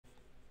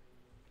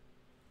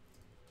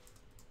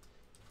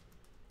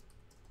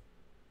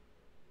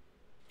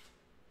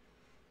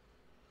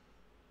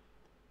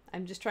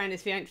I'm just trying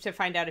to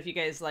find out if you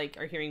guys like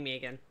are hearing me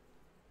again.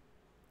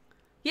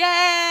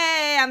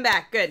 Yay! I'm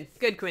back. Good.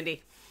 Good,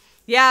 Quindy.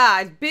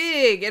 Yeah,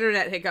 big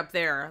internet hiccup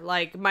there.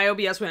 Like, my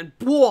OBS went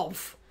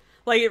boof.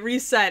 Like, it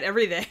reset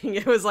everything.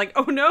 It was like,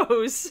 oh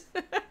noes.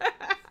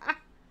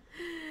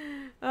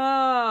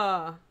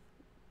 Oh.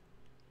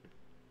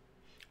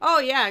 Oh,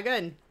 yeah,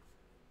 good.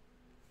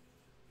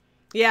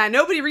 Yeah,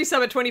 nobody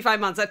resubbed at 25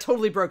 months. That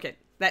totally broke it.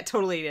 That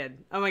totally did.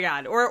 Oh my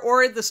god.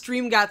 Or the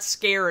stream got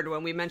scared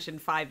when we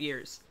mentioned 5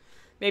 years.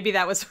 Maybe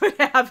that was what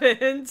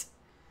happened.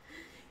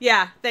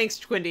 Yeah, thanks,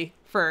 Quindy,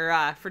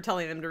 for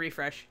telling them to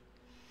refresh.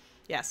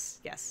 Yes,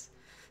 yes.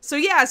 So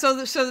yeah, so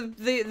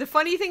the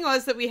funny thing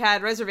was that we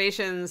had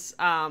reservations.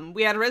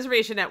 We had a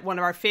reservation at one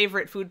of our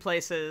favorite food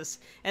places,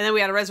 and then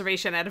we had a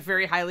reservation at a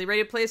very highly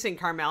rated place in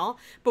Carmel.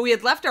 But we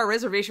had left our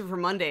reservation for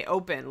Monday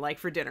open, like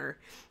for dinner,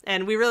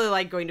 and we really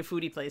like going to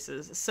foodie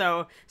places.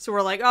 So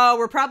we're like, oh,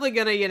 we're probably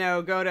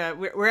gonna, go to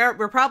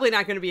we're probably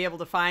not gonna be able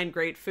to find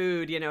great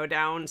food,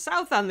 down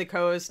south on the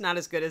coast, not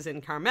as good as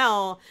in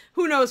Carmel.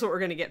 Who knows what we're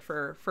gonna get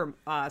for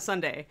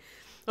Sunday.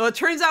 Well, it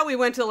turns out we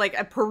went to like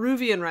a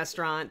Peruvian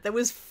restaurant that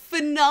was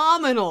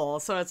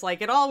phenomenal. So it's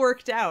like it all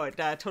worked out,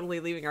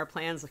 totally leaving our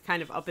plans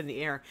kind of up in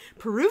the air.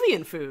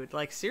 Peruvian food,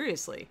 like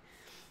seriously.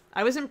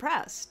 I was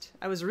impressed.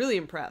 I was really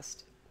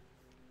impressed.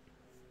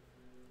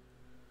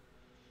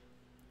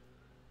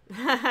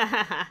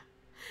 I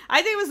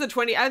think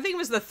it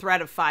was the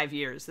threat of 5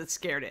 years that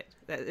scared it.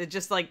 It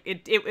just like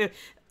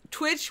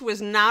Twitch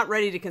was not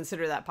ready to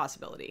consider that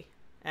possibility.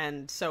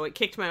 And so it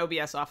kicked my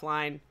OBS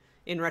offline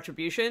in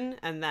retribution,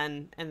 and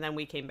then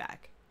we came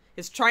back.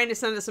 It's trying to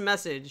send us a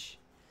message.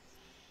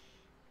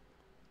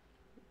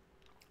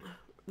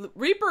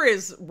 Reaper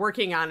is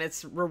working on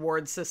its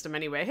reward system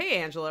anyway. Hey,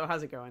 Angelo,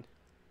 how's it going?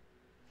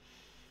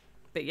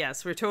 But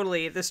yes,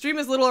 the stream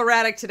is a little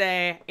erratic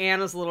today.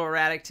 Anna's a little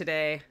erratic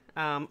today.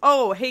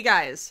 Oh, hey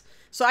guys.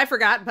 So I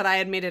forgot, but I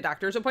had made a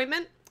doctor's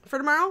appointment for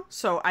tomorrow,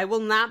 so I will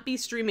not be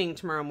streaming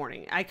tomorrow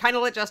morning. I kind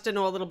of let Justin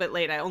know a little bit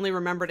late. I only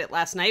remembered it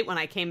last night when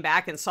I came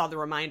back and saw the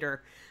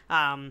reminder.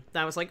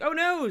 I was like, oh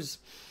noes.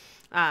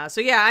 So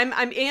yeah,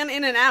 I'm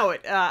in and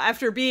out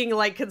after being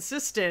like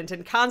consistent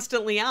and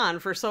constantly on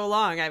for so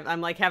long. I'm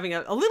like having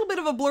a little bit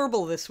of a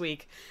blurble this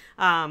week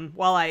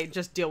while I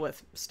just deal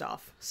with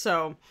stuff.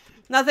 So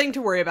nothing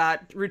to worry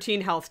about,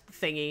 routine health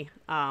thingy.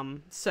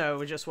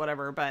 So just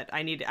whatever, but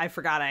I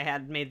forgot I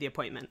had made the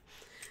appointment.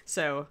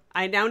 So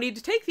I now need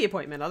to take the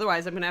appointment.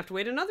 Otherwise I'm going to have to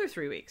wait another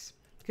 3 weeks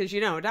because,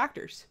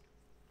 doctors.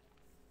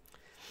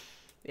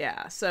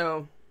 Yeah.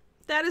 So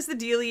that is the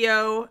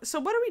dealio. So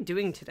what are we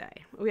doing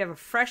today? We have a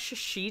fresh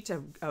sheet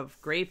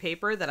of gray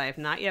paper that I have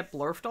not yet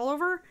blurfed all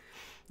over.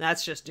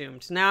 That's just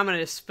doomed. Now I'm going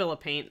to spill a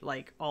paint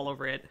like all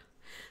over it.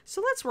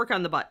 So let's work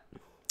on the butt.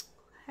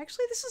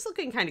 Actually, this is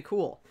looking kind of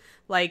cool.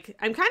 Like,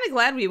 I'm kind of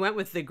glad we went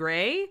with the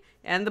gray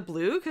and the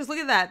blue, because look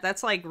at that.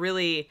 That's like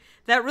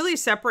that really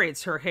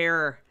separates her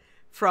hair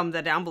from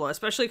the down below,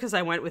 especially because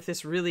I went with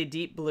this really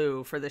deep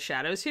blue for the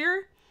shadows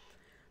here.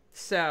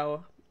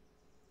 So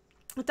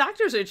with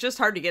doctors, it's just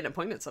hard to get an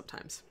appointment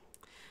sometimes.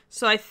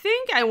 So I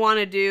think I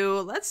want to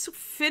let's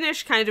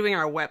finish kind of doing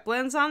our wet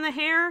blends on the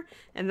hair,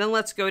 and then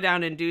let's go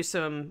down and do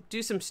some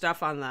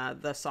stuff on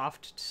the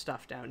soft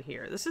stuff down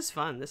here. This is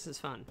fun. This is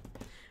fun.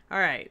 All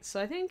right. So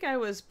I think I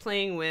was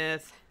playing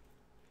with,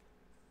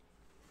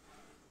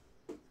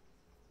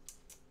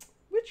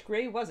 which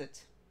gray was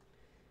it?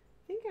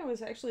 I think I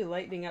was actually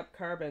lightening up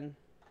carbon.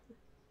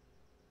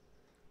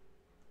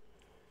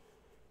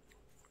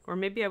 Or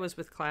maybe I was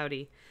with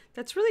cloudy.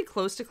 That's really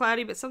close to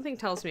cloudy, but something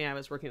tells me I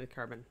was working with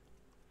carbon.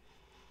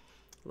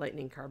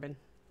 Lightning carbon.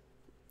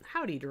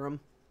 Howdy,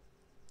 Durham.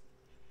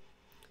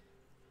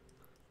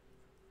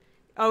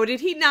 Oh,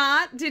 did he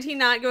not? Did he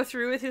not go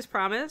through with his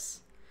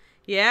promise?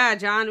 Yeah,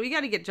 John, we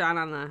got to get John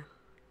on the...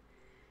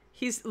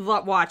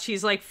 Watch,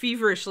 he's like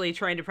feverishly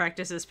trying to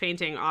practice his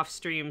painting off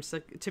stream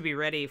to be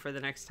ready for the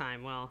next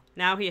time. Well,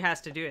 now he has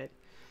to do it.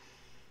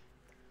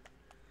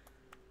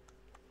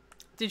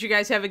 Did you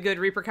guys have a good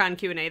ReaperCon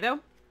Q&A though?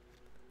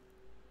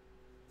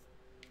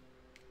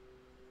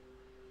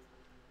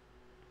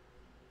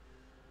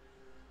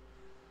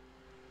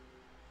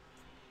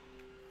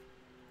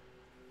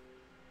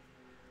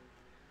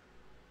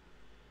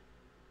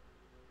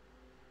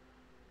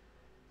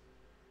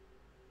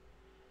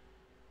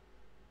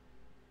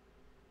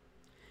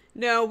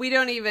 No, we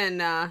don't even,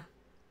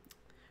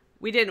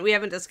 we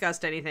haven't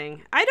discussed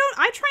anything. I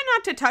try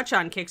not to touch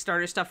on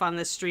Kickstarter stuff on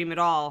this stream at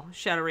all,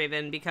 Shadow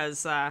Raven,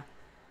 because, I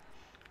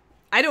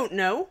don't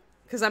know,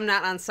 because I'm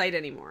not on site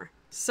anymore.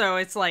 So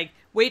it's like,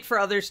 wait for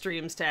other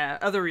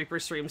Reaper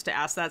streams to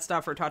ask that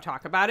stuff or to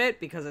talk about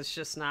it, because it's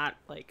just not,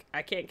 like,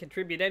 I can't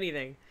contribute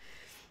anything.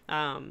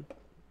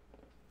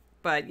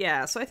 But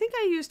yeah, so I think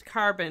I used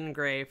carbon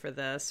gray for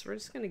this. We're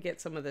just going to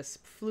get some of this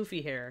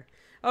floofy hair.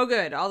 Oh,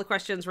 good. All the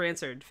questions were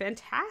answered.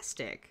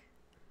 Fantastic.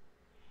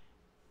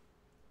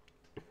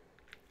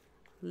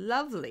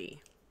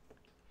 Lovely.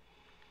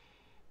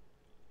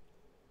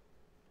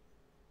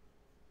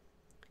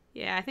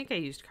 Yeah, I think I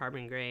used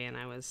carbon gray and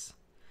I was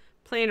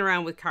playing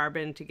around with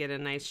carbon to get a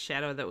nice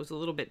shadow that was a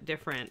little bit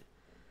different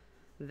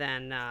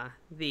than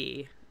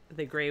the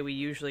gray we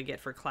usually get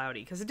for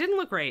cloudy, because it didn't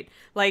look great.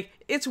 Like,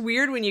 it's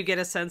weird when you get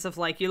a sense of,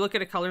 like, you look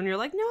at a color and you're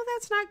like, no,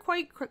 that's not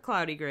quite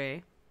cloudy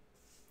gray.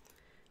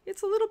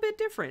 It's a little bit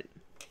different.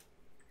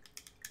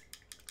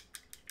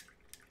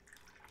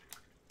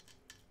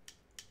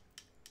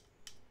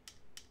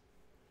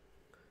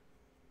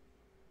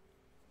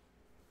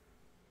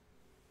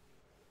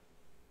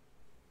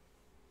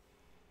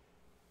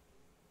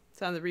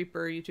 It's on the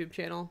Reaper YouTube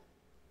channel.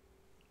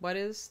 What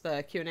is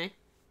the Q&A?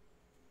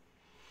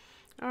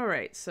 All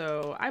right,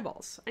 so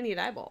eyeballs. I need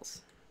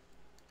eyeballs.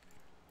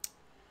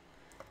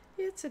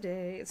 It's a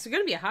day. It's going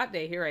to be a hot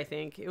day here, I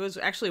think. It was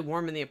actually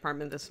warm in the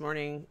apartment this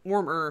morning.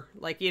 Warmer.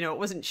 Like, you know, it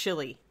wasn't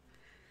chilly.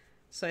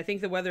 So I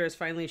think the weather has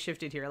finally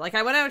shifted here. Like,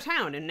 I went out of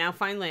town, and now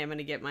finally I'm going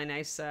to get my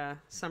nice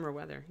summer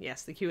weather.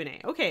 Yes, the Q&A.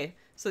 Okay,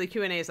 so the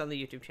Q&A is on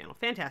the YouTube channel.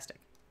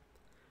 Fantastic.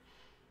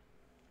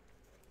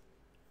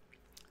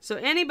 So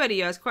anybody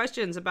who has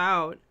questions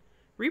about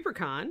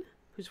ReaperCon,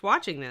 who's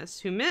watching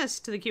this, who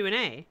missed the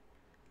Q&A,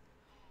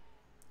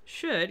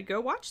 should go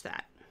watch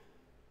that.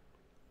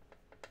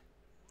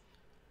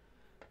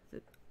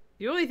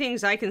 The only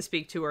things I can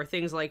speak to are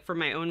things like for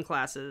my own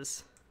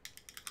classes.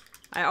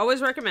 I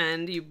always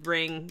recommend you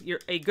bring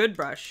a good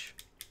brush,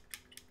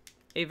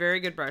 a very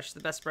good brush, the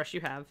best brush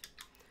you have.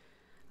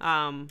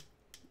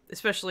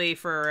 Especially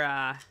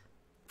for,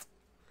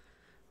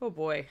 oh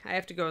boy, I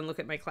have to go and look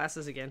at my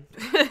classes again.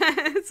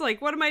 It's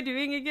like, what am I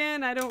doing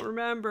again? I don't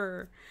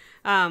remember.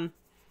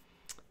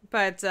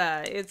 But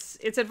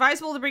it's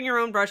advisable to bring your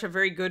own brush, a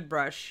very good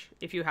brush,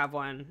 if you have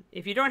one.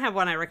 If you don't have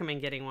one, I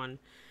recommend getting one.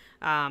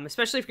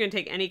 Especially if you're going to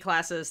take any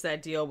classes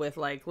that deal with,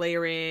 like,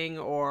 layering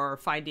or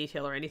fine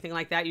detail or anything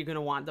like that, you're going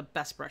to want the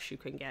best brush you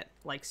can get,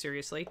 like,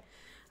 seriously.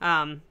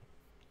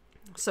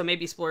 So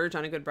maybe splurge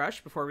on a good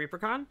brush before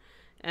ReaperCon.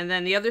 And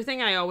then the other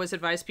thing I always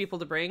advise people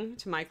to bring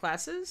to my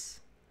classes,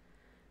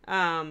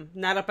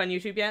 not up on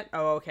YouTube yet?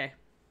 Oh, okay.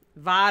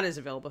 VOD is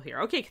available here.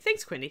 Okay,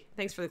 thanks, Quindy.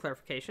 Thanks for the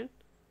clarification.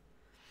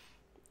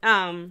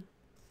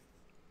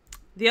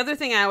 The other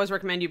thing I always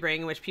recommend you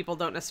bring, which people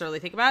don't necessarily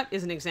think about,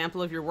 is an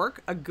example of your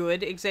work, a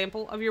good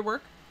example of your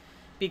work,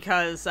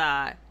 because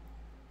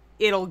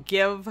it'll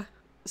give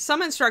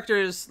some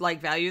instructors like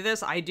value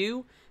this. I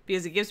do,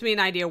 because it gives me an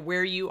idea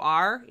where you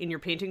are in your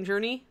painting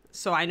journey,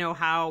 so I know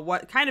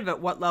at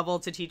what level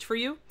to teach for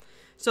you.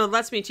 So it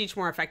lets me teach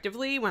more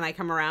effectively when I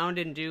come around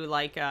and do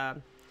like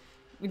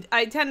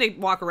I tend to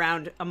walk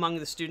around among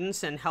the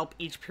students and help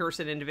each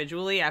person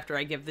individually after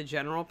I give the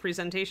general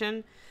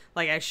presentation.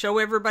 Like, I show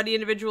everybody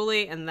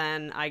individually, and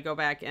then I go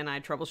back and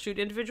I troubleshoot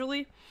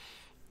individually.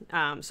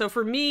 So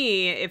for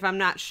me, if I'm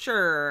not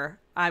sure,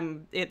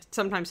 it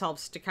sometimes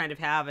helps to kind of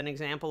have an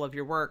example of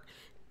your work.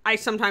 I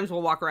sometimes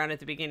will walk around at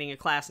the beginning of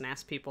class and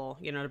ask people,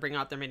 you know, to bring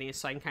out their minis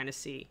so I can kind of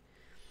see.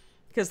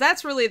 Because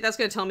that's going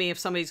to tell me if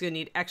somebody's going to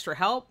need extra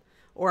help,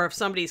 or if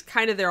somebody's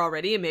kind of there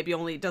already and maybe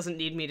only doesn't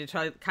need me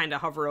to kind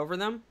of hover over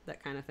them,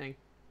 that kind of thing.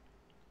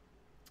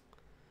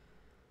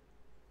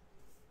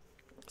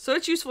 So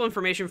it's useful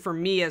information for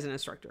me as an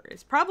instructor.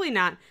 It's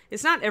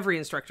not every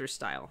instructor's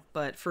style,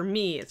 but for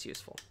me, it's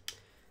useful.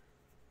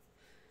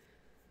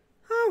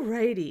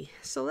 Alrighty,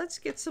 so let's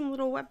get some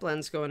little wet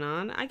blends going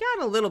on. I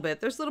got a little bit.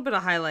 There's a little bit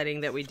of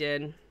highlighting that we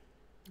did.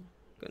 I'm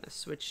going to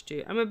switch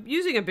to, I'm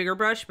using a bigger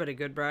brush, but a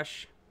good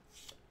brush.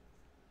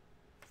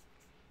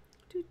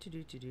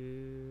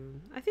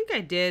 I think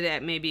I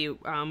did maybe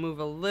move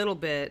a little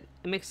bit,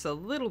 mix a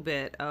little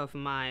bit of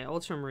my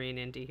ultramarine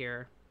into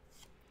here.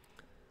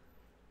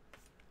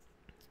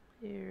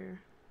 Here.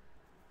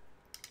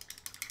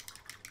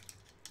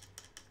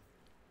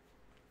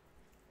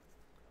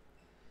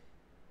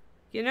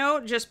 You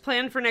know, just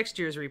plan for next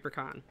year's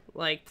ReaperCon.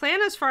 Like,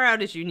 plan as far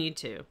out as you need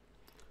to.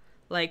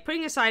 Like,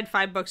 putting aside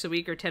 $5 a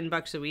week or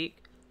 $10 a week,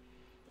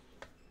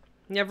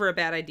 never a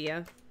bad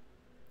idea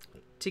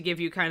to give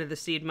you kind of the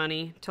seed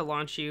money to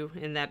launch you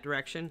in that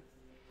direction.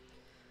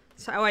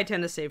 That's how I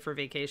tend to save for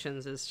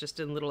vacations, is just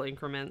in little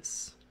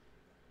increments.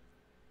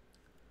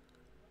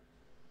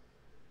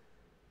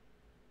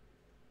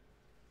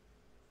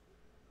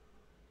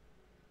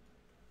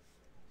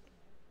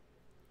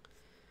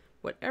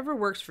 Whatever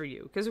works for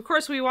you. Because, of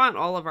course, we want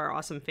all of our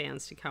awesome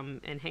fans to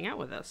come and hang out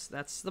with us.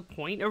 That's the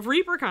point of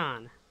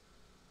ReaperCon.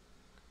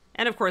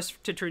 And, of course,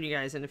 to turn you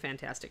guys into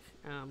fantastic,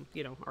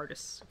 you know,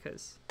 artists.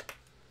 Because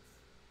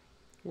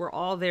we're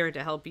all there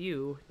to help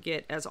you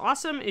get as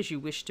awesome as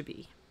you wish to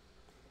be.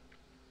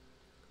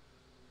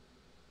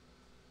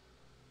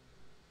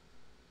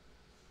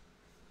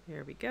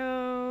 There we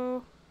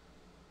go.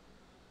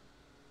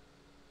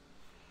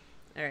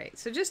 All right,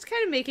 so just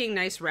kind of making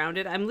nice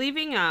rounded. I'm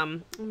leaving,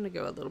 I'm going to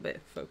go a little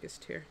bit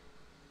focused here.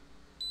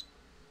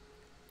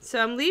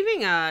 So I'm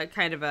leaving a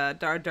kind of a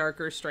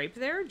darker stripe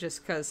there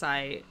just because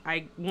I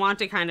want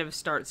to kind of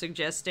start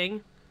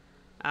suggesting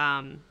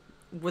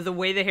with the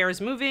way the hair is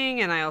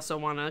moving, and I also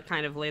want to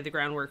kind of lay the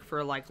groundwork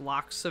for like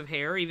locks of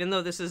hair. Even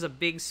though this is a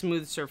big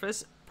smooth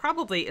surface,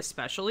 probably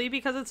especially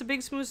because it's a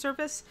big smooth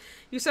surface,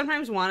 you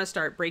sometimes want to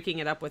start breaking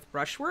it up with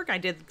brushwork. I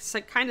did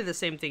kind of the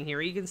same thing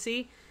here. You can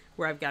see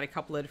where I've got a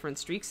couple of different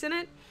streaks in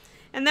it.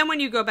 And then when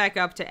you go back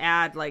up to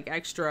add like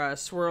extra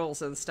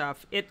swirls and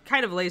stuff, it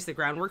kind of lays the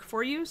groundwork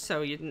for you.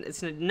 So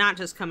it's not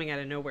just coming out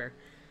of nowhere.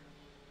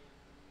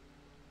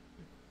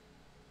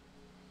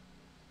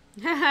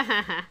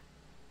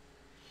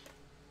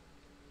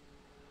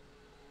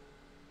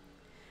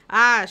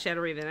 Ah,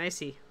 Shadow Raven, I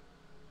see.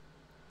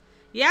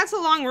 Yeah, it's a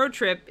long road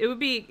trip. It'd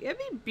be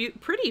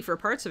pretty for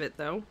parts of it,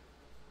 though.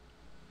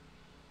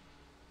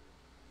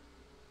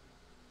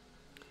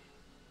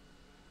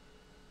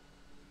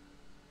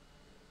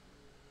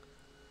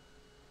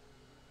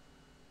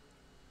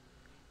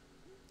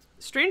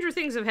 Stranger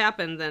things have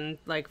happened than,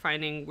 like,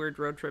 finding weird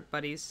road trip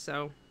buddies,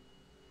 so...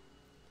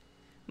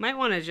 Might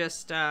want to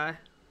just,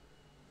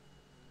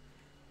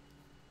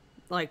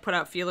 like, put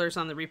out feelers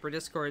on the Reaper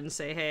Discord and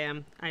say, hey,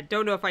 I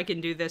don't know if I can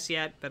do this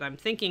yet, but I'm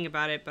thinking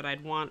about it, but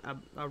I'd want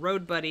a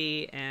road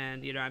buddy,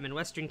 and, you know, I'm in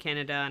Western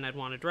Canada, and I'd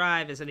want to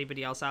drive. Is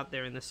anybody else out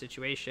there in this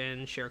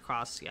situation? Share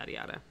costs, yada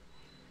yada.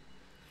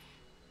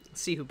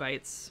 See who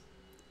bites.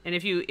 And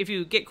if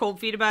you get cold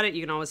feet about it,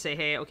 you can always say,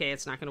 hey, okay,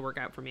 it's not going to work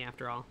out for me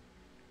after all.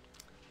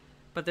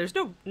 But there's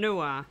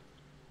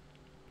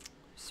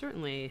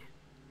certainly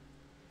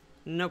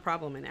no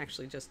problem in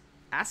actually just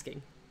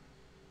asking.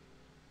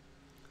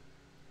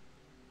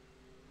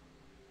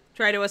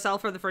 Tried OSL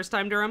for the first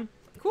time, Durham?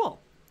 Cool.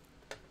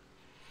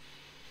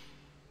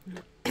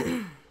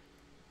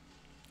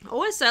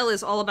 OSL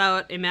is all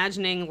about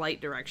imagining light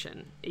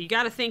direction. You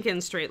got to think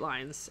in straight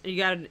lines. You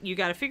got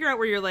to figure out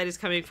where your light is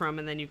coming from,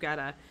 and then you've got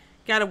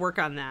to work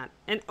on that.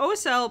 And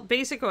OSL,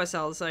 basic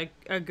OSL, is like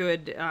a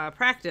good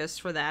practice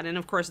for that. And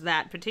of course,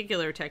 that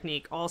particular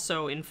technique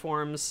also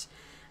informs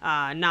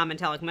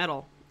non-metallic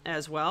metal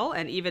as well,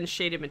 and even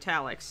shaded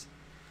metallics,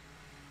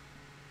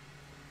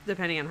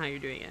 depending on how you're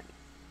doing it.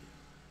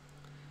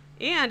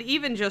 And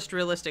even just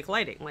realistic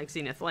lighting, like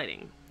zenith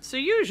lighting. So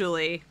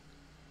usually,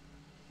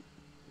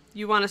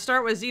 you want to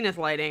start with zenith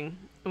lighting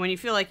when you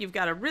feel like you've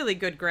got a really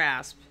good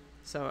grasp.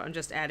 So I'm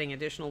just adding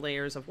additional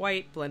layers of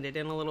white, blend it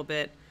in a little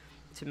bit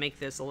to make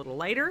this a little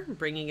lighter,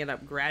 bringing it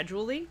up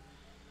gradually.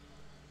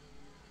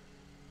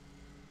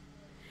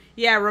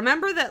 Yeah,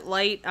 remember that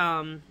light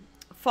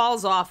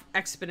falls off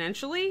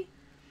exponentially.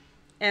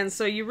 And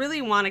so you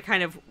really want to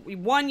kind of,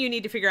 one, you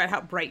need to figure out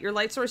how bright your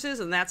light source is,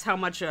 and that's how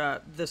much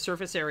the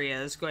surface area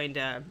is going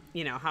to,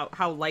 you know,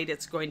 how light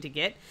it's going to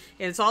get.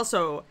 And it's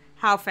also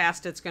how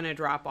fast it's going to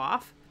drop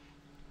off.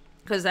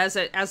 Because as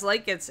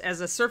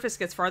a surface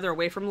gets farther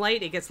away from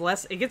light, it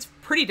gets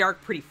pretty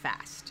dark pretty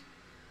fast.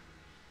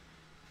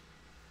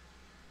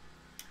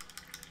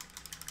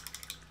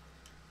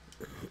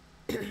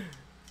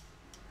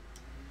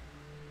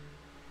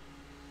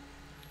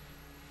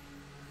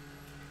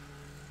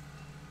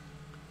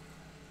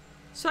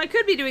 So I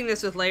could be doing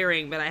this with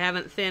layering, but I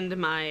haven't thinned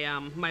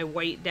my my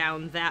white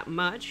down that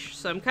much.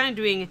 So I'm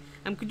doing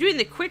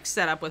the quick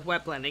setup with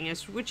wet blending,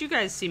 which you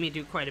guys see me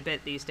do quite a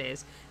bit these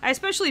days. I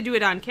especially do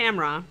it on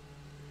camera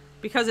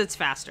because it's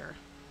faster.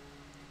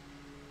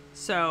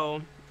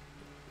 So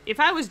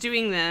if I was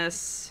doing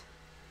this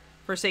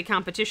for, say,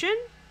 competition,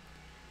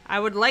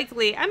 I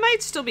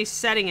might still be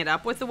setting it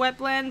up with the wet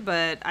blend,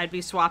 but I'd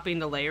be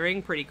swapping to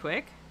layering pretty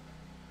quick.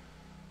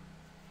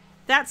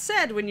 That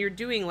said, when you're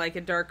doing like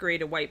a dark gray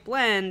to white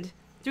blend,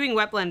 doing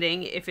wet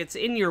blending, if it's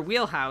in your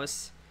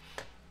wheelhouse,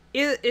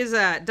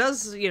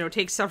 does, you know,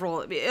 take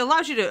several, it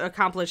allows you to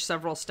accomplish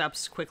several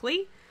steps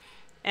quickly,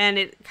 and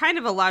it kind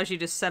of allows you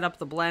to set up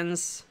the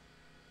blends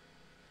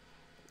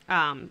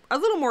a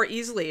little more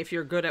easily if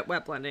you're good at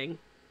wet blending.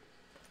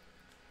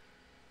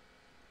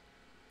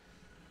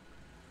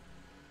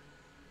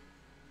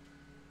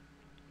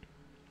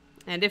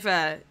 And if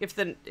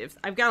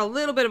I've got a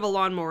little bit of a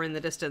lawnmower in the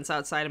distance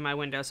outside of my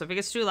window, so if it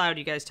gets too loud,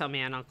 you guys tell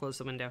me and I'll close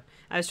the window.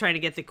 I was trying to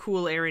get the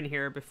cool air in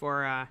here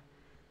before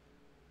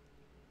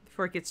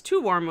it gets too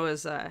warm. It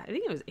was I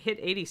think it hit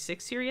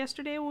 86 here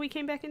yesterday when we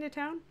came back into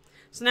town.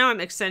 So now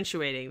I'm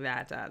accentuating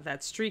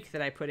that streak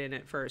that I put in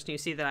at first. And you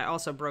see that I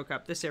also broke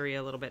up this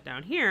area a little bit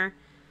down here.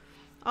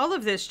 All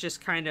of this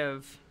just kind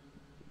of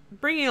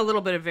bringing a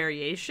little bit of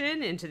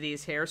variation into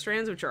these hair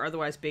strands, which are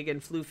otherwise big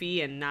and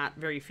floofy and not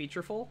very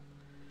featureful.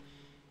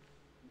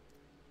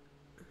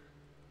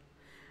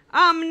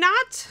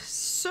 Not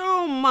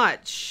so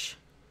much.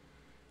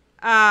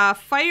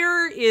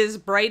 Fire is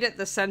bright at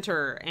the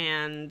center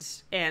and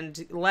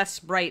less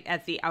bright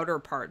at the outer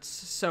parts.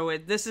 So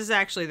this is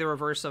actually the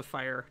reverse of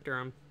fire,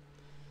 Durham.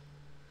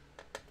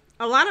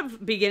 A lot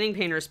of beginning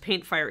painters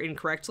paint fire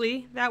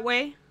incorrectly that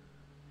way,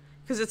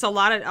 because it's a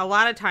lot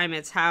of time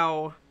it's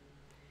how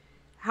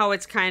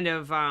it's kind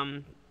of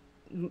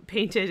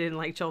painted in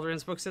like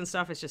children's books and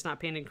stuff. It's just not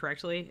painted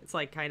correctly. It's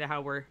like kind of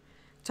how we're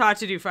taught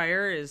to do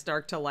fire is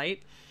dark to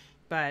light.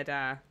 But,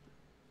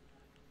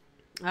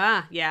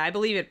 yeah, I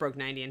believe it broke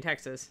 90 in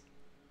Texas.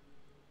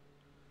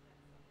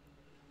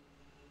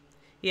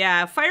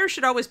 Yeah, fire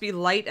should always be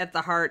light at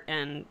the heart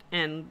and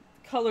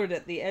colored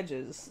at the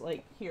edges,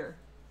 like here.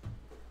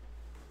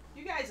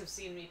 guys have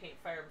seen me paint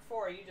fire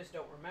before, you just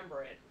don't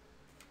remember it.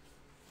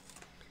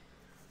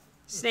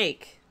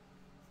 Snake.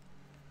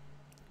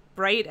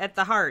 Bright at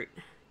the heart,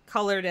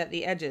 colored at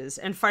the edges,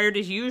 and fire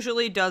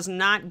usually does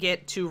not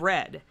get to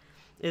red,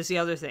 is the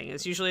other thing.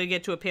 It's usually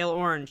get to a pale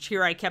orange.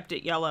 Here I kept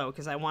it yellow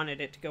because I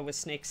wanted it to go with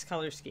Snake's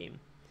color scheme.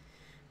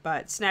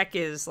 But Snack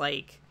is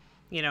like,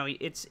 you know,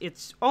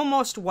 it's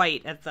almost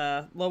white at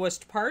the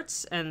lowest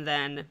parts, and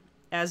then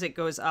as it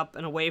goes up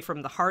and away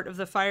from the heart of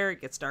the fire,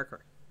 it gets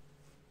darker.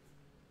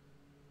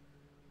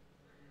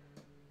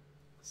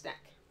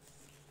 Snack.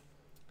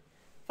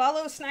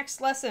 Follow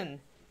Snack's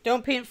lesson.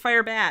 Don't paint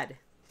fire bad.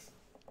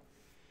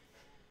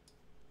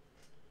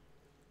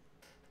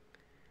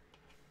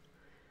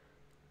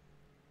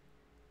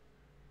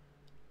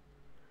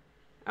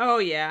 Oh,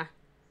 yeah.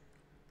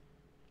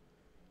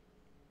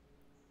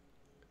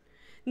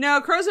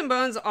 No, Crows and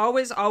Bones,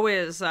 always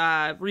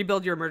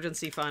rebuild your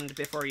emergency fund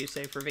before you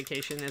save for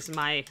vacation is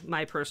my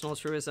personal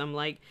truism.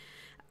 Like,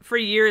 for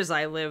years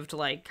I lived,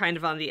 like, kind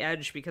of on the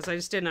edge because I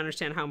just didn't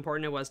understand how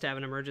important it was to have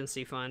an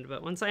emergency fund.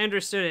 But once I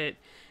understood it,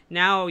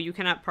 now you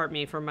cannot part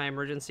me from my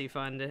emergency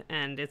fund,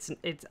 and it's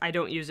I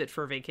don't use it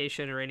for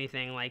vacation or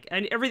anything. Like,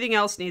 and everything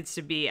else needs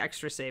to be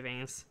extra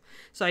savings.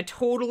 So I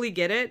totally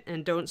get it,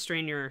 and don't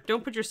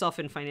put yourself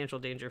in financial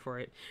danger for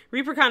it.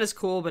 ReaperCon is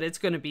cool, but it's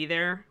going to be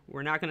there.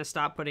 We're not going to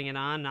stop putting it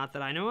on, not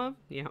that I know of.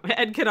 You know,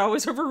 Ed could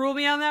always overrule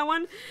me on that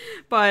one,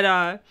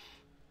 but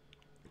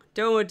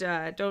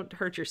don't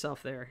hurt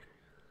yourself there.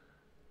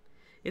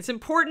 It's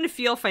important to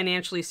feel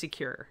financially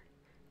secure,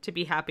 to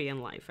be happy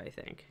in life, I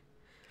think,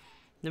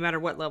 no matter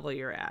what level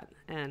you're at.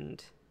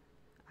 And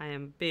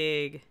I'm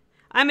a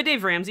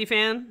Dave Ramsey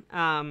fan,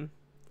 though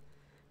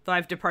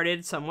I've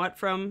departed somewhat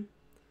from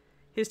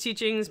his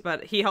teachings,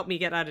 but he helped me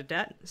get out of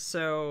debt.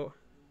 So,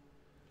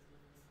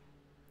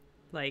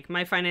 like,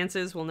 my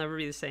finances will never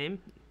be the same.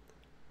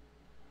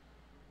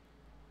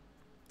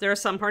 There are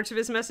some parts of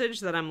his message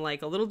that I'm,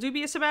 like, a little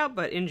dubious about,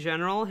 but in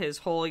general, his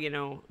whole, you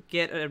know,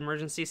 get an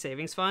emergency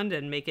savings fund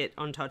and make it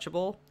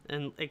untouchable,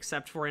 and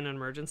except for an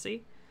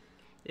emergency,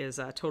 is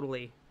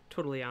totally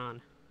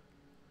on.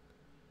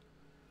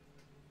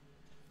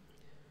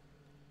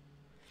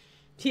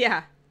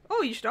 Yeah.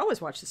 Oh, you should always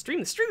watch the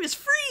stream. The stream is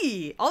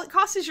free! All it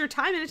costs is your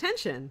time and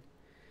attention.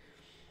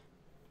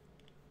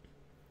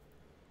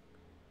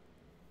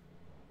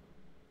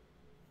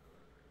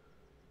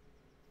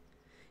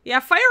 Yeah,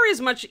 fire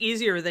is much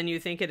easier than you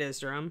think it is,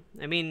 Drum.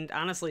 I mean,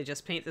 honestly,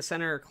 just paint the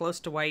center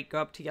close to white,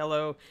 go up to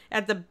yellow.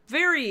 At the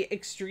very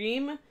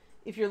extreme,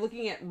 if you're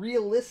looking at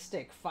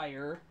realistic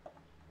fire,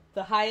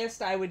 the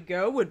highest I would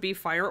go would be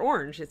fire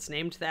orange. It's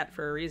named that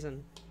for a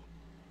reason.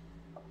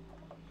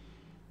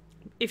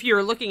 If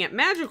you're looking at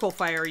magical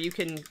fire, you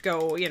can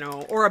go, you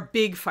know, or a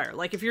big fire.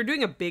 Like, if you're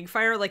doing a big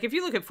fire, like, if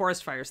you look at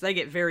forest fires, they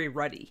get very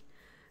ruddy.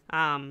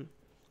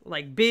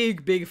 Like,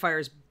 big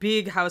fires,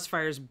 big house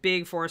fires,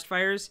 big forest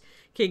fires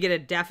can get a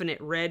definite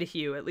red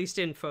hue, at least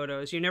in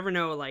photos. You never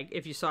know, like,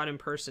 if you saw it in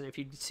person, if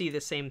you'd see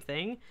the same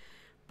thing.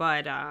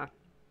 But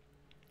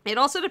it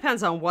also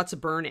depends on what's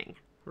burning,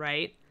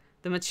 right?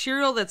 The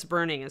material that's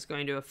burning is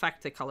going to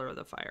affect the color of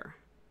the fire.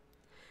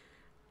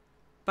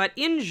 But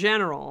in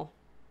general,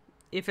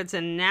 if it's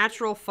a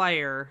natural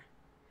fire,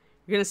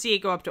 you're going to see it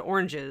go up to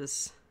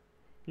oranges,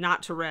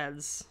 not to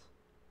reds.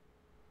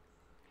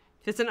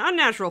 If it's an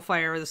unnatural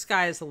fire, the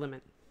sky is the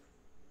limit.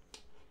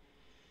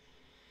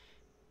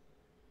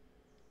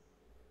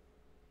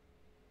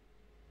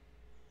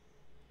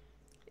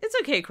 It's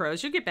okay,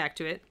 Crows. You'll get back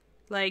to it.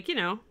 Like, you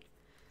know.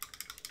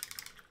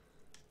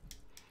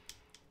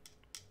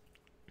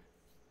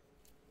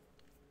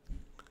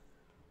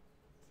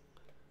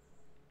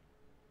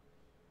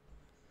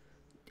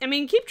 I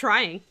mean, keep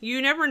trying.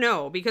 You never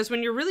know, because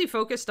when you're really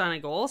focused on a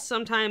goal,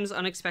 sometimes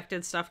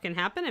unexpected stuff can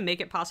happen and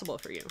make it possible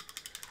for you.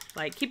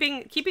 Like,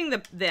 keeping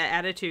the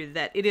attitude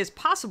that it is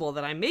possible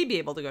that I may be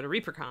able to go to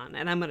ReaperCon,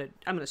 and I'm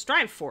gonna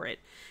strive for it.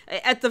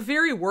 At the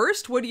very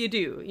worst, what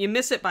do? You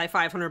miss it by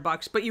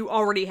 $500, but you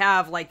already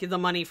have, like, the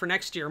money for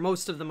next year,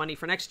 most of the money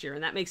for next year,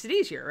 and that makes it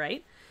easier,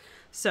 right?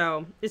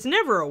 So, it's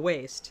never a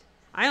waste.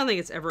 I don't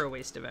think it's ever a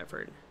waste of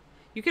effort.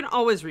 You can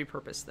always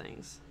repurpose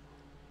things.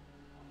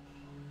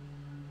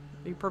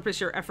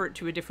 Repurpose your effort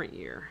to a different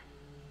year.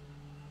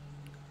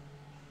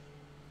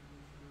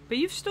 But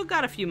you've still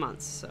got a few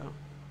months, so.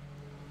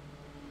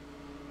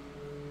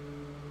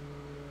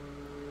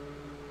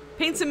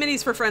 Paint some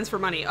minis for friends for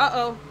money.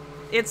 Uh-oh.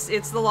 It's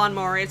the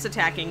lawnmower. It's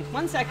attacking.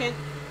 1 second.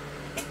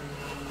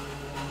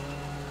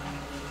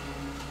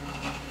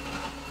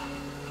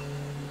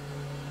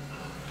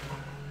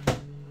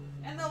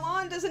 And the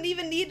lawn doesn't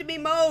even need to be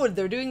mowed.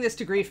 They're doing this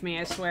to grief me,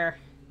 I swear.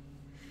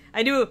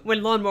 I knew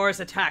when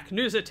lawnmowers attack.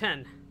 News at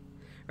 10.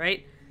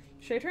 Right?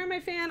 Should I turn on my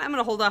fan? I'm going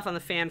to hold off on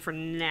the fan for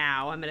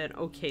now. I'm at an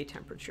okay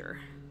temperature.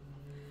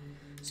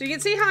 So you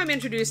can see how I'm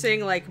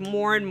introducing, like,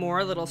 more and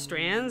more little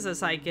strands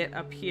as I get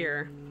up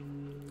here.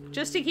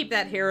 Just to keep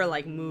that hair,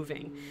 like,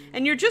 moving.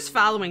 And you're just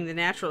following the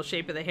natural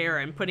shape of the hair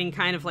and putting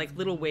kind of, like,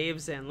 little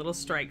waves in, little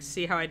strikes.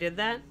 See how I did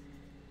that?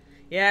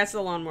 Yeah, it's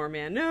the lawnmower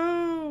man.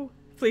 No!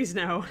 Please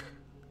no.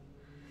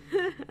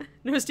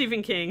 No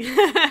Stephen King.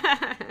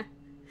 I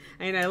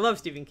mean, I love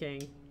Stephen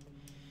King.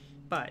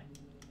 But.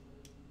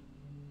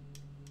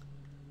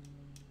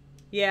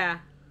 Yeah.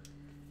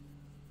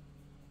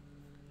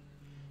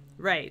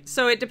 Right.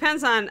 So it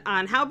depends on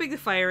how big the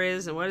fire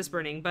is and what is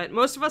burning. But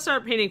most of us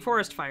aren't painting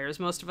forest fires.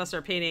 Most of us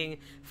are painting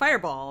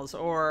fireballs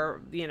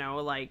or, you know,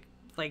 like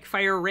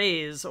fire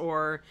rays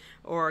or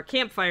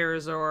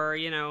campfires or,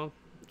 you know,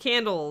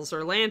 candles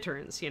or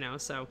lanterns, you know,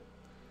 so.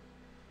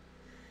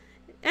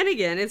 And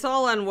again, it's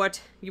all on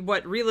what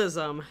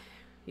realism,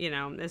 you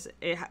know, is.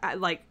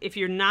 Like if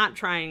you're not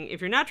trying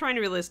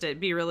to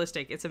be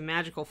realistic, it's a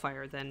magical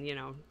fire, then, you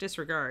know,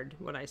 disregard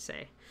what I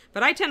say.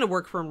 But I tend to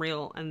work from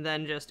real, and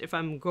then just if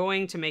I'm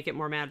going to make it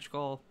more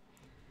magical,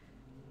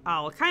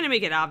 I'll kind of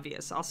make it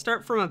obvious. I'll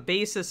start from a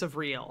basis of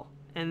real,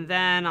 and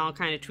then I'll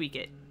kind of tweak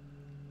it.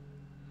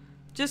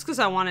 Just because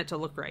I want it to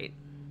look right.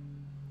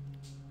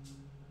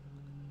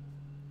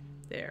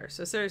 There.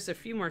 So there's a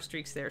few more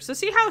streaks there. So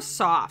see how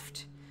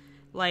soft,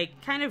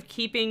 like kind of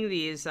keeping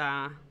these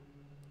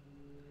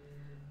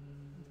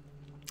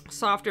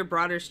softer,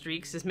 broader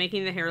streaks is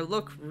making the hair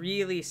look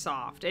really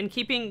soft and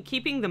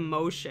keeping the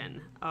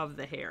motion of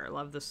the hair,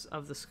 of the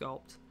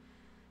sculpt.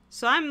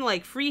 So I'm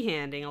like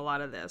freehanding a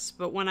lot of this,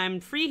 but when I'm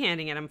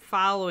freehanding it, I'm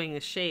following the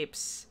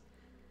shapes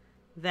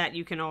that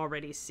you can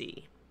already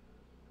see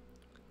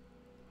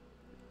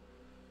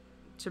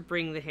to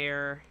bring the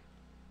hair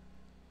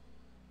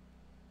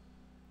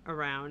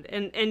around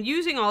and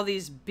using all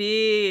these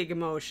big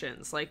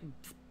motions, like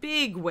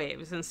big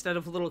waves instead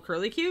of little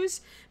curly cues,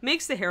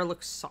 makes the hair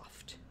look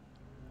soft.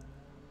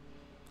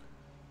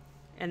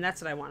 And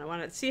that's what I want. I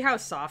want to see how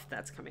soft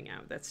that's coming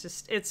out. That's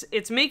just,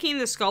 it's making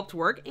the sculpt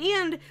work.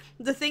 And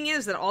the thing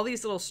is that all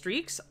these little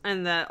streaks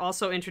and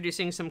also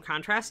introducing some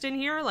contrast in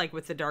here, like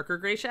with the darker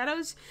gray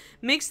shadows,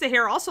 makes the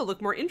hair also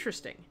look more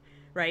interesting,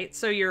 right?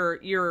 So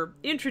you're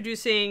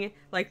introducing,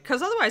 like,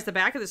 because otherwise the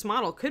back of this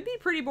model could be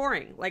pretty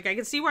boring. Like, I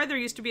can see why there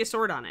used to be a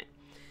sword on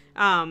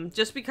it.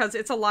 Just because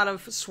it's a lot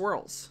of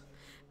swirls.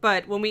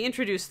 But when we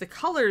introduce the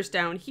colors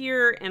down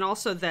here and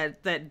also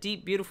that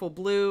deep, beautiful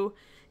blue,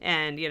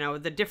 and, you know,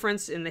 the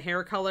difference in the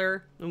hair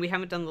color, and we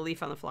haven't done the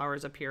leaf on the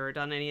flowers up here or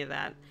done any of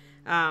that.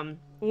 When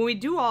we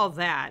do all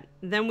that,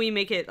 then we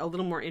make it a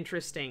little more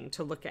interesting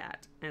to look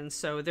at. And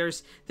so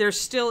there's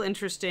still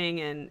interesting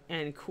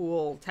and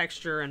cool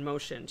texture and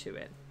motion to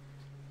it.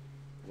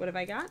 What have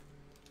I got?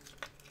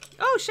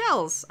 Oh,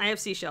 shells. I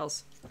have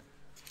seashells.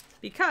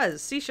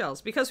 Because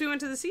we went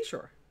to the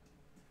seashore.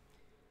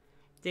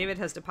 David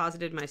has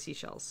deposited my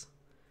seashells.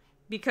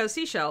 Because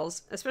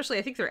seashells, especially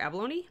I think they're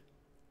abalone,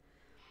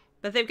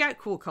 but they've got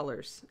cool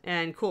colors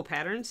and cool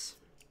patterns.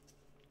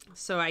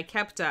 So I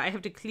have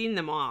to clean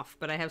them off,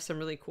 but I have some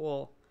really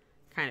cool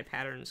kind of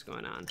patterns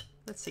going on.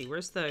 Let's see,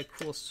 where's the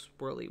cool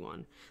swirly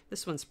one?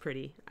 This one's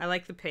pretty. I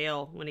like the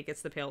pale, when it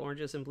gets the pale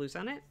oranges and blues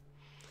on it.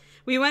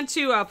 We went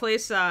to a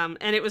place, and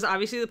it was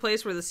obviously the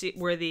place where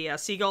the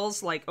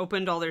seagulls, like,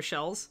 opened all their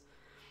shells.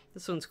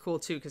 This one's cool,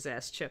 too, because it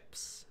has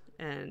chips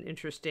and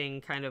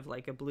interesting kind of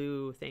like a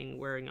blue thing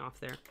wearing off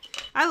there.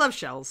 I love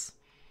shells.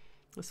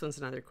 This one's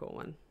another cool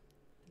one.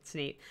 It's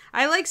neat.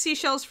 I like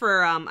seashells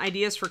for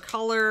ideas for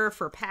color,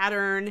 for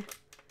pattern,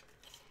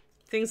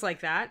 things like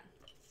that.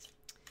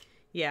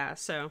 Yeah,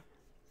 so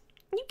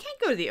you can't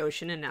go to the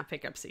ocean and not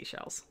pick up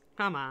seashells.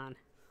 Come on.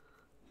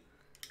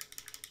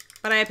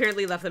 But I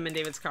apparently left them in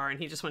David's car and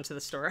he just went to the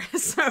store.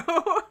 So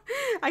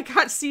I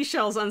got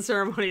seashells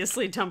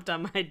unceremoniously dumped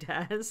on my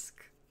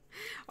desk.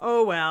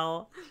 Oh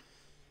well.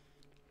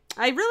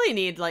 I really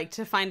need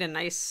to find a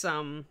nice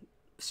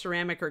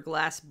ceramic or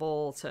glass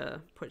bowl to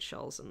put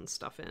shells and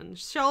stuff in.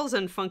 Shells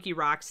and funky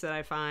rocks that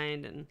I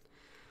find, and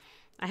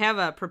I have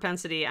a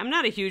propensity. I'm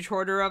not a huge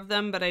hoarder of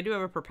them, but I do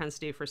have a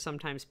propensity for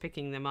sometimes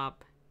picking them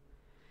up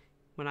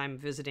when I'm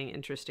visiting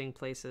interesting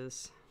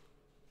places.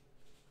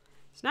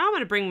 So now I'm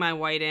going to bring my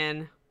white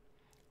in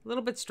a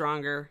little bit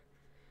stronger.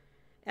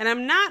 And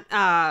I'm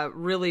not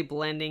really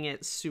blending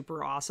it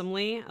super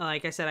awesomely.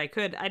 Like I said,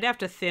 I'd have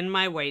to thin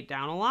my white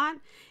down a lot.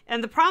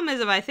 And the problem is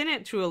if I thin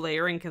it to a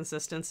layering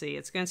consistency,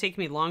 it's going to take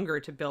me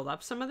longer to build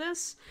up some of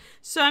this.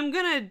 So I'm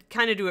going to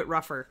kind of do it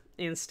rougher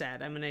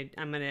instead. I'm going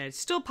to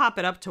still pop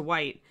it up to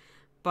white,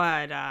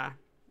 but I'm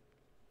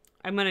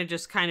going to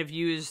just kind of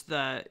use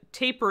the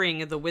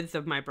tapering of the width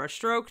of my brush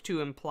stroke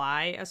to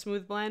imply a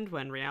smooth blend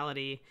when in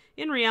reality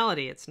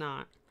it's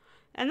not.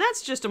 And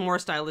that's just a more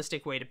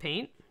stylistic way to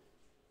paint.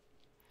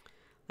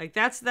 Like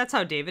that's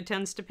how David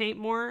tends to paint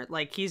more.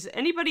 Like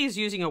anybody who's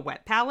using a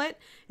wet palette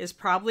is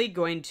probably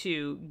going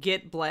to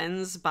get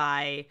blends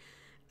by,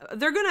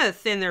 they're going to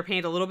thin their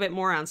paint a little bit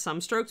more on some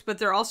strokes, but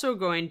they're also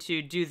going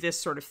to do this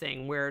sort of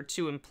thing where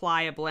to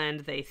imply a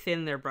blend, they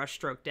thin their brush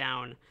stroke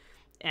down,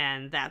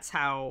 and that's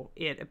how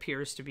it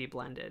appears to be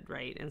blended,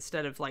 right?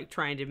 Instead of like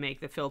trying to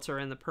make the filter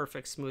in the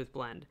perfect smooth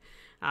blend.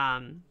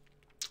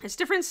 It's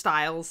different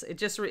styles. It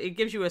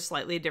gives you a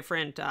slightly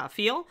different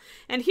feel.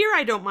 And here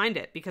I don't mind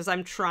it because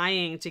I'm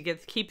trying to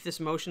keep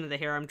this motion of the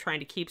hair. I'm trying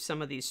to keep some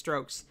of these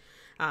strokes.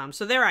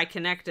 So there I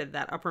connected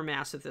that upper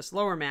mass with this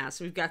lower mass.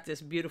 We've got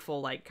this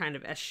beautiful like kind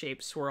of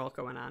S-shaped swirl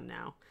going on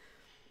now.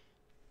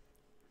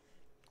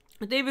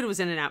 David was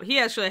in and out. He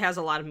actually has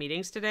a lot of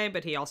meetings today,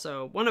 but he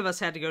also, one of us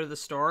had to go to the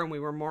store, and we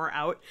were more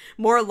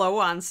low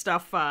on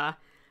stuff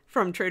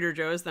from Trader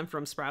Joe's than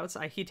from Sprouts.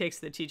 He takes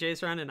the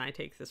TJ's run, and I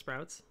take the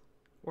Sprouts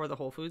or the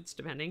Whole Foods,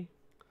 depending.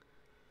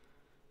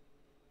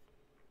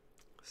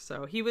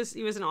 So he was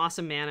an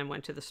awesome man and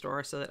went to the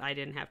store so that I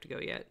didn't have to go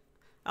yet.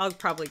 I'll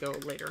probably go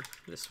later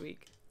this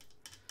week.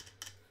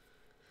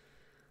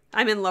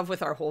 I'm in love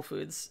with our Whole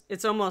Foods.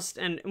 It's almost,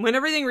 and when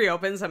everything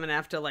reopens, I'm going to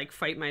have to like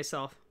fight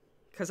myself.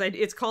 Because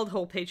it's called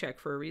Whole Paycheck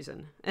for a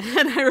reason.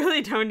 And I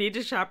really don't need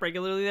to shop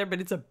regularly there,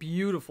 but it's a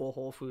beautiful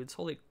Whole Foods.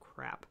 Holy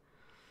crap.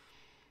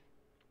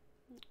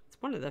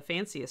 It's one of the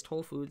fanciest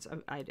Whole Foods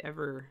I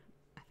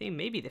think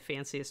maybe the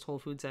fanciest Whole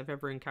Foods I've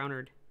ever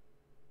encountered.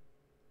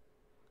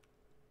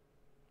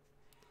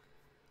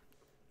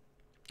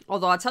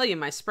 Although I'll tell you,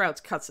 my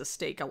Sprouts cuts a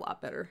steak a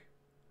lot better.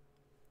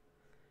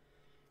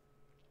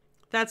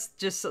 That's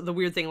just the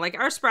weird thing. Like,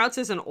 our Sprouts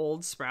is an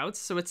old Sprouts,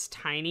 so it's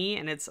tiny,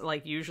 and it's,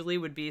 like, usually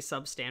would be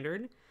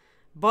substandard.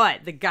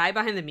 But the guy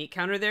behind the meat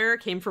counter there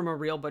came from a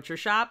real butcher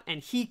shop,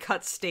 and he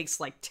cuts steaks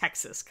like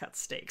Texas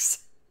cuts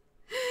steaks.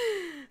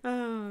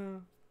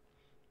 Oh.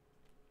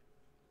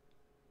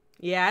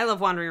 Yeah, I love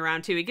wandering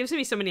around, too. It gives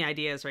me so many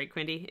ideas, right,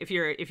 Quindy? If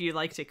you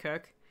like to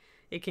cook,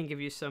 it can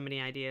give you so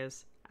many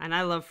ideas. And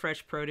I love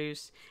fresh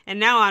produce. And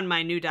now on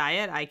my new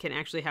diet, I can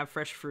actually have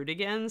fresh fruit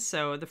again.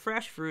 So the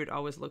fresh fruit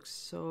always looks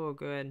so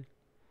good.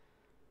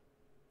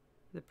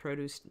 The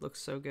produce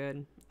looks so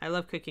good. I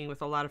love cooking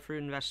with a lot of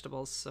fruit and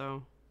vegetables,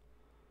 so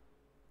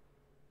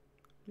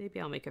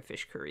maybe I'll make a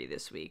fish curry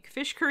this week.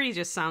 Fish curry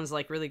just sounds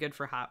like really good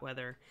for hot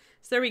weather.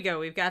 So there we go.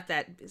 We've got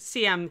that.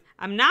 See, I'm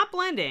not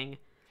blending.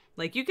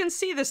 Like, you can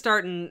see the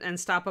start and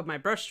stop of my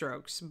brush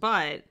strokes,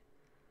 but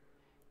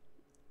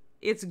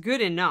it's good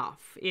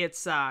enough.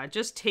 It's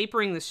just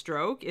tapering the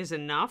stroke is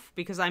enough,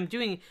 because I'm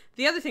doing,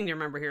 the other thing to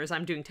remember here is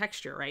I'm doing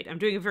texture, right? I'm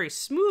doing a very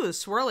smooth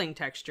swirling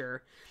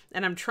texture,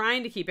 and I'm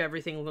trying to keep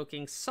everything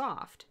looking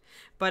soft.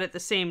 But at the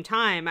same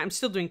time, I'm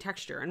still doing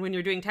texture. And when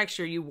you're doing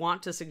texture, you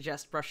want to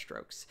suggest brush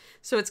strokes.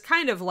 So it's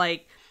kind of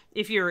like,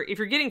 if you're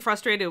getting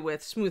frustrated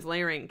with smooth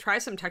layering, try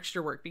some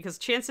texture work, because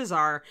chances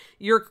are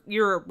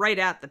you're right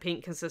at the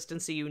paint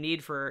consistency you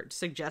need for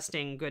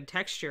suggesting good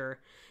texture.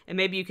 And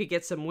maybe you could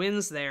get some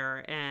wins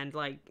there and,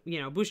 like, you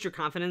know, boost your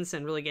confidence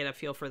and really get a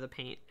feel for the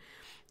paint.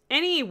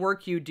 Any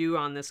work you do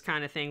on this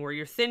kind of thing where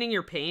you're thinning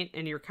your paint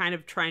and you're kind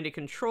of trying to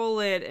control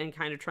it and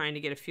kind of trying to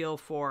get a feel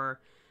for,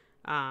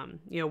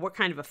 you know, what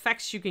kind of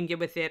effects you can get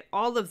with it,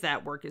 all of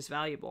that work is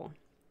valuable.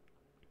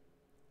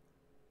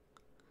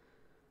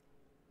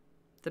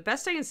 The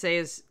best I can say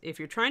is, if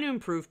you're trying to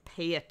improve,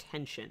 pay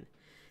attention.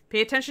 Pay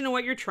attention to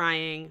what you're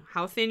trying,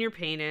 how thin your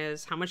paint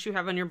is, how much you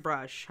have on your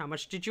brush, how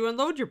much did you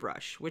unload your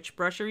brush, which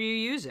brush are you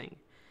using,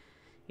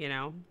 you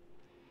know?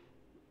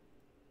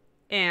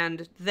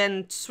 And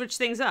then switch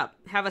things up.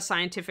 Have a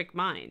scientific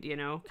mind, you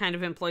know, kind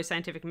of employ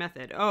scientific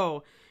method.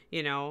 Oh,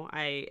 you know,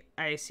 I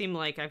seem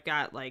like I've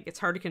got, like, it's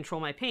hard to control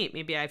my paint.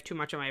 Maybe I have too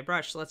much on my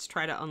brush. So let's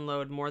try to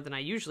unload more than I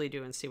usually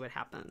do and see what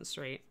happens,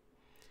 right?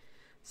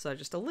 So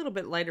just a little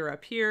bit lighter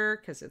up here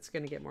because it's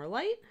going to get more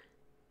light.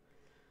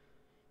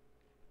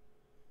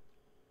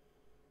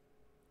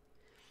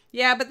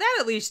 Yeah, but that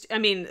at least, I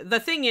mean, the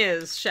thing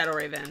is, Shadow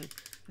Raven,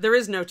 there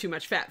is no too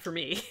much fat for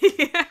me.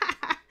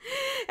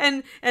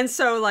 and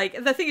so,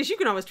 like, the thing is, you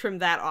can always trim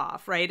that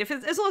off, right? If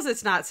it's, as long as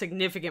it's not a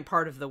significant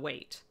part of the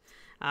weight.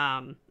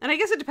 And I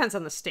guess it depends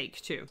on the steak,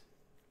 too.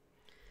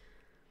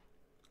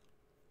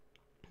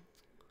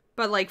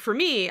 But, like, for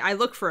me, I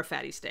look for a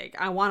fatty steak.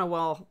 I want to,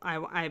 well,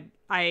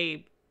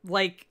 I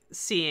like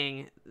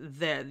seeing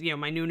the, you know,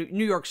 my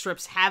New York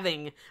strips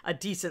having a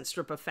decent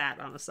strip of fat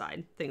on the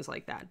side, things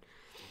like that.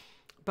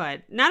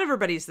 But not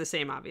everybody's the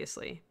same,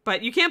 obviously.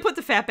 But you can't put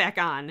the fat back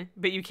on,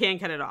 but you can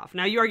cut it off.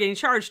 Now, you are getting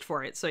charged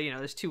for it, so, you know,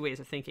 there's two ways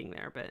of thinking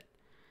there, but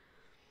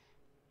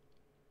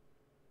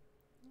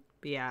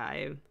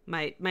yeah,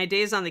 my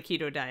days on the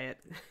keto diet,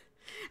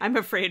 I'm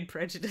afraid,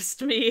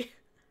 prejudiced me.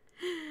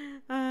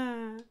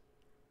 Bug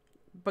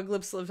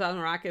Lips lives on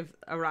a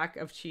rock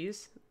of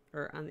cheese,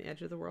 or on the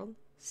edge of the world.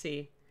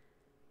 See,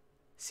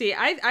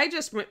 I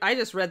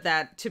just read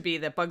that to be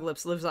that Bug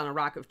Lips lives on a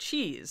rock of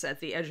cheese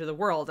at the edge of the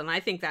world, and I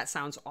think that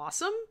sounds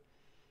awesome.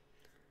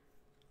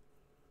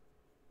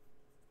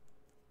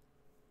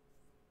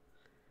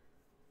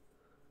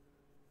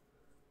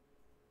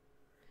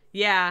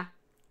 Yeah.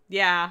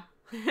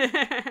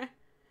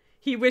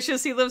 He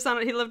wishes he lived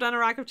on a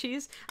rock of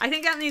cheese. I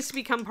think that needs to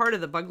become part of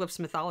the Bug Lips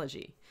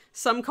mythology.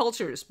 Some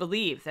cultures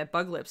believe that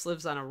Bug Lips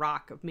lives on a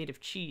rock made of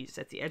cheese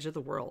at the edge of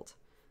the world.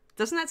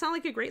 Doesn't that sound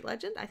like a great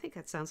legend? I think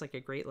that sounds like a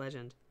great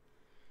legend.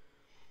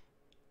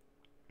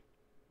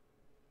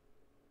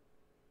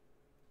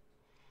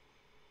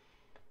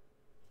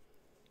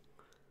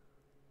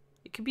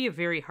 It could be a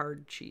very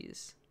hard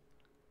cheese.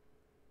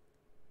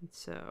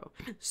 So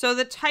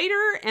the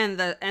tighter and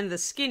the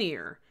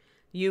skinnier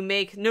you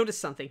make, notice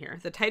something here.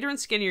 The tighter and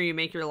skinnier you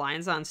make your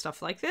lines on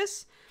stuff like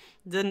this,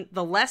 then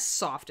the less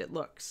soft it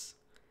looks.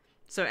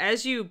 So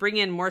as you bring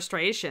in more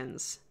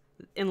striations,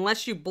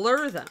 unless you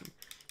blur them,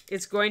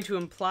 it's going to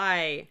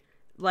imply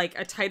like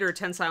a tighter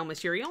tensile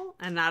material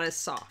and not as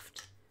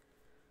soft.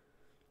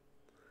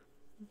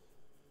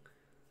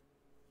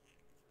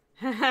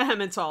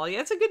 Menthol. Yeah,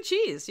 it's a good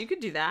cheese. You could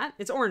do that.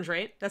 It's orange,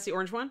 right? That's the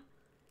orange one?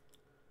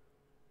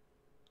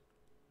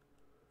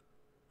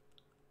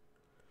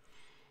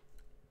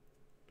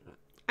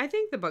 I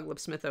think the Bug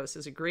Lips Mythos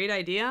is a great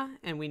idea,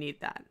 and we need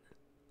that.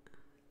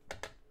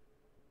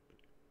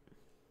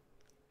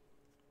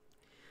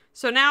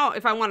 So now,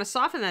 if I want to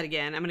soften that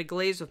again, I'm going to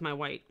glaze with my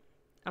white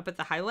up at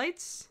the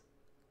highlights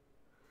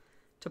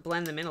to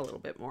blend them in a little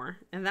bit more.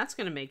 And that's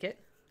going to make it...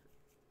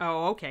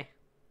 Oh, okay.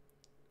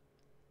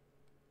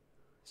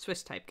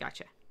 Swiss type,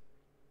 gotcha.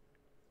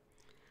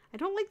 I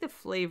don't like the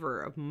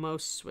flavor of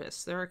most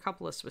Swiss. There are a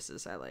couple of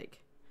Swisses I like.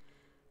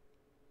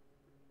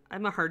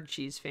 I'm a hard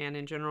cheese fan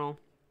in general.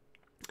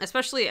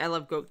 Especially, I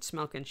love goat's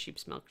milk and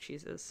sheep's milk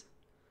cheeses.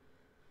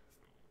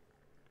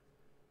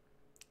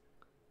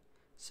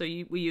 So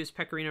we use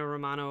Pecorino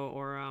Romano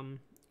or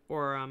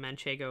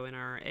Manchego in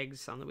our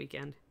eggs on the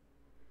weekend.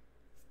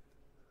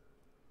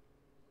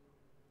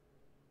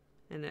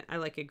 And I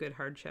like a good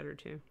hard cheddar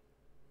too.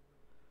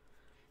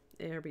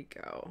 There we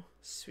go.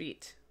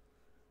 Sweet.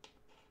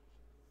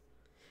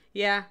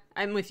 Yeah,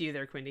 I'm with you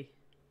there, Quindy.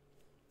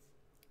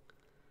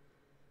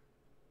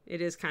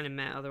 It is kind of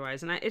meh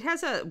otherwise. And it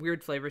has a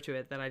weird flavor to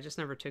it that I just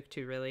never took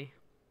to, really.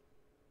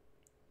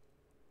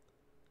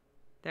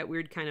 That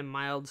weird kind of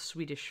mild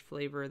Swedish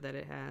flavor that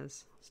it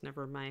has. It's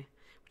never my...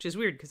 Which is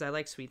weird because I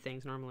like sweet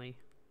things normally.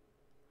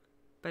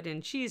 But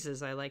in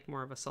cheeses, I like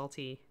more of a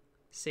salty,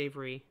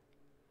 savory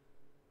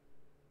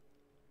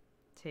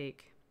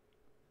take.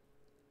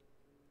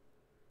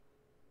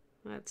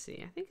 Let's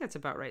see. I think that's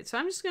about right. So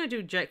I'm just going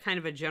to do kind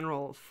of a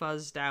general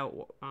fuzzed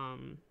out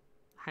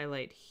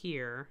highlight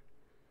here.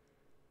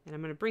 And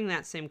I'm going to bring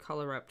that same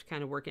color up to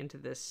kind of work into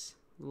this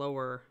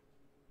lower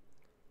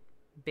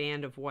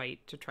band of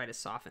white to try to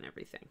soften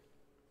everything.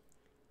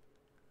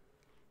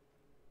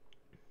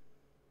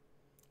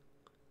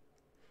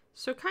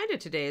 So kind of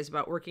today is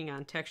about working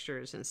on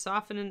textures and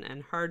softening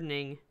and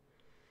hardening.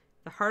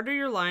 The harder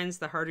your lines,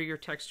 the harder your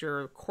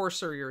texture,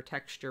 coarser your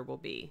texture will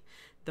be.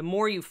 The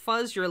more you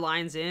fuzz your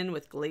lines in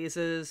with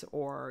glazes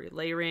or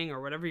layering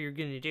or whatever you're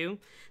going to do,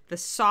 the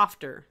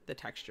softer the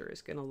texture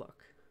is going to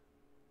look.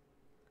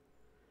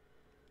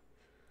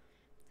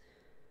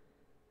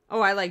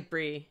 Oh, I like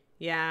brie.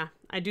 Yeah,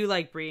 I do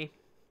like brie.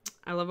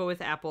 I love it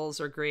with apples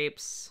or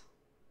grapes.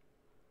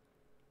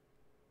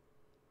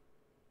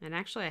 And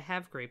actually, I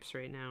have grapes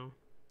right now.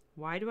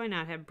 Why do I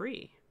not have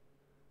brie?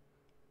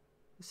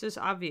 This is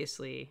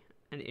obviously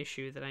an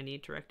issue that I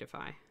need to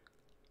rectify.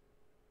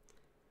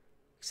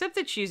 Except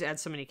that cheese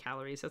adds so many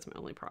calories. That's my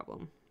only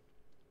problem.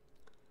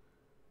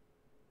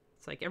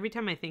 It's like every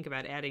time I think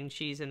about adding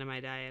cheese into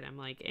my diet, I'm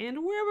like,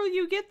 and where will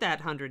you get that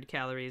 100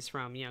 calories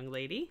from, young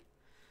lady?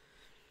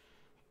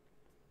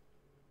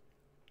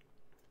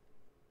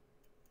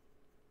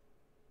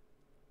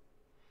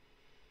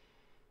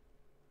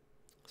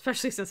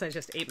 Especially since I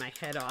just ate my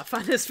head off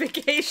on this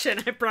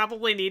vacation. I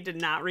probably need to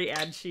not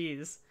re-add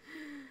cheese.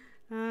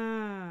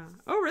 Oh,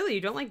 really?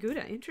 You don't like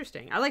Gouda?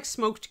 Interesting. I like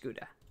smoked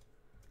Gouda.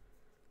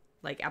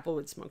 Like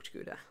applewood smoked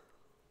Gouda.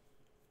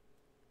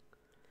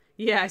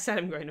 Yeah, I said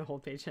I'm going to whole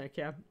paycheck,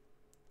 yeah.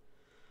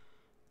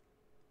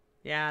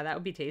 Yeah, that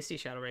would be tasty,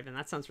 Shadow Raven.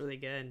 That sounds really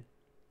good.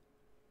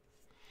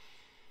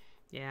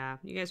 Yeah,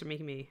 you guys are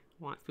making me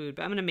want food.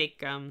 But I'm gonna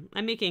make, I'm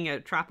making a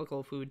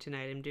tropical food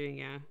tonight. I'm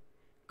doing a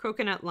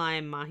coconut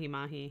lime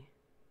mahi-mahi,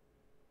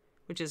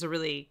 which is a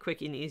really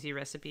quick and easy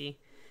recipe.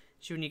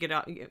 So when you get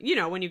out, you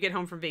know, when you get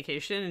home from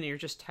vacation and you're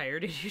just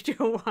tired and you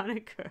don't want to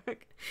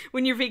cook,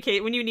 when you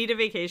need a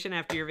vacation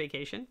after your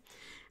vacation,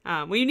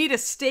 when you need a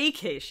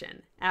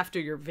staycation after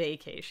your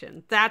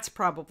vacation, that's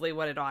probably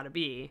what it ought to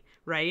be,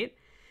 right?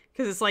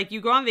 Because it's like you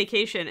go on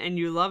vacation and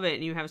you love it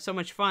and you have so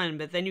much fun,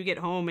 but then you get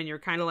home and you're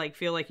kind of like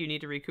feel like you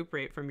need to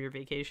recuperate from your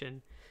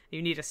vacation.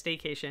 You need a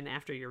staycation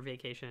after your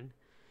vacation.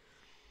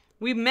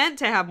 We meant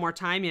to have more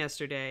time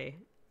yesterday.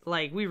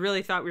 Like, we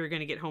really thought we were going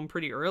to get home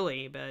pretty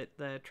early, but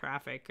the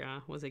traffic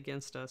was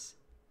against us.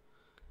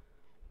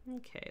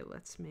 Okay,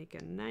 let's make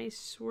a nice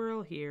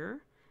swirl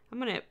here. I'm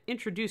going to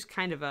introduce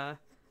kind of a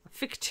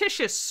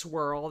fictitious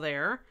swirl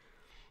there.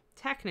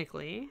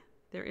 Technically,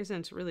 there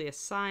isn't really a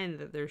sign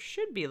that there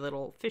should be a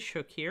little fish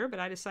hook here, but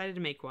I decided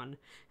to make one.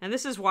 And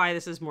this is why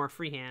this is more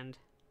freehand.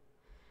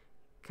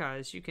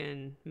 Because you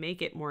can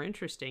make it more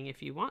interesting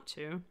if you want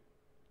to.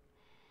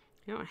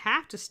 You don't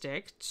have to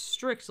stick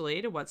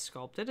strictly to what's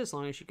sculpted as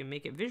long as you can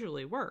make it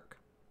visually work.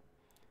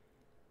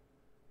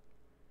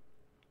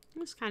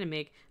 Let's kind of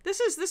make... This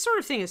sort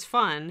of thing is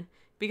fun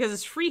because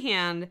it's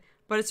freehand,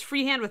 but it's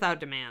freehand without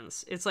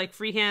demands. It's like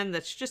freehand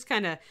that's just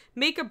kind of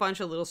make a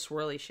bunch of little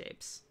swirly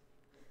shapes.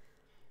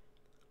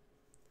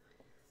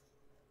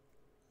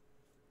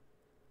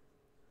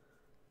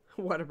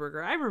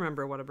 Whataburger. I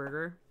remember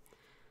Whataburger.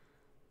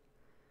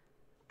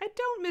 I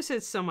don't miss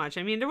it so much.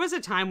 I mean, there was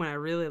a time when I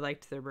really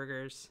liked their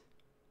burgers.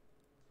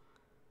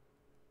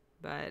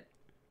 But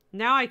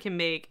now I can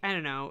make, I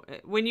don't know,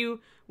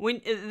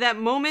 when that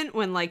moment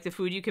when like the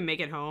food you can make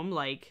at home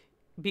like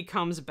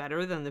becomes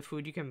better than the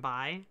food you can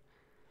buy.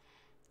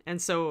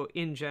 And so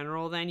in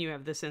general, then you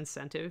have this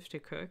incentive to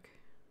cook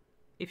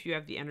if you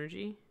have the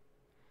energy.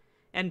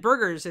 And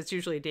burgers, it's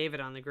usually David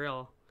on the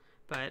grill,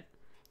 but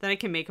then I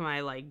can make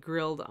my like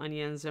grilled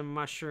onions and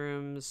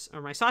mushrooms,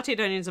 or my sauteed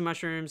onions and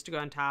mushrooms to go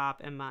on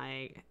top, and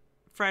my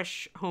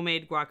fresh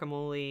homemade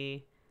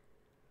guacamole.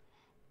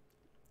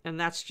 And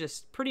that's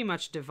just pretty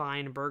much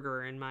divine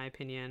burger in my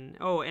opinion.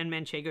 Oh, and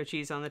manchego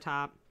cheese on the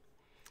top.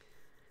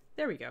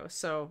 There we go.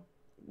 So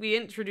we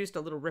introduced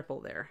a little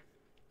ripple there.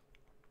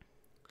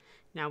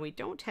 Now we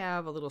don't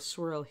have a little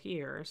swirl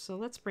here, so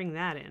let's bring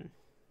that in.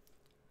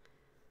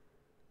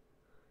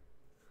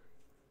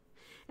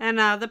 And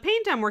the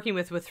paint I'm working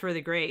with for the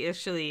gray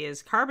actually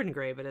is carbon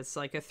gray, but it's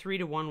like a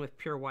 3-to-1 with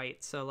pure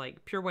white. So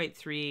like pure white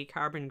 3,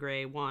 carbon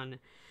gray 1.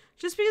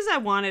 Just because I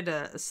wanted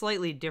a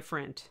slightly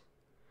different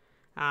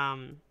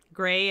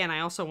gray, and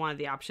I also wanted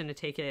the option to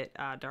take it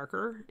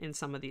darker in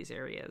some of these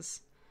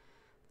areas.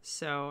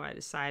 So I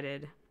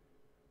decided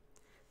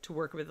to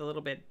work with a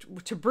little bit,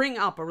 to bring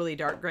up a really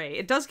dark gray.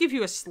 It does give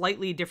you a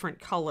slightly different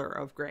color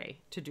of gray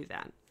to do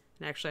that.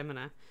 And actually I'm going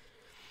to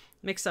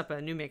mix up a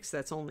new mix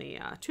that's only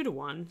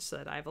 2-to-1 so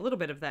that I have a little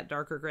bit of that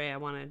darker gray. I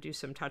want to do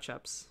some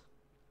touch-ups.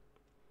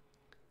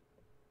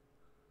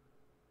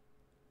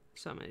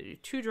 So I'm going to do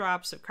 2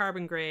 drops of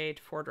carbon gray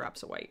to 4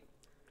 drops of white.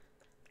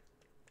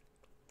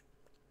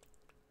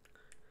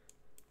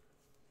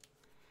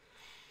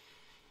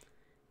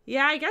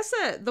 Yeah, I guess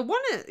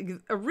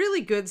a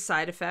really good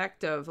side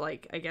effect of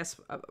like, I guess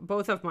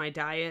both of my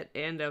diet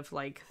and of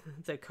like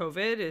the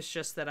COVID is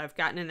just that I've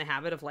gotten in the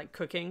habit of like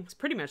cooking. It's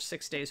pretty much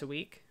 6 days a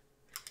week,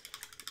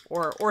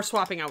 or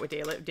swapping out with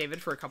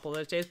David for a couple of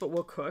those days, but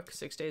we'll cook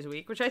 6 days a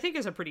week, which I think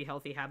is a pretty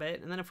healthy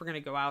habit. And then if we're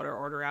going to go out or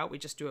order out, we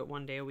just do it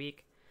 1 day a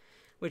week,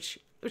 which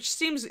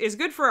is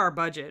good for our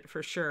budget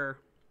for sure.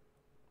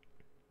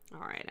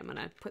 All right, I'm going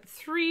to put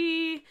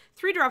three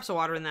drops of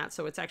water in that.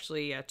 So it's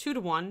actually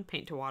 2-to-1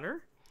 paint to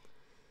water.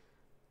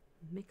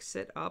 Mix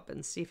it up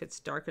and see if it's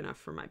dark enough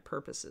for my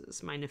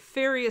purposes, my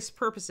nefarious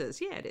purposes.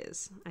 Yeah, it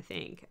is. I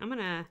think I'm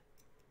gonna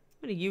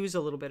use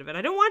a little bit of it.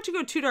 I don't want to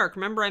go too dark.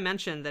 Remember I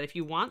mentioned that if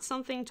you want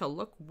something to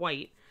look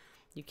white,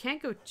 you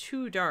can't go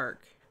too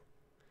dark.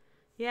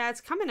 Yeah,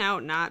 it's coming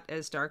out not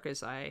as dark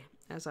as I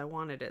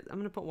wanted it. I'm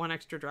gonna put 1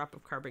 extra drop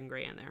of carbon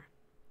gray in there.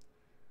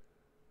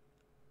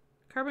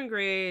 Carbon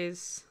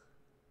gray's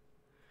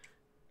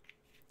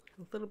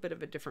a little bit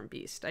of a different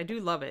beast. I do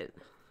love it.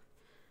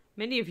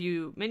 Many of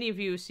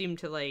you seem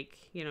to like,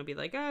 be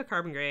like, oh,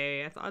 carbon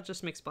gray. I'll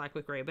just mix black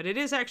with gray. But it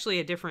is actually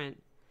it's a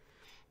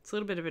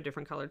little bit of a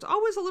different color. It's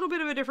always a little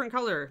bit of a different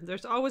color.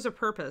 There's always a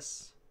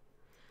purpose.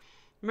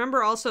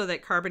 Remember also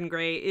that carbon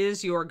gray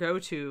is your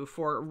go-to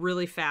for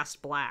really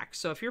fast black.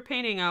 So if you're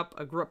painting up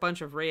a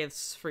bunch of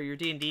wraiths for your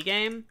D&D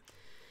game,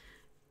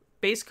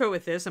 base coat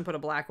with this and put a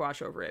black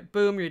wash over it.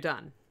 Boom, you're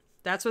done.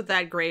 That's what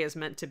that gray is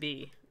meant to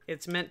be.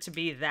 It's meant to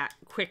be that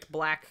quick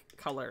black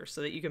color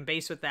so that you can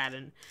base with that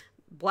and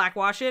black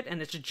wash it,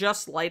 and it's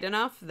just light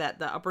enough that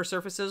the upper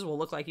surfaces will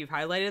look like you've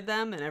highlighted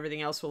them and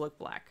everything else will look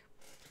black.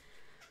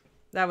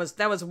 That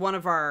was one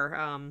of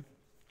our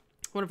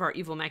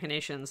evil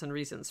machinations and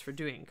reasons for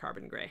doing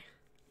carbon gray.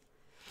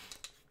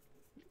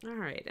 All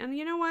right, and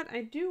you know what?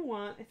 I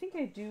think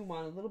I do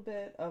want a little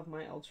bit of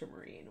my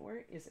ultramarine.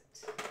 Where is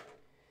it?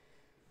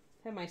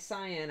 I have my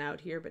cyan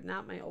out here, but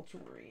not my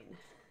ultramarine.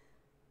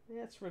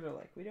 That's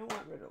Ritterlick. We don't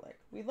want Ritterlick.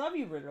 We love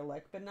you,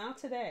 Ritterlick, but not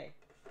today.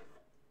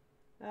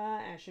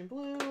 Ash and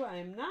blue.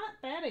 I'm not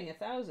batting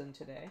 1,000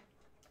 today.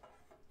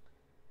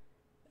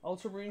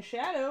 Ultramarine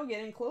shadow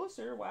getting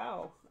closer.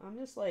 Wow. I'm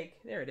just like,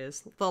 there it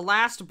is. The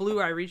last blue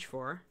I reach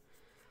for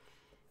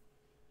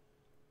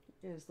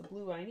is the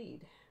blue I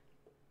need.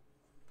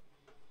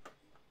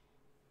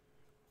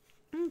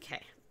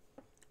 Okay.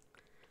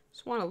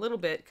 Just want a little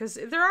bit, because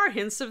there are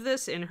hints of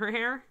this in her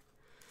hair.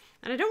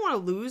 And I don't want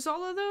to lose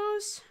all of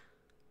those.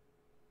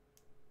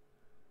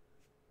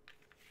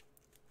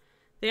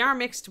 They are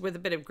mixed with a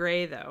bit of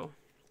gray, though.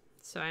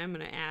 So I am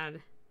going to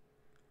add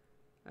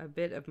a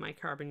bit of my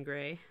carbon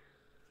gray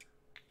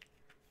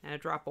and a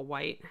drop of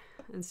white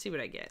and see what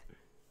I get.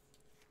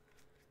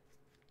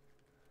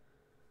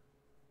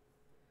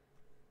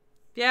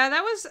 Yeah,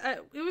 that was,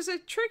 it was a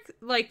trick.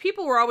 Like,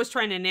 people were always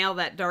trying to nail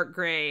that dark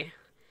gray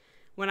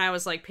when I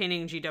was, like,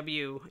 painting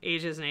GW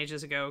ages and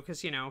ages ago.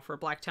 Because, for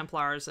Black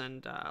Templars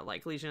and,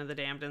 like, Legion of the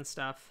Damned and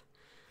stuff.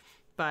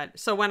 But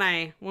so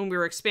when we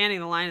were expanding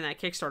the line in that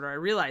Kickstarter, I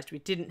realized we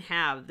didn't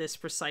have this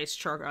precise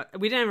charcoal.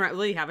 We didn't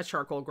really have a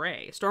charcoal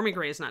gray. Stormy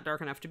gray is not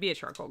dark enough to be a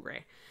charcoal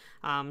gray.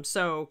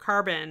 So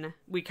carbon,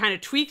 we kind of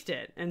tweaked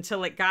it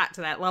until it got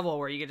to that level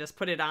where you could just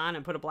put it on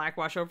and put a black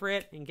wash over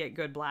it and get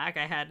good black.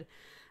 I had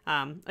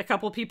a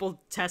couple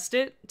people test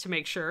it to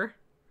make sure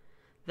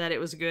that it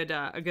was a good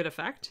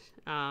effect.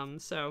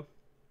 So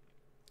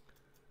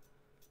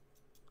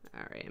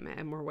all right, I'm gonna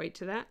add more white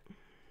to that.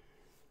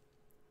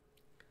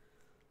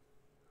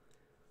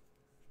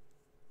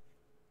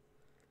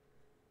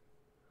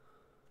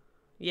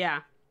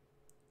 Yeah,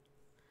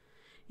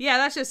 Yeah,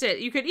 that's just it.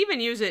 You could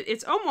even use it.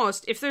 It's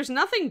almost, if there's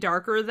nothing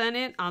darker than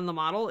it on the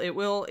model,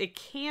 it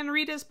can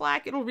read as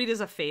black. It'll read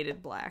as a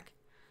faded black.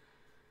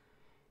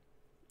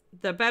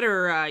 The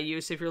better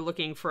use, if you're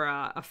looking for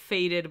a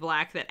faded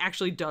black that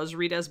actually does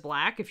read as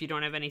black, if you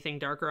don't have anything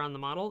darker on the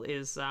model,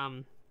 is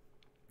oh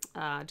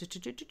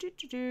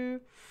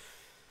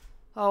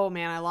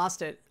man, I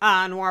lost it.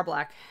 Noir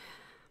black.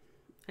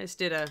 I just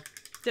did a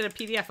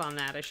PDF on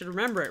that. I should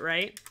remember it,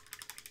 right?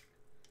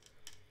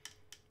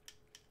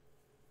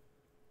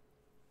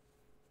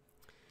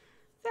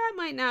 That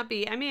might not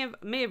be. I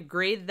may have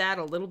graded that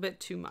a little bit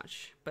too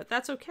much, but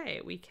that's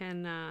okay. We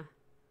can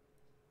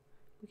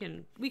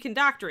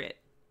doctor it.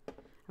 I'm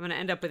gonna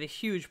end up with a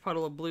huge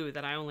puddle of blue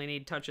that I only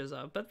need touches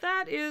of, but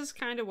that is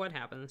kind of what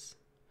happens.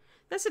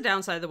 That's the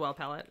downside of the well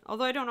palette,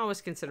 although I don't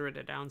always consider it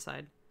a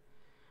downside,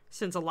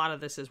 since a lot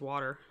of this is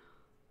water.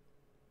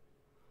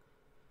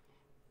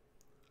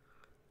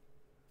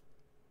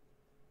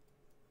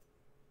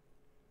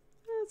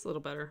 That's a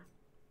little better.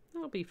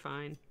 That'll be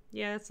fine.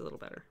 Yeah, it's a little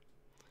better.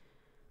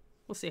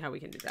 We'll see how we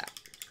can do that.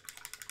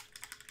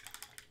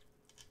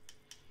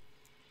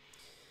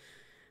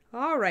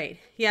 All right.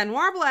 Yeah,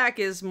 Noir Black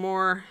is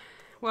more,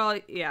 well,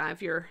 yeah,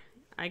 if you're,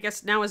 I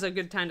guess now is a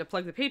good time to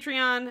plug the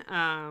Patreon.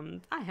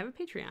 I have a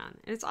Patreon,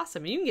 and it's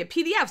awesome. You can get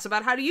PDFs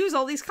about how to use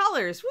all these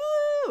colors.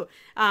 Woo!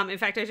 In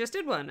fact, I just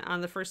did one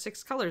on the first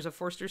 6 colors of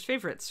Forster's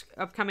favorites,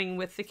 upcoming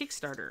with the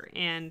Kickstarter.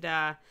 And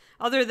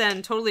other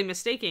than totally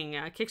mistaking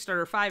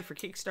Kickstarter 5 for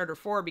Kickstarter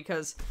 4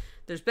 because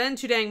there's been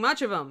too dang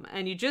much of them,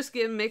 and you just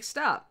get them mixed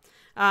up,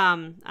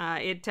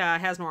 it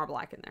has Noir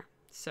Black in there.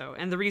 So,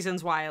 and the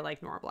reasons why I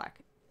like Noir Black.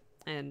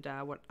 And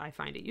what I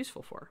find it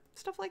useful for.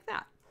 Stuff like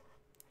that.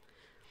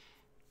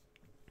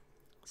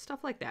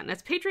 Stuff like that. And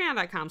that's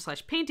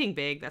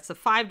patreon.com/paintingbig. That's the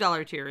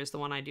 $5 tier is the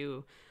one I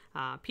do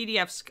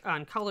PDFs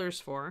on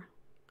colors for.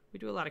 We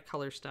do a lot of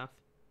color stuff.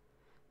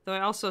 Though I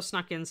also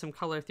snuck in some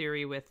color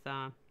theory with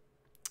my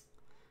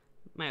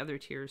other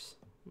tiers.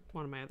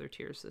 One of my other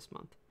tiers this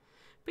month.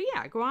 But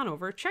yeah, go on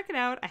over. Check it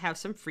out. I have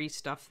some free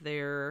stuff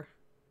there,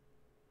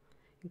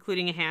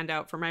 including a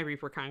handout for my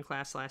ReaperCon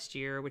class last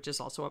year, which is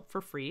also up for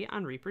free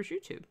on Reaper's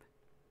YouTube,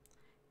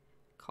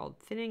 called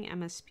Thinning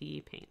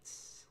MSP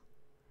Paints.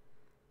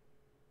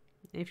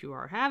 If you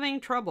are having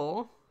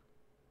trouble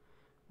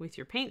with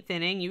your paint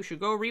thinning, you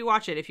should go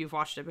rewatch it if you've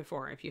watched it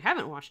before. If you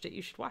haven't watched it,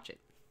 you should watch it.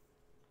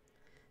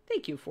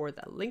 Thank you for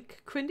the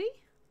link, Quindy.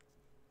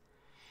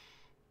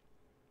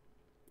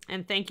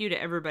 And thank you to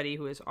everybody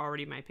who is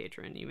already my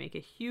patron. You make a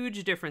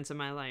huge difference in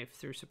my life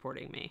through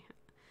supporting me.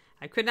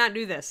 I could not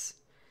do this.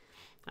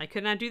 I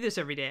could not do this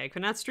every day. I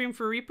could not stream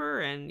for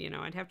Reaper, and, you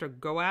know, I'd have to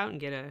go out and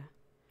get a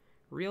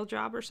real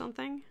job or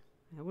something.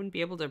 I wouldn't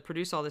be able to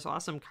produce all this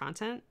awesome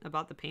content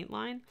about the paint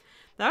line.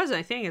 That was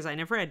my thing, is I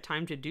never had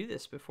time to do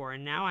this before,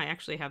 and now I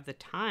actually have the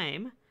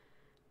time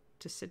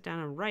to sit down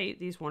and write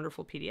these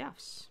wonderful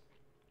PDFs.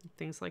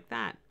 Things like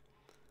that.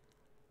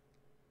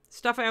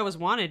 Stuff I always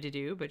wanted to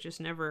do, but just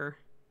never...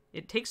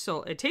 It takes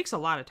a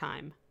lot of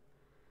time.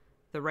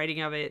 The writing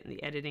of it, and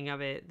the editing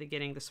of it, the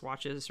getting the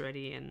swatches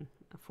ready and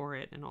for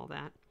it and all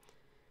that.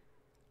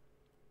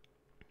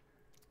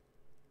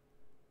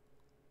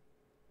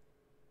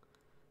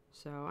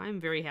 So I'm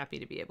very happy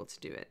to be able to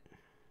do it.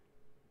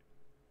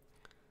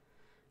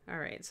 All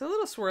right, so a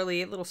little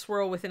swirly, a little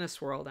swirl within a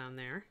swirl down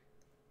there.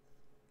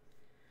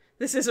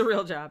 This is a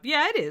real job.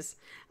 Yeah, it is.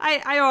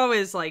 I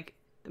always like,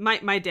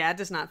 my dad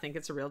does not think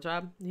it's a real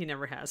job. He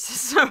never has.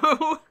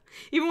 So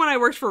even when I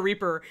worked for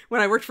Reaper,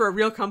 when I worked for a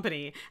real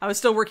company, I was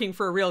still working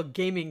for a real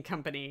gaming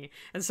company.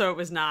 And so it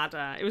was not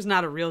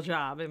a real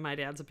job in my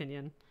dad's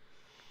opinion.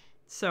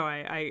 So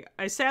I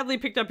sadly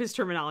picked up his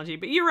terminology,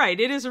 but you're right.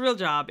 It is a real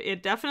job.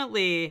 It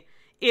definitely,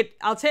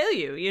 I'll tell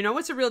you, you know,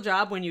 it's a real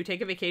job when you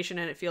take a vacation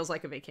and it feels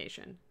like a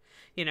vacation,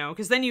 you know,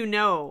 because then you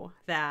know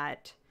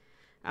that,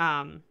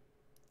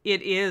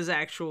 it is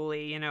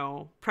actually, you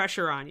know,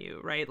 pressure on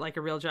you, right? Like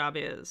a real job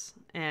is,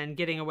 and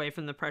getting away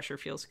from the pressure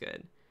feels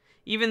good,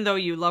 even though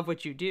you love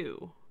what you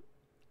do.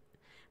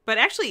 But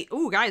actually,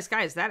 ooh, guys,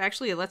 that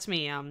actually lets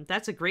me,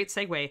 that's a great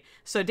segue.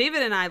 So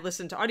David and I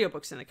listened to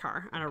audiobooks in the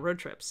car on our road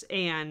trips,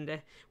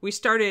 and we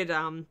started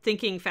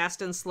Thinking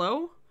Fast and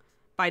Slow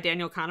by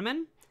Daniel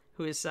Kahneman,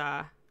 who is,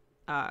 I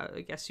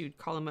guess you'd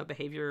call him a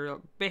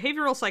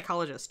behavioral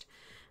psychologist,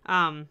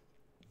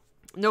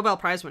 Nobel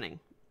Prize winning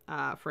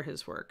for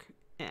his work.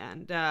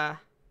 And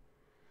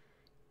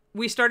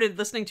we started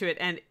listening to it,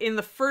 and in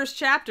the first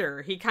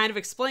chapter, he kind of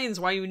explains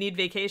why you need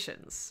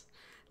vacations.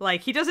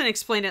 Like, he doesn't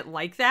explain it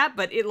like that,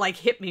 but it, like,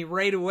 hit me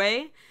right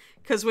away.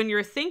 Because when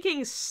you're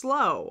thinking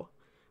slow,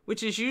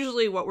 which is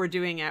usually what we're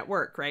doing at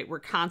work, right? We're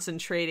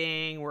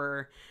concentrating,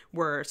 we're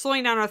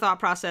slowing down our thought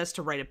process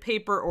to write a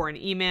paper or an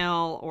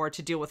email or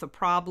to deal with a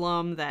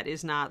problem that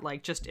is not,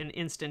 like, just an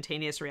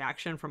instantaneous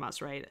reaction from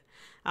us, right?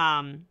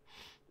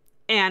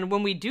 And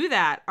when we do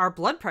that, our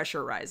blood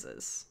pressure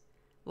rises.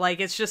 Like,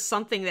 it's just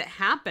something that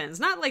happens,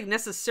 not like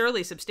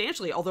necessarily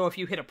substantially, although if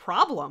you hit a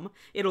problem,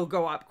 it'll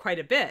go up quite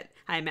a bit,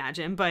 I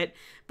imagine. But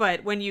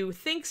when you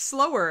think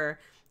slower,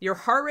 Your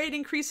heart rate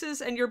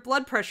increases and your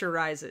blood pressure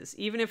rises,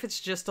 even if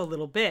it's just a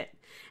little bit.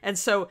 And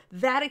so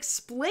that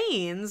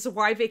explains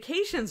why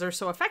vacations are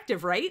so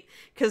effective, right?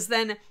 Because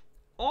then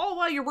all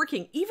while you're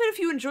working, even if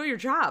you enjoy your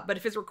job, but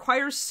if it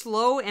requires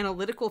slow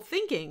analytical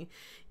thinking,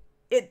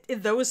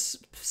 those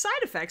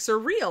side effects are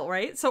real,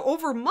 right? So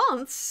over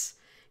months,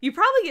 you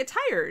probably get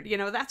tired. You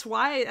know, that's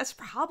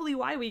probably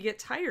why we get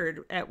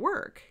tired at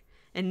work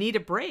and need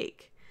a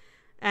break.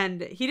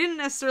 And he didn't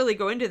necessarily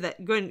go into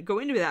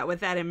that with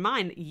that in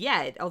mind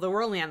yet, although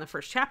we're only on the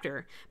first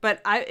chapter. But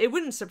it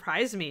wouldn't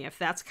surprise me if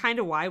that's kind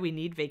of why we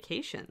need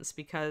vacations,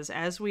 because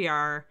as we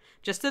are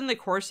just in the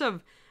course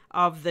of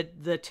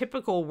the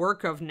typical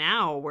work of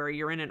now, where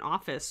you're in an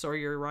office or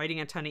you're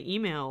writing a ton of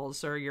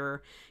emails or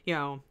you're, you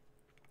know,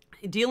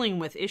 dealing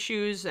with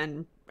issues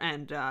and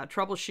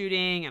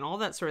troubleshooting and all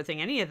that sort of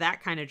thing, any of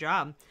that kind of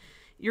job,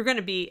 you're going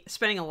to be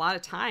spending a lot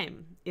of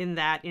time in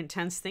that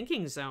intense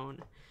thinking zone.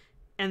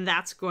 And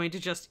that's going to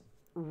just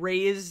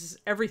raise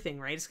everything,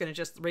 right? It's going to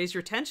just raise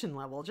your tension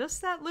level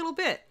just that little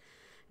bit.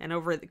 And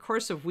over the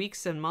course of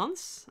weeks and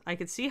months, I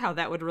could see how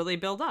that would really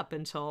build up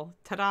until,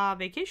 ta-da,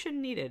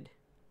 vacation needed.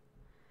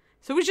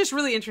 So it was just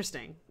really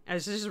interesting.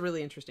 This is a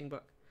really interesting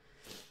book.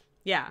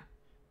 Yeah.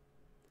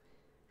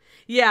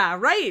 Yeah,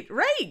 right,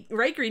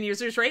 green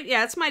users, right?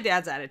 Yeah, it's my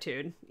dad's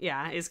attitude.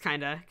 Yeah, is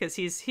kind of, because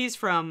he's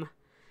from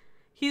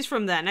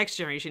that next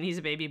generation. He's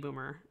a baby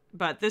boomer.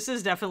 But this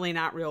is definitely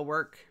not real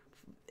work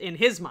in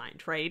his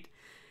mind, right?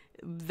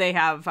 They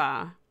have,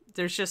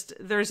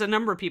 there's a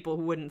number of people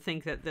who wouldn't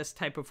think that this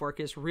type of work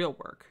is real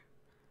work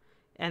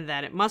and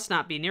that it must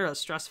not be near as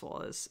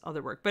stressful as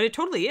other work, but it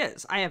totally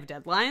is. I have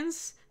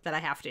deadlines that I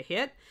have to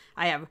hit.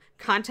 I have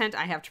content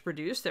I have to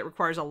produce that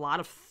requires a lot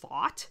of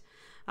thought.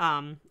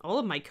 All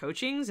of my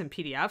coachings and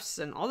PDFs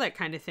and all that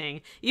kind of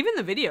thing. Even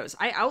the videos.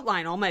 I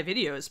outline all my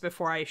videos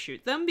before I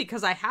shoot them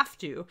because I have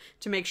to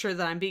make sure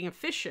that I'm being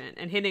efficient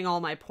and hitting all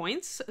my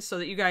points so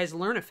that you guys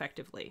learn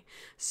effectively.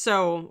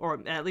 So, or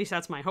at least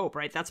that's my hope,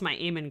 right? That's my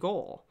aim and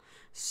goal.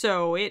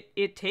 So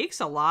it takes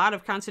a lot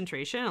of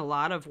concentration, a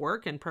lot of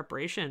work and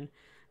preparation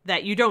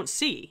that you don't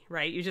see,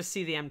 right? You just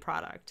see the end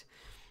product.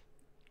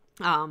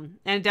 And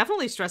it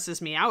definitely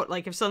stresses me out.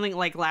 Like if something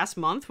like last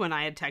month when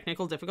I had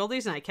technical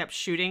difficulties and I kept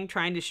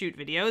trying to shoot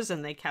videos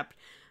and I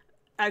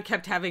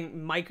kept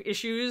having mic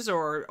issues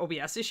or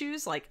OBS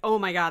issues, like, oh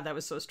my God, that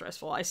was so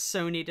stressful. I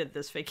so needed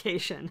this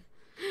vacation.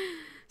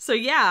 So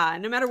yeah,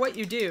 no matter what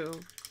you do.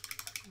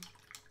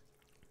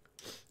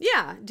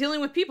 Yeah,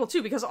 dealing with people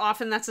too, because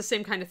often that's the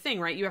same kind of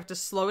thing, right? You have to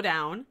slow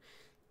down.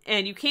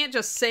 And you can't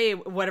just say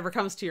whatever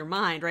comes to your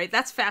mind, right?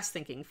 That's fast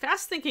thinking.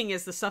 Fast thinking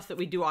is the stuff that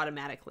we do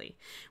automatically.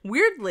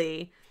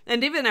 Weirdly,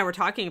 and David and I were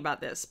talking about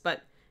this,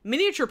 but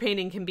miniature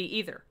painting can be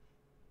either.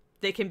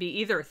 They can be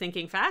either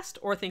thinking fast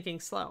or thinking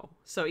slow.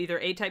 So either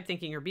A-type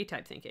thinking or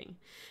B-type thinking.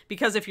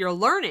 Because if you're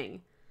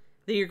learning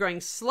that you're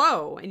going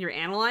slow and you're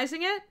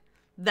analyzing it,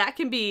 that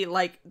can be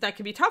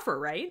tougher,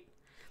 right?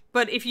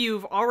 But if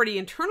you've already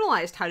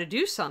internalized how to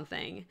do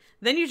something,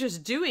 then you're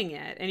just doing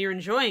it and you're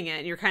enjoying it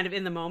and you're kind of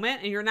in the moment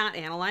and you're not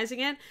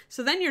analyzing it.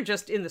 So then you're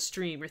just in the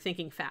stream. You're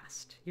thinking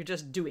fast. You're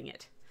just doing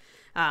it,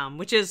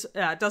 which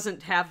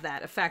doesn't have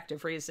that effect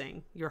of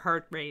raising your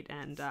heart rate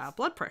and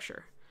blood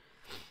pressure.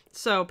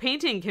 So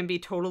painting can be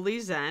totally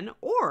zen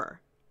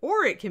or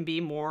it can be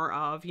more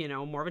of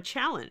a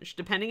challenge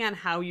depending on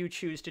how you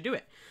choose to do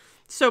it.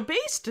 So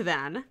based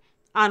then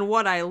on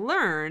what I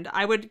learned,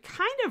 I would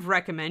kind of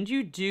recommend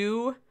you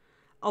do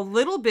a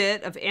little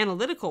bit of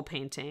analytical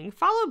painting,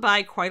 followed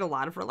by quite a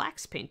lot of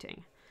relaxed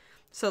painting.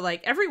 So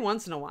like every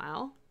once in a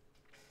while,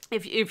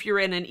 if you're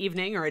in an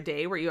evening or a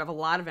day where you have a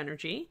lot of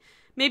energy,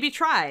 maybe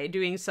try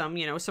doing some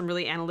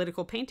really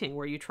analytical painting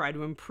where you try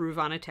to improve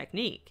on a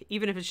technique,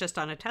 even if it's just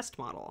on a test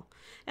model.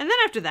 And then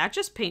after that,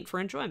 just paint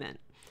for enjoyment.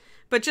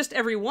 But just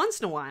every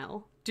once in a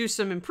while, do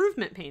some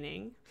improvement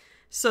painting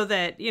so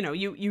that,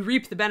 you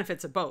reap the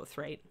benefits of both,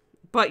 right?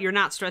 But you're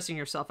not stressing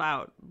yourself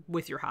out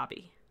with your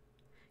hobby.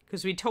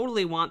 Because we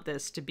totally want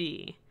this to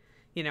be,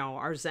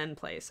 our zen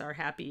place, our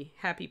happy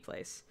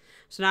place.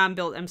 So now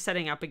I'm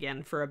setting up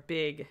again for a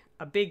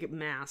big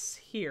mass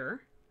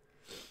here.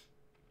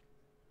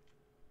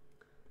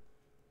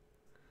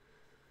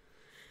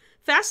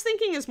 Fast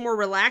thinking is more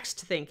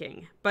relaxed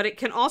thinking, but it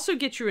can also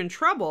get you in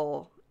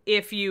trouble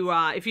if you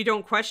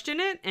don't question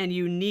it and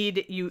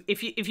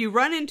if you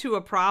run into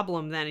a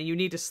problem then and you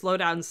need to slow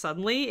down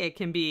suddenly, it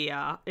can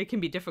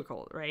be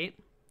difficult, right?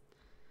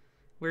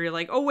 Where you're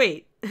like, oh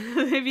wait,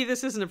 maybe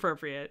this isn't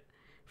appropriate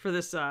for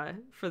this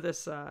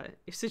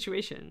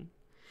situation.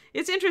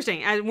 It's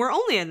interesting. And we're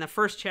only in the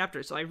first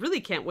chapter, so I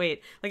really can't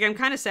wait. Like, I'm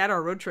kind of sad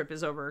our road trip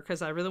is over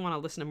because I really want to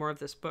listen to more of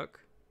this book.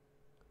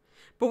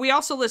 But we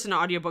also listen to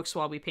audiobooks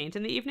while we paint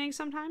in the evening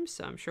sometimes,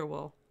 so I'm sure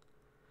we'll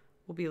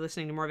be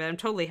listening to more of it. I'm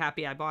totally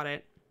happy I bought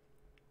it.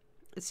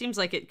 It seems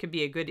like it could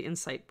be a good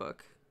insight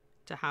book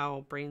to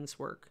how brains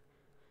work.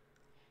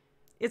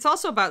 It's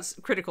also about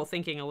critical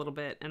thinking a little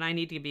bit, and I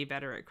need to be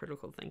better at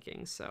critical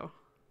thinking, so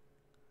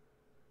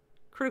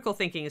critical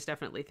thinking is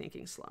definitely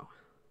thinking slow.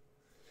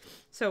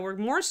 So we're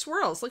more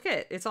swirls. Look at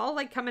it. It's all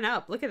like coming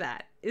up. Look at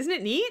that. Isn't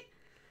it neat?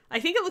 I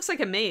think it looks like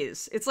a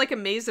maze. It's like a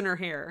maze in her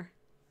hair.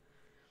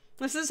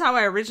 This is how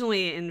I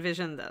originally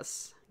envisioned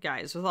this,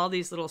 guys, with all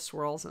these little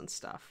swirls and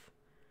stuff.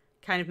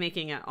 Kind of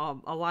making a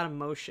lot of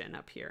motion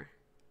up here.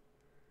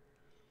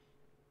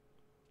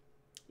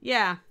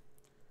 Yeah.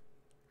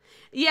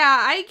 Yeah,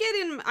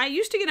 I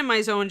used to get in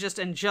my zone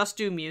and just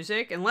do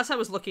music, unless I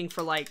was looking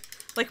for like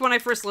when I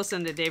first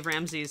listened to Dave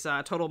Ramsey's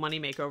Total Money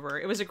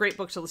Makeover. It was a great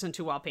book to listen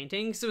to while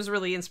painting because it was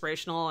really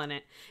inspirational,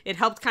 and it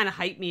helped kind of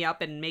hype me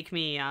up and make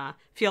me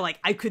feel like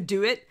I could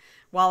do it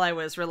while I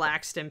was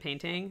relaxed and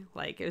painting.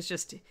 Like, it was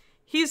just,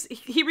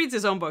 he reads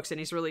his own books and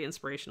he's really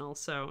inspirational.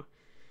 So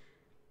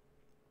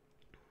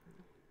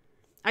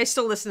I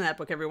still listen to that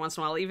book every once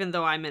in a while, even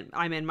though I'm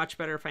in much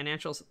better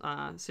financial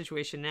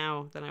situation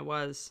now than I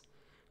was.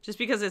 Just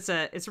because it's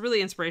a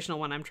really inspirational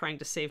when I'm trying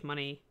to save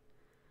money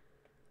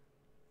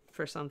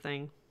for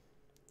something.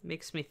 It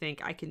makes me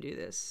think I can do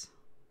this.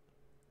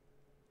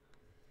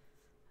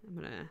 I'm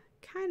going to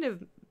kind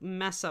of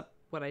mess up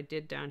what I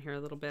did down here a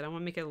little bit. I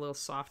want to make it a little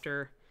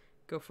softer,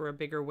 go for a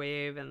bigger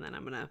wave, and then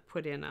I'm going to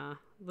put in a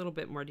little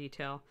bit more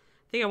detail.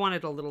 I think I want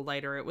it a little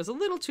lighter. It was a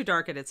little too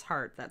dark at its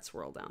heart, that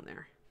swirl down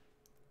there.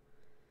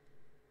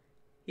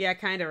 Yeah,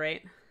 kind of,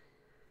 right?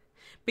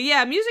 But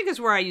yeah, music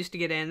is where I used to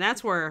get in.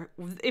 That's where,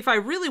 if I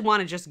really want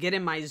to just get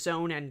in my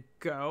zone and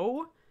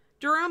go,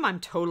 Durham,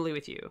 I'm totally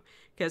with you.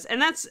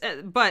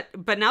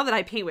 But now that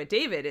I paint with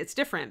David, it's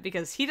different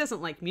because he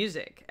doesn't like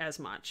music as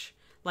much.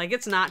 Like,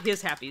 it's not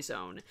his happy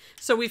zone.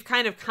 So we've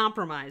kind of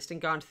compromised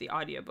and gone to the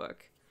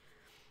audiobook.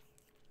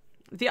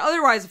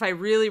 Otherwise, if I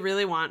really,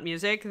 really want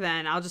music,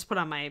 then I'll just put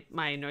on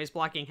my noise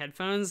blocking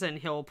headphones and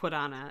he'll put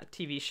on a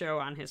TV show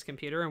on his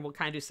computer and we'll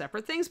kind of do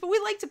separate things, but we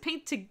like to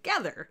paint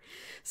together.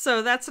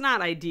 So that's not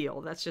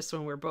ideal. That's just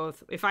when we're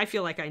both, if I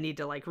feel like I need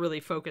to like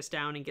really focus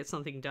down and get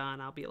something done,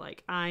 I'll be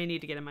like, I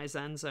need to get in my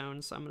Zen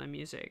zone, so I'm going to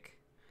music.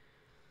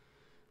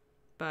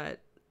 But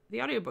the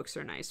audiobooks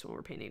are nice when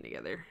we're painting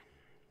together.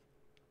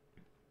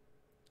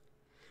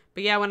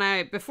 But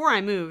yeah, before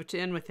I moved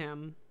in with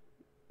him,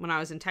 when I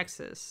was in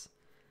Texas,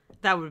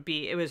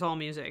 it was all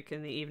music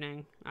in the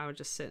evening. I would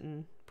just sit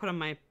and put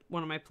on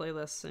one of my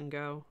playlists and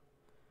go.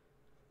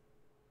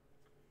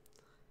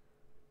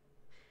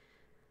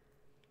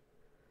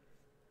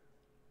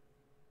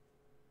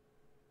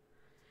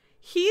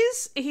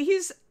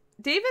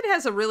 David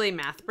has a really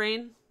math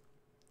brain,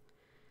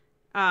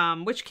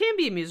 which can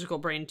be a musical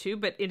brain too,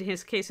 but in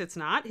his case it's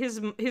not.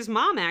 His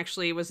mom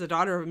actually was the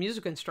daughter of a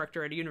music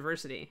instructor at a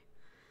university.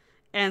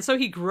 And so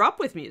he grew up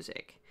with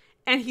music.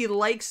 And he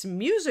likes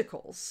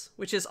musicals,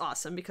 which is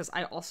awesome because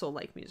I also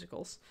like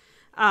musicals.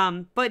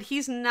 But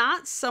he's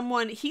not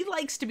someone, he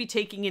likes to be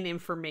taking in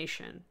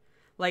information.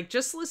 Like,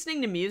 just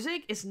listening to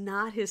music is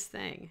not his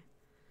thing.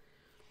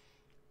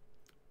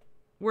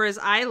 Whereas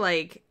I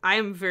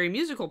am a very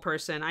musical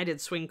person. I did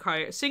swing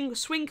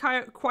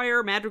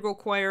choir, madrigal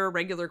choir,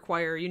 regular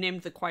choir. You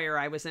named the choir,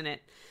 I was in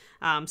it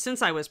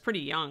since I was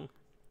pretty young.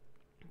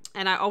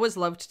 And I always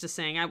loved to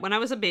sing. When I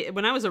was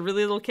a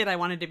really little kid, I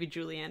wanted to be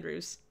Julie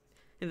Andrews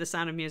in The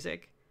Sound of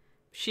Music.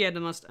 She had the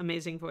most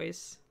amazing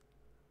voice.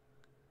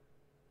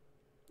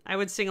 I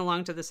would sing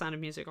along to The Sound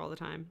of Music all the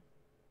time.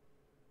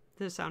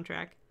 The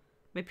soundtrack.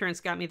 My parents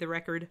got me the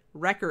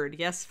record.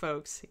 Yes,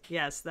 folks.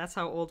 Yes, that's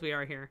how old we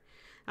are here.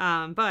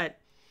 But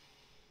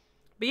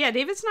yeah,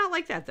 David's not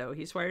like that though.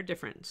 He's wired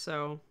different.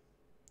 So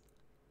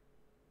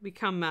we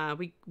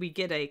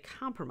get a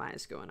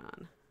compromise going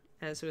on,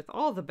 as with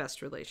all the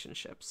best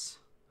relationships.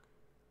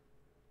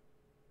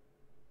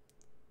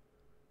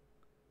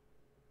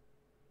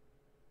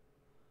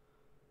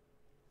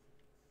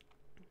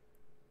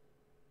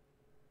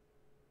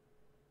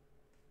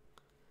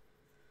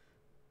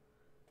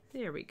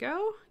 There we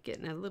go.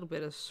 Getting a little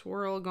bit of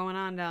swirl going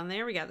on down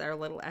there. We got our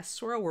little S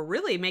swirl. We're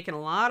really making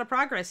a lot of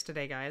progress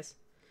today, guys.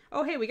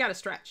 Oh, hey, we got a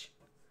stretch.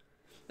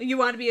 You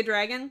want to be a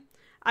dragon?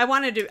 I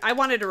wanted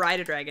to ride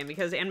a dragon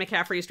because Anne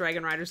McCaffrey's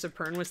Dragon Riders of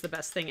Pern was the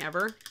best thing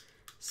ever.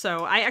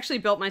 So I actually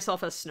built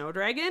myself a snow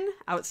dragon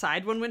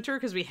outside one winter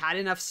because we had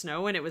enough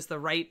snow and it was the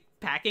right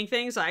packing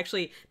thing. So I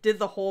actually did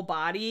the whole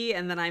body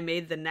and then I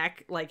made the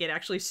neck, like it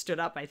actually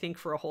stood up, I think,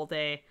 for a whole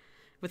day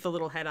with the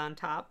little head on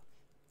top.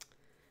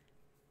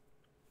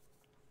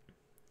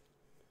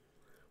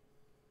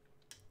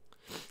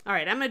 All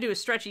right, I'm going to do a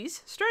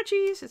stretchies.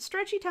 Stretchies, it's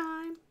stretchy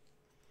time.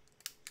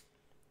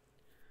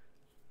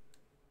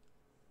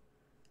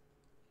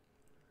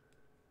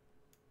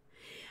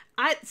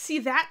 I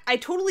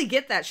totally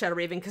get that, Shadow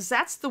Raven, because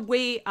that's the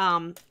way,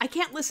 I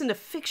can't listen to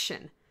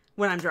fiction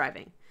when I'm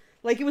driving.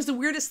 Like, it was the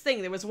weirdest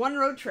thing. There was one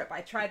road trip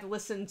I tried to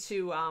listen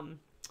to,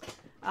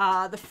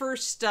 the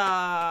first,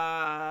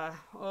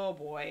 oh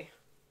boy.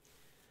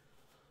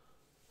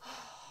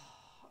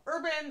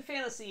 Urban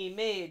Fantasy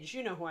Mage,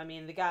 you know who I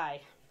mean, the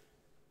guy.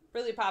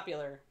 Really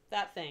popular.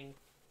 That thing.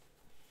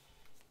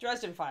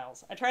 Dresden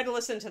Files. I tried to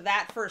listen to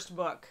that first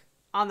book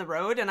on the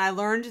road, and I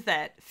learned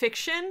that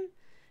fiction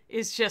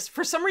is just,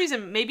 for some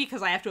reason, maybe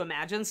because I have to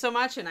imagine so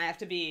much, and I have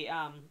to be,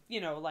 you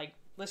know, like,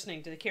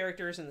 listening to the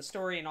characters and the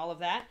story and all of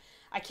that.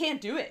 I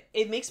can't do it.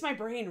 It makes my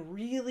brain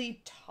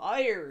really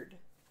tired.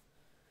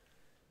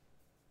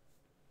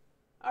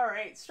 All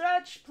right,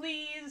 stretch,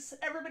 please.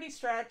 Everybody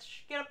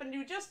stretch. Get up and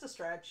do just a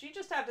stretch. You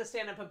just have to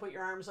stand up and put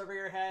your arms over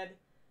your head.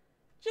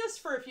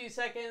 Just for a few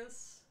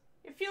seconds.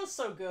 It feels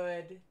so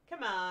good.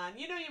 Come on,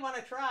 you know you want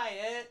to try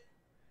it.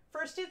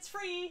 First, it's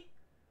free.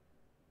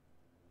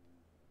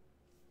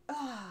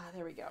 Ah,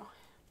 there we go.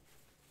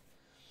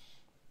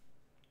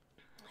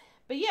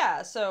 But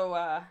yeah,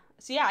 so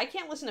yeah, I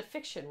can't listen to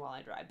fiction while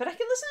I drive, but I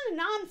can listen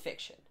to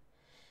nonfiction.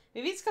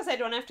 Maybe it's because I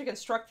don't have to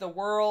construct the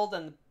world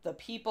and the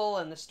people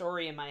and the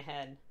story in my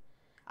head.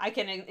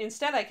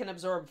 Instead I can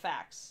absorb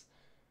facts.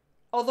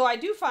 Although I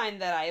do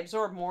find that I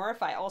absorb more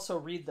if I also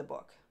read the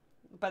book.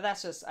 But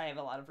that's just, I have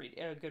a lot of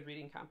good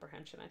reading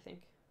comprehension, I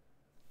think.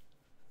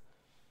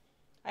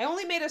 I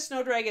only made a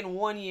snow dragon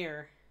 1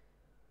 year.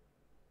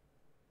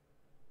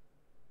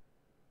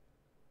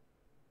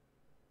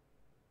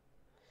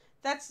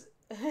 That's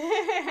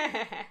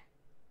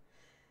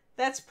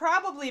that's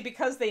probably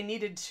because they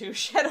needed to,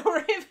 Shadow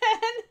Raven.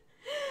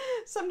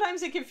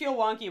 Sometimes it can feel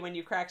wonky when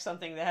you crack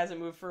something that hasn't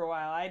moved for a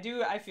while.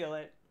 I feel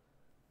it.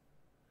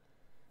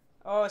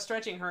 Oh,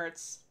 stretching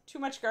hurts. Too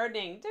much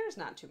gardening. There's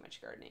not too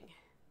much gardening.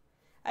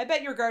 I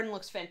bet your garden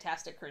looks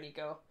fantastic,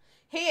 Kerniko.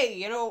 Hey,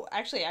 you know,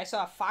 actually, I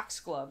saw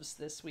foxgloves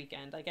this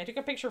weekend. Like, I took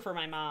a picture for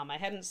my mom. I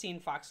hadn't seen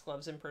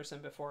foxgloves in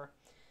person before.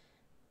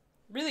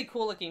 Really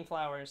cool looking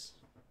flowers.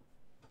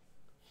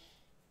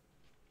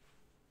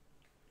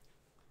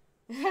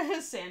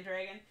 Sand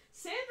dragon.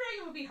 Sand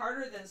dragon would be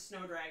harder than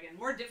snow dragon.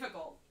 More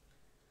difficult.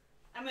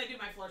 I'm going to do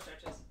my floor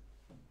stretches.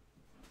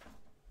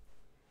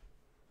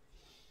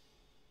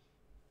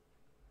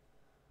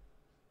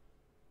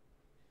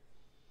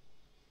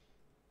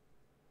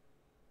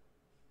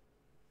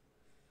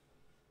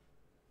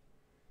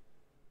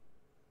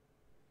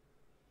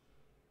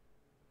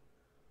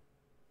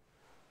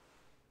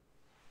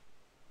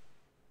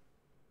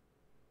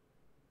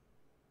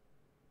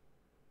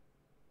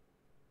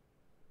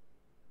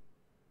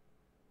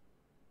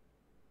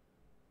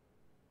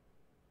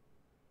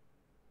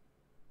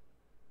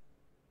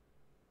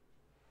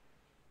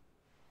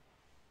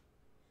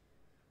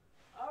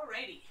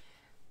 Alrighty.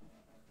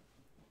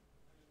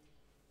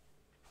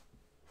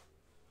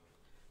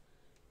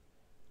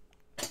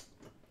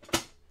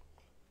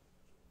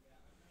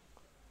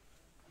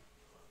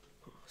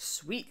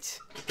 Sweet.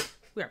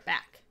 We are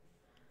back.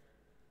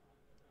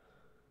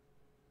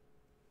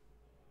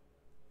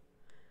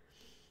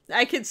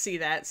 I could see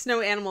that.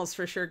 Snow animals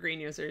for sure, green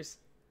users.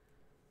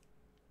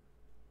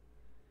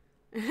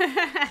 Could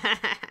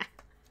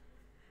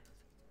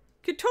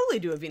totally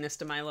do a Venus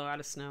de Milo out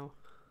of snow.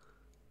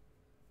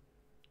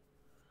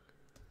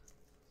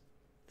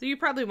 So you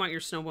probably want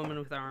your snow woman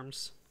with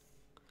arms.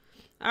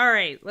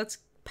 Alright, let's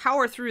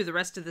power through the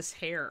rest of this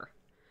hair.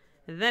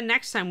 And then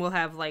next time we'll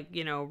have, like,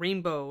 you know,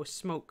 rainbow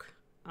smoke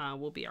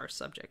will be our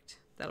subject.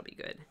 That'll be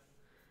good.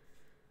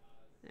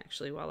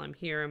 Actually, while I'm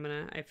here,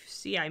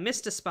 I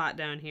missed a spot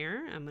down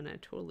here. I'm gonna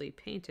totally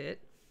paint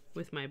it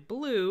with my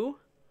blue.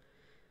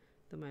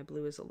 Though my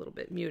blue is a little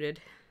bit muted.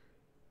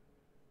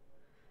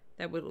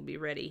 That will be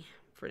ready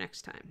for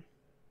next time.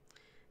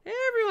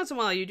 Every once in a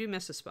while you do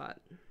miss a spot.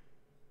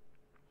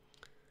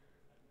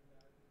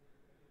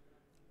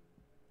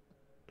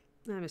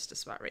 I missed a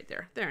spot right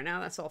there. There,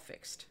 now that's all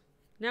fixed.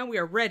 Now we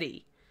are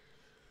ready.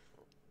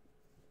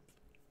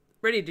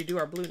 Ready to do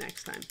our blue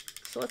next time.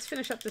 So let's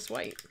finish up this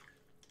white.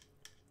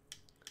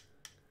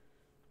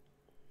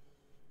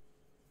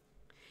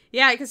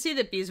 Yeah, I can see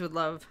that bees would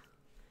love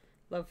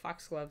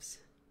foxgloves.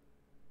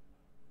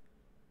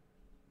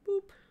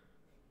 Boop.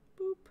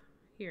 Boop.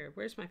 Here,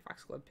 where's my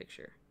foxglove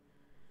picture?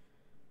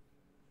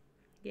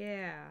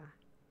 Yeah.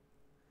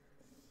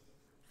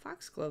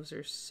 Foxgloves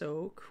are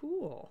so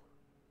cool.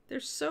 They're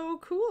so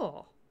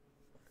cool.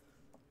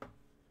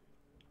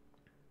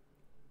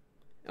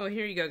 Oh,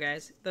 here you go,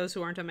 guys. Those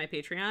who aren't on my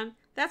Patreon.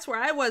 That's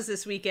where I was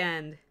this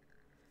weekend.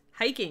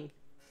 Hiking.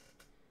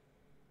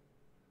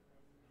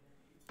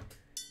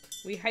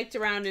 We hiked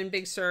around in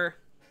Big Sur.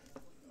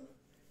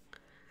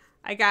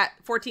 I got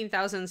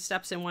 14,000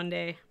 steps in one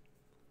day.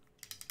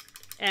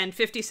 And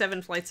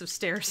 57 flights of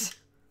stairs.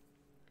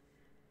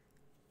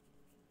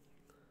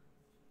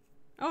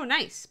 Oh,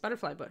 nice.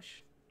 Butterfly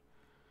bush.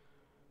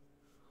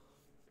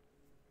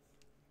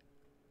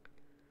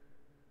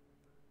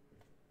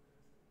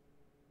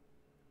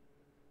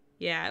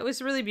 Yeah, it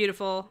was really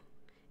beautiful.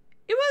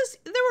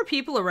 There were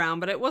people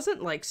around, but it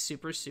wasn't like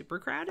super, super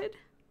crowded.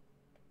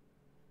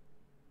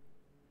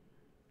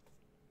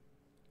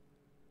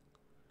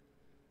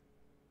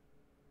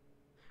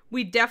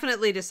 We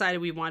definitely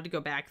decided we wanted to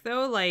go back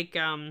though, like,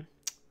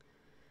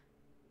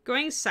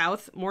 going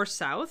south, more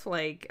south,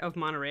 like, of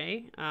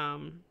Monterey,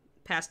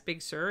 past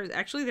Big Sur.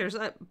 Actually, there's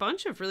a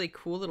bunch of really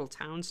cool little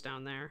towns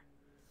down there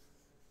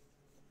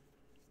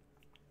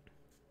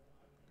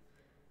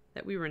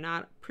that we were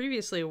not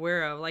previously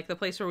aware of, like the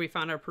place where we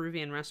found our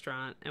Peruvian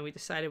restaurant, and we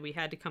decided we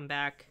had to come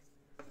back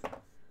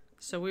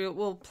So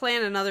we'll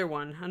plan another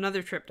one,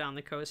 another trip down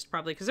the coast,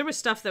 probably, because there was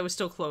stuff that was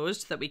still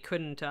closed that we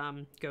couldn't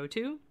go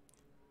to.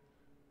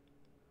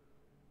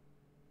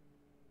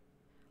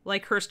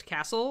 Like Hearst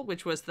Castle,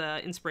 which was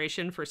the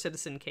inspiration for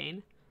Citizen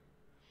Kane.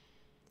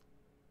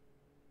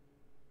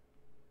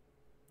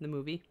 The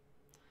movie.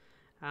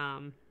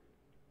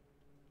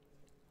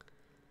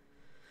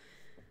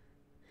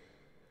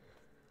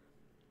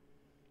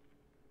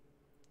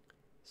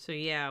 So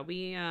yeah,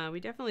 we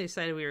definitely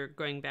decided we were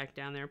going back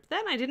down there. But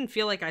then I didn't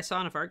feel like I saw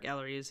enough art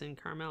galleries in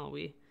Carmel.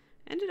 We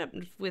ended up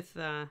with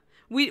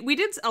we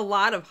did a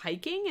lot of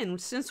hiking, and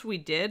since we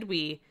did,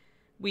 we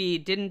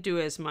didn't do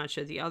as much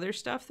of the other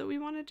stuff that we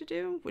wanted to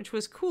do, which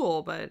was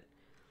cool, but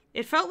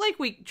it felt like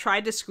we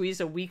tried to squeeze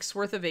a week's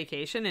worth of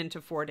vacation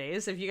into 4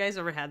 days. If you guys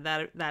ever had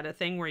that a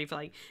thing where you've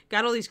like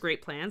got all these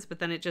great plans, but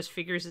then it just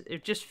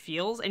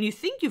feels, and you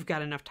think you've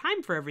got enough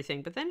time for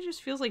everything, but then it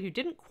just feels like you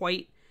didn't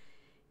quite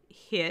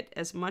hit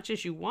as much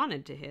as you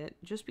wanted to hit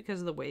just because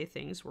of the way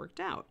things worked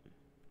out.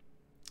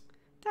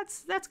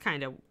 That's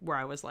kind of where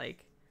I was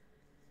like.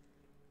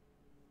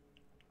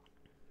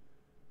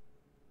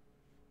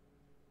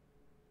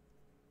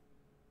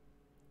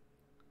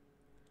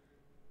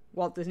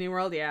 Walt Disney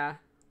World, yeah.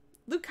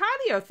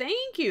 Lucadio,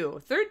 thank you.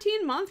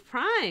 13-month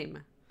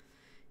Prime.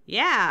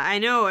 Yeah, I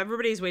know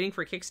everybody's waiting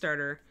for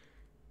Kickstarter.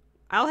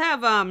 I'll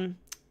have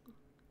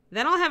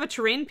then I'll have a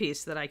terrain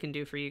piece that I can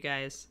do for you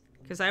guys,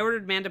 because I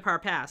ordered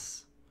Mandapar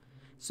Pass.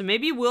 So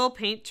maybe we'll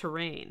paint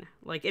terrain.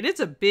 Like, and it's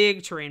a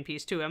big terrain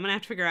piece too. I'm gonna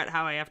have to figure out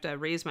how I have to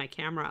raise my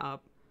camera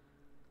up.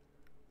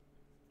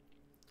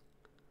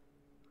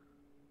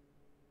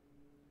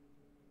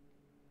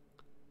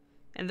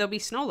 And there'll be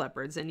snow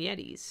leopards and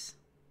yetis.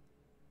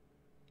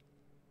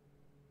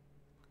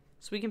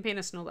 So we can paint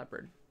a snow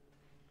leopard.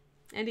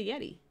 And a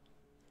yeti.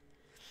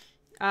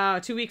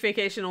 2-week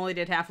vacation only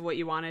did half of what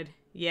you wanted.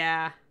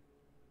 Yeah.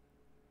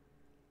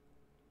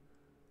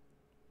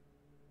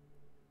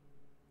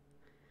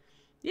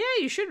 Yeah,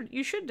 you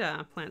should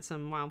plant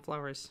some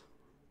wildflowers.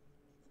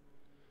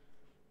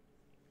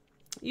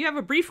 You have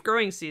a brief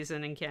growing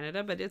season in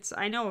Canada, but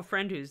I know a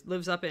friend who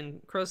lives up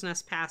in Crow's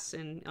Nest Pass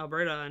in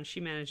Alberta, and she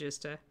manages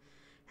to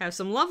have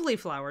some lovely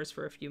flowers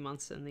for a few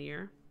months in the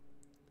year.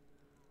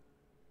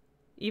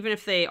 Even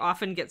if they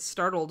often get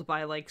startled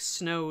by like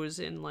snows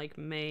in like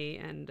May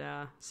and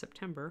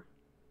September.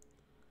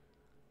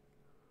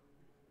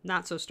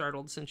 Not so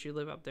startled since you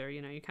live up there,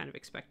 you know, you kind of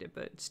expect it,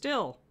 but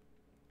still.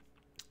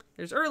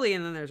 There's early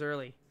and then there's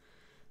early.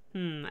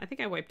 I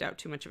think I wiped out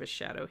too much of a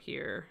shadow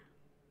here.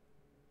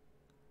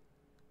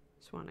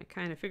 Just want to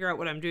kind of figure out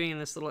what I'm doing in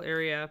this little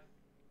area.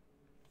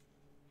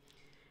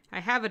 I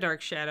have a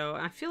dark shadow.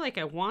 I feel like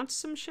I want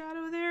some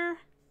shadow there,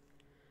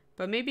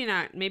 but maybe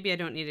not. Maybe I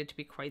don't need it to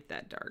be quite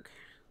that dark.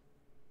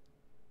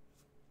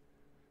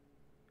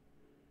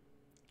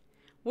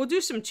 We'll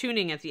do some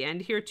tuning at the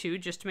end here too,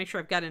 just to make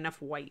sure I've got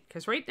enough white,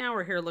 because right now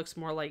our hair looks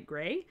more light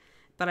gray,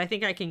 but I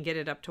think I can get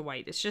it up to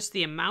white. It's just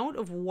the amount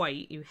of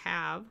white you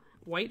have,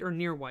 white or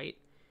near white,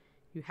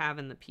 you have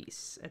in the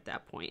piece at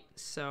that point.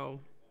 So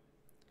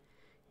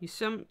you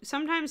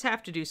sometimes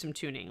have to do some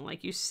tuning.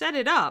 Like, you set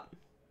it up,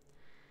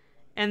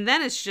 and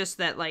then it's just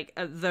that, like,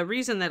 the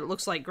reason that it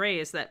looks like gray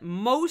is that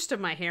most of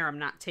my hair I'm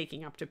not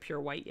taking up to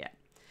pure white yet,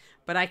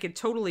 but I could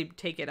totally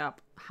take it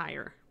up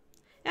higher.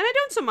 And I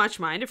don't so much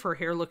mind if her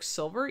hair looks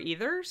silver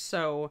either,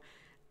 so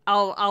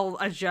I'll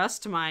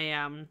adjust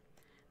my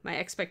my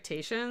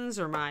expectations,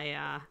 or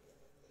my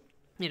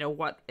you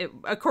know,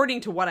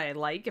 according to what I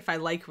like, if I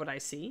like what I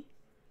see.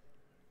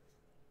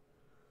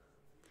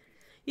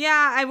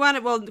 Yeah, I want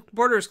it. Well,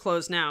 border's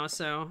closed now,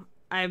 so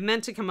I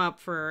meant to come up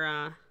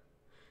for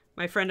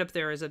my friend up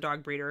there is a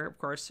dog breeder, of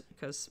course,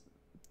 because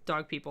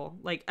dog people.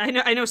 Like,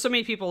 I know so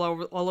many people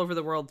all over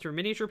the world through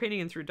miniature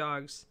painting and through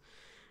dogs.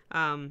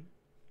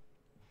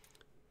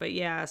 But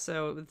yeah,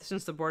 so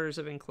since the borders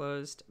have been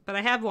closed. But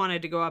I have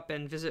wanted to go up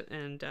and visit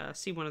and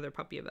see one of their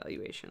puppy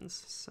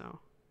evaluations. So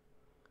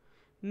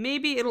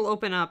maybe it'll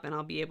open up and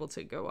I'll be able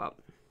to go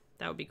up.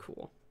 That would be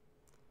cool.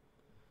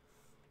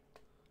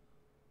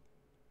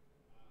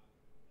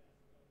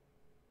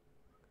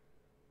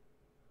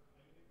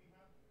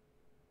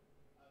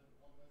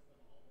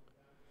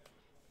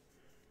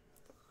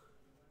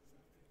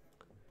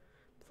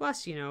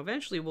 Plus, you know,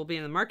 eventually we'll be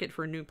in the market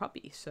for a new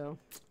puppy, so...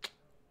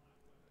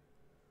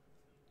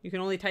 You can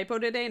only typo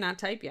today, not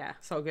type? Yeah,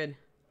 it's all good.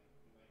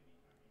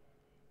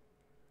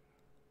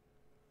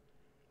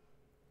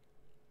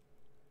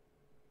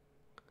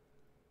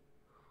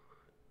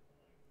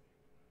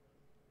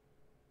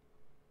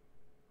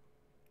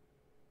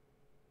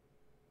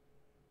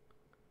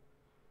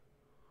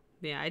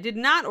 Yeah, I did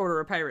not order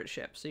a pirate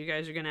ship, so you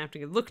guys are going to have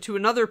to look to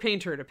another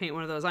painter to paint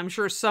one of those. I'm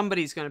sure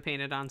somebody's going to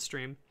paint it on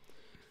stream.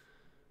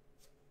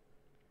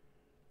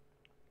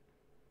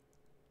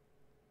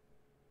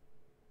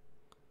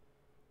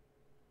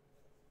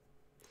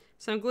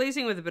 So I'm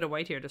glazing with a bit of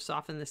white here to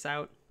soften this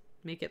out,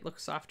 make it look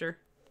softer.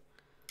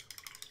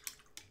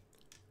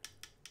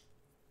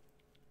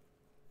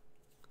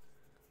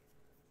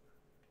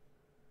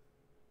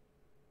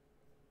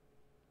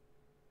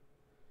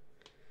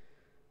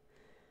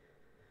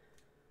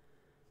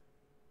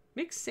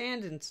 Mix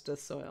sand into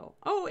soil.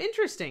 Oh,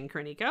 interesting,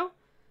 Kerniko.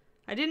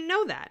 I didn't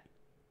know that.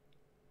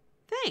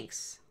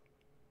 Thanks.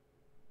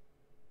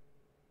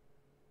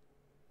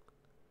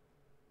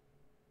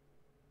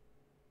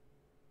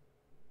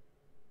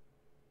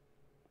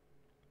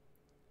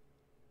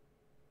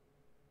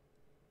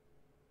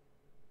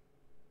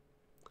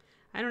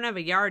 I don't have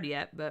a yard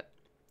yet, but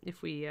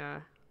if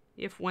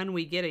when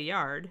we get a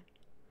yard,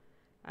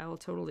 I will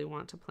totally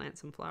want to plant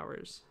some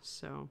flowers.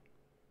 So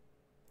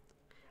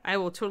I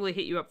will totally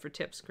hit you up for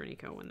tips,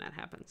 Kerniko, when that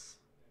happens.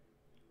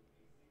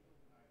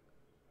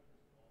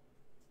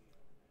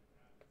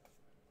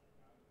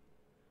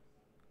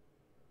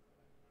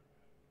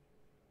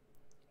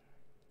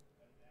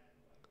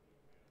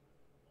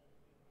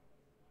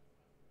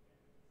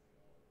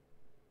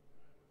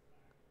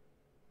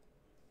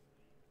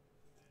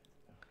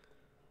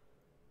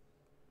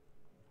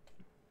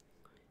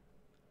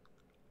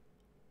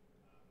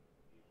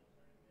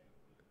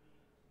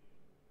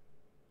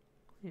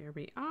 There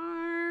we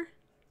are.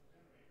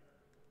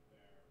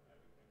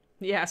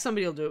 Yeah,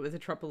 somebody will do it with a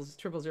triple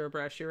zero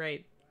brush. You're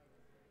right.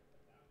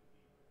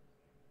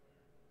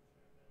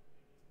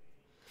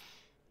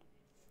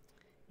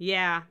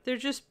 Yeah, they're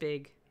just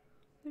big.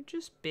 They're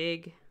just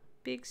big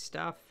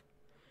stuff.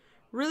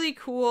 Really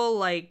cool,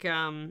 like,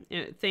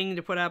 thing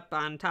to put up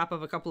on top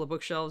of a couple of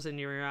bookshelves in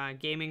your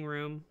gaming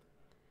room.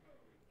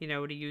 You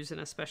know, to use in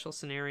a special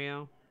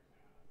scenario.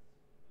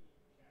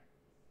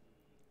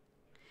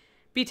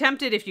 Be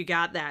tempted if you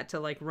got that to,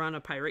 like, run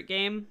a pirate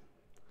game.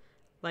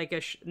 Like,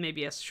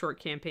 maybe a short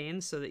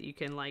campaign so that you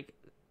can, like,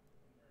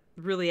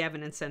 really have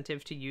an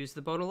incentive to use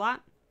the boat a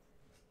lot.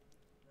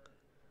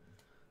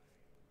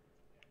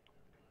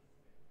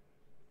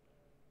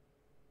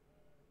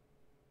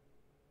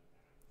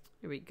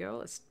 Here we go.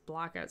 Let's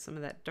block out some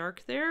of that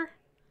dark there.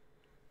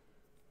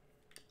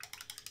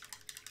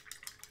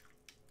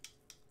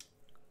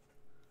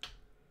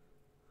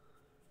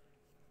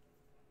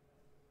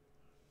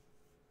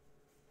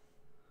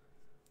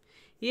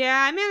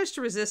 Yeah, I managed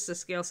to resist the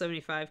Scale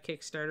 75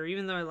 Kickstarter,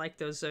 even though I like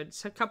those a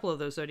couple of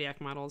those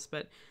Zodiac models,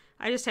 but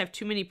I just have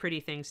too many pretty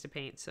things to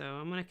paint, so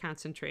I'm going to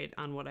concentrate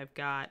on what I've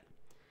got.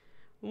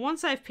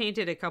 Once I've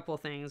painted a couple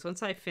things,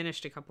 once I've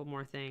finished a couple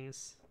more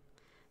things,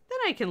 then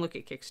I can look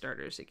at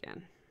Kickstarters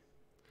again.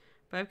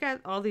 But I've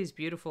got all these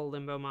beautiful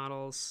Limbo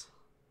models,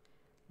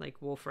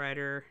 like Wolf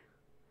Rider.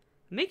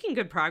 I'm making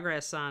good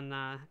progress on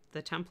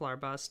the Templar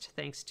bust,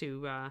 thanks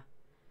to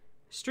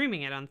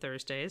streaming it on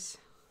Thursdays.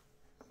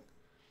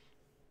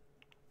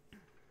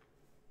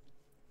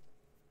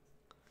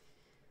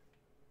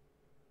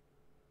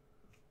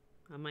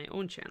 On my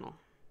own channel,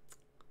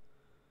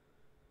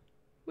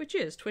 which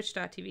is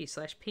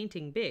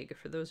twitch.tv/paintingbig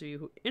for those of you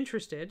who are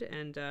interested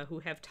and who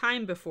have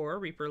time before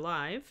Reaper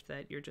Live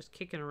that you're just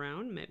kicking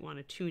around, might want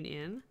to tune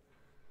in.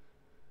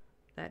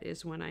 That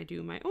is when I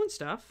do my own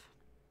stuff,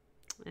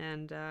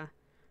 and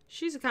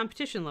she's a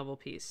competition level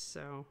piece,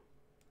 so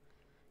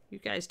you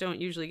guys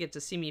don't usually get to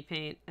see me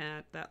paint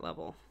at that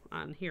level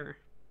on here.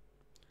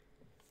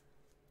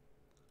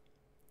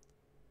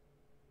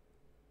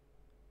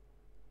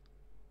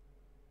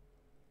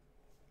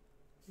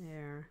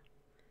 There.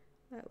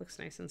 That looks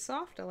nice and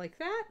soft. I like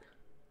that.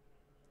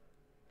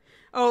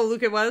 Oh,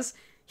 Luke, it was.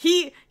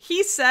 He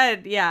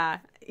said, yeah.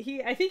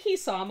 I think he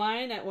saw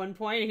mine at one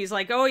point. He's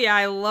like, oh yeah,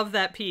 I love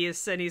that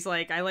piece. And he's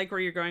like, I like where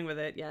you're going with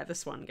it. Yeah,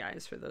 this one,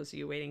 guys, for those of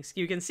you waiting.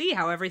 You can see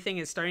how everything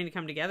is starting to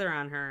come together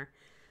on her.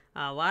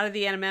 A lot of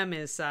the NMM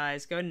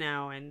is good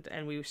now. And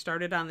we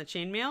started on the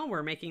chainmail.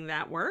 We're making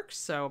that work.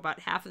 So about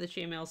half of the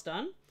chainmail's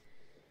done.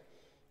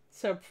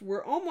 So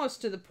we're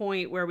almost to the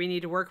point where we need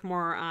to work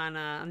more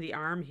on the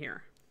arm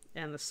here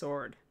and the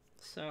sword.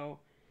 So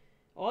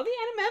all the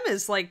NMM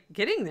is like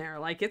getting there.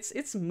 Like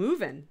it's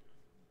moving.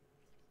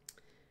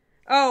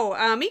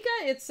 Oh, Mika,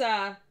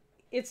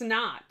 it's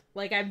not.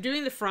 Like I'm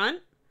doing the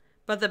front,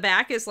 but the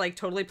back is like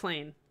totally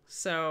plain.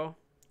 So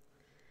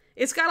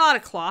it's got a lot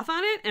of cloth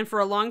on it. And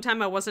for a long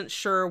time, I wasn't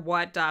sure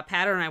what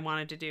pattern I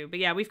wanted to do. But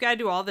yeah, we've got to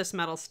do all this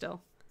metal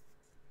still.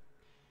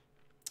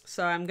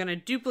 So I'm going to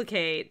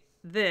duplicate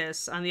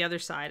this on the other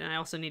side, and I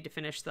also need to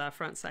finish the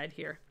front side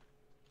here.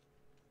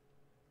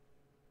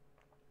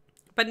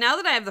 But now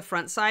that I have the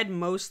front side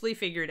mostly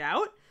figured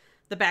out,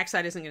 the back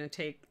side isn't going to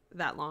take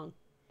that long.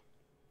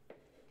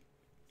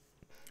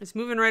 It's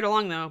moving right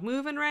along though.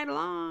 Moving right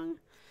along.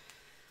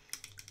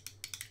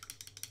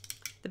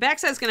 The back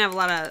side's going to have a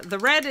lot of, the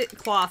red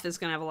cloth is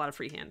going to have a lot of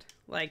freehand.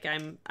 Like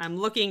I'm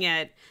looking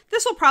at,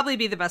 this will probably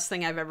be the best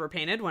thing I've ever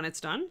painted when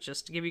it's done.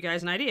 Just to give you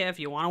guys an idea, if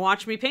you want to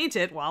watch me paint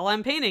it while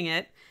I'm painting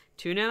it,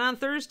 tune in on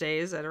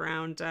Thursdays at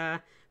around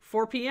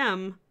 4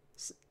 p.m.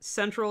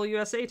 Central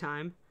USA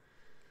time.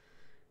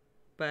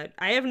 But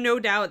I have no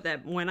doubt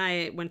that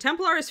when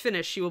Templar is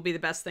finished, she will be the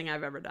best thing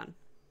I've ever done.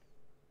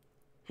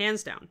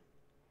 Hands down.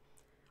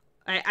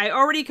 I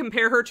already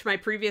compare her to my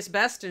previous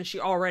best, and she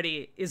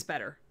already is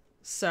better.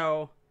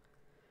 So,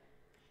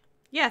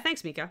 yeah,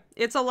 thanks, Mika.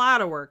 It's a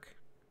lot of work.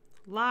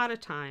 A lot of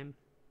time.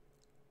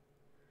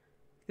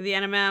 The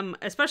NMM,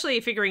 especially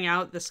figuring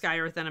out the Sky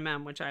Earth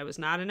NMM, which I was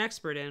not an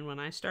expert in when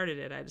I started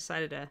it. I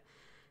decided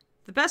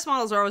the best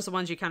models are always the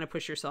ones you kind of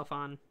push yourself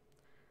on.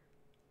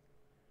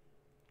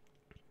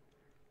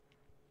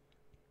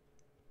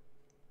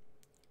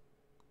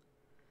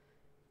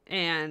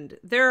 And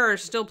there are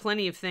still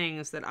plenty of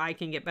things that I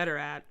can get better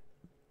at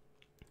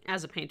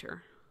as a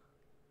painter.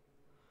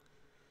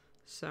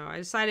 So I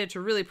decided to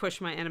really push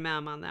my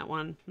NMM on that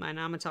one, my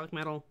non-metallic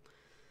metal,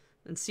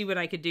 and see what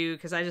I could do,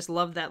 because I just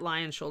love that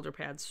lion shoulder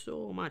pad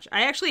so much.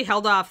 I actually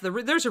held off,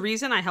 there's a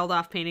reason I held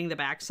off painting the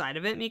back side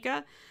of it,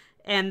 Mika,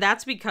 and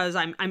that's because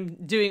I'm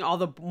doing all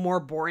the more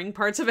boring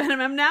parts of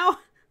NMM now,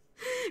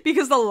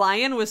 because the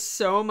lion was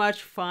so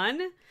much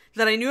fun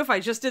that I knew if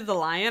I just did the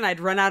lion, I'd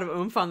run out of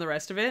oomph on the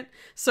rest of it.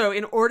 So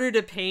in order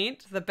to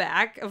paint the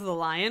back of the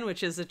lion,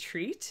 which is a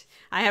treat,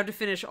 I have to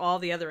finish all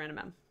the other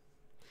NMM.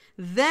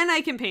 Then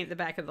I can paint the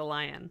back of the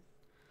lion.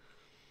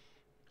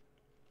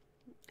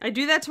 I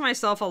do that to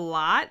myself a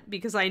lot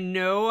because I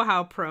know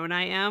how prone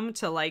I am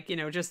to, like, you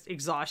know, just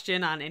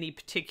exhaustion on any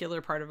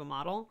particular part of a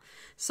model.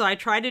 So I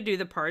try to do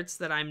the parts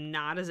that I'm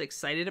not as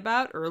excited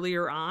about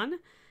earlier on,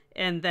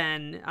 and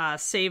then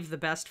save the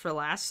best for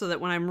last, so that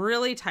when I'm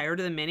really tired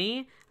of the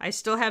mini, I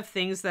still have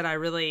things that I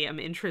really am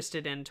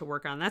interested in to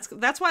work on.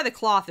 That's why the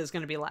cloth is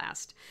going to be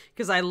last,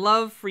 because I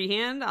love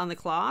freehand on the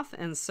cloth,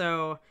 and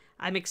so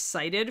I'm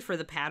excited for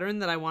the pattern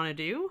that I want to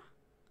do.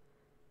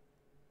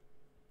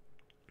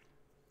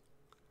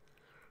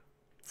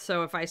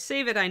 So if I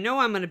save it, I know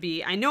I'm going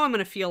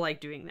to feel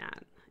like doing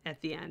that at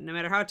the end, no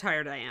matter how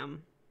tired I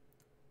am.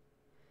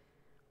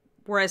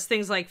 Whereas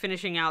things like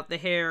finishing out the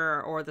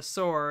hair or the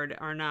sword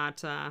are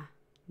not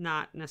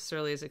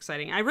necessarily as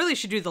exciting. I really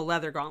should do the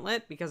leather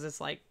gauntlet, because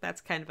it's like,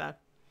 that's kind of a...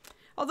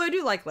 Although I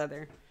do like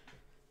leather.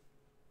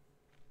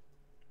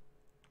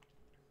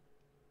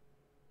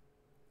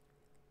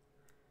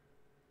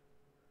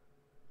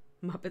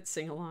 Muppet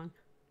sing-along.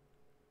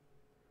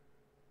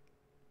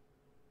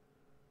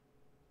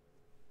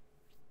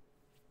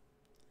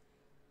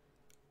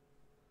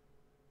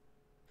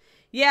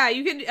 Yeah,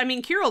 you could... I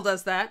mean, Kirill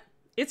does that.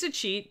 It's a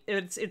cheat.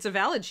 It's a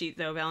valid cheat,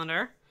 though,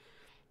 Valandar.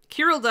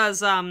 Kirill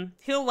does,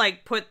 he'll,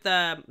 like, put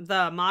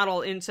the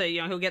model into,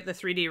 you know, he'll get the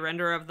 3D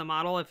render of the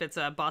model if it's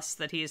a bust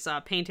that he's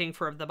painting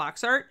for the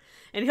box art,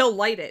 and he'll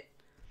light it.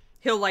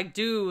 He'll, like,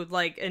 do,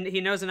 like, and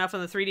he knows enough on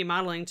the 3D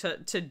modeling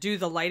to do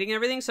the lighting and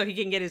everything, so he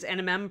can get his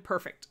NMM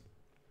perfect.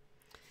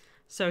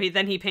 So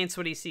then he paints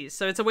what he sees.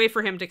 So it's a way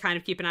for him to kind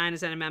of keep an eye on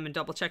his NMM and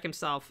double check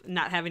himself,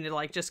 not having to,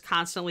 like, just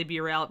constantly be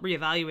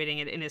reevaluating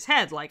it in his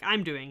head like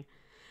I'm doing.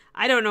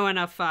 I don't know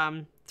enough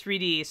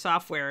 3D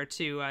software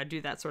to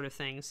do that sort of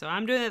thing, so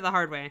I'm doing it the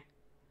hard way.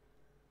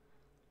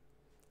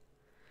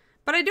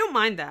 But I don't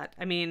mind that.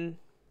 I mean,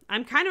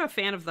 I'm kind of a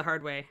fan of the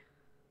hard way.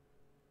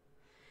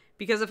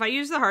 Because if I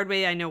use the hard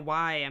way, I know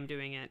why I'm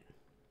doing it.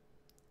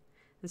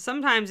 And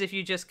sometimes if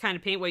you just kind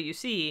of paint what you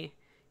see,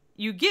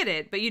 you get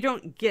it, but you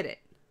don't get it.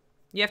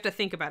 You have to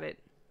think about it.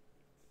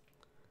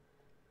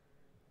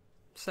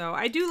 So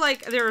I do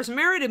like, there's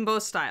merit in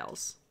both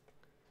styles.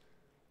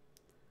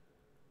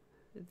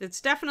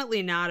 It's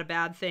definitely not a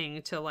bad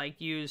thing to,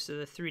 like, use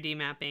the 3D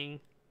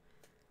mapping,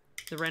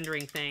 the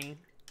rendering thing,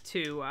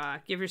 to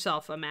give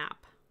yourself a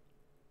map.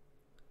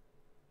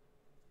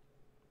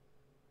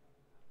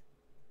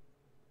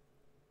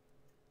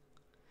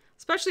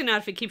 Especially not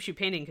if it keeps you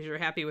painting because you're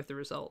happy with the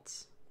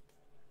results.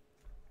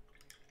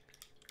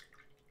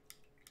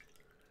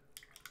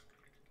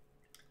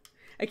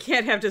 I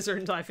can't have dessert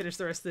until I finish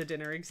the rest of the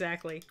dinner.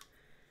 Exactly.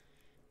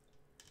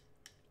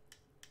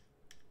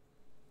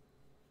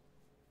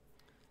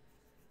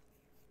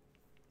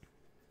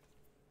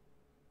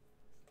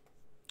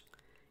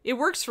 It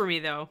works for me,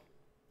 though.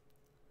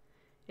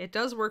 It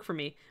does work for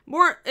me.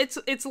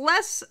 It's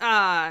less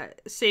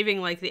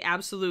saving, like, the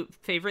absolute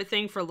favorite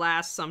thing for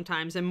last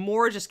sometimes, and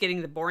more just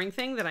getting the boring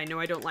thing that I know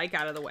I don't like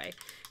out of the way.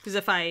 Because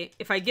if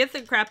I get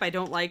the crap I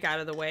don't like out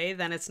of the way,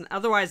 then it's...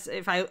 Otherwise,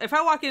 if I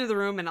walk into the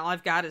room and all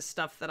I've got is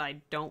stuff that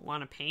I don't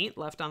want to paint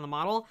left on the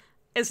model,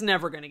 it's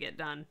never going to get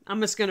done. I'm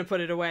just going to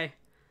put it away.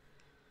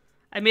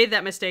 I made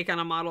that mistake on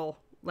a model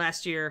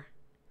last year,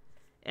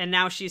 and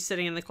now she's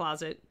sitting in the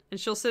closet. And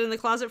she'll sit in the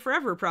closet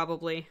forever,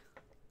 probably.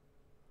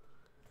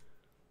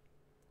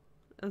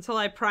 Until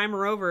I prime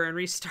her over and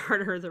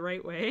restart her the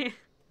right way.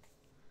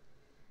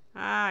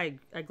 I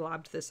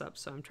globbed this up,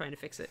 so I'm trying to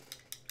fix it.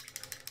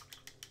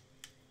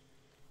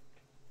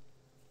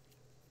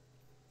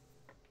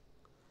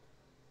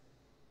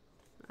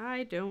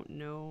 I don't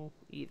know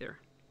either.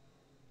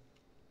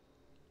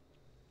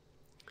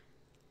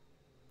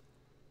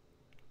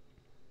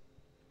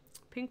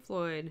 Pink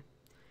Floyd.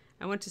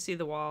 I went to see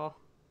The Wall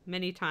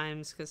many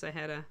times because I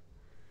had a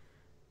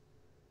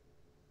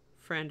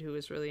friend who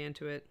was really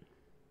into it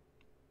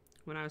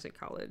when I was at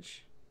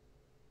college.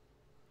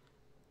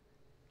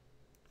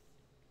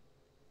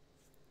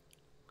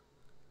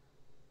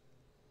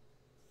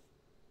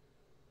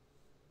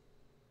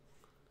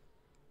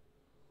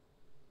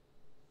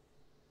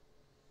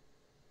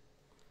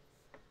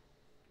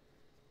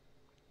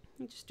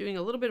 I'm just doing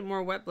a little bit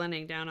more wet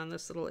blending down on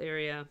this little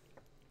area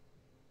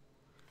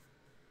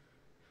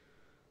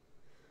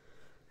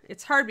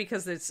It's hard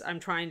because I'm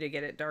trying to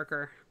get it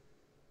darker.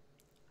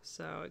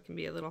 So it can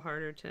be a little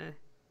harder to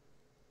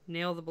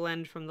nail the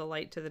blend from the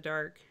light to the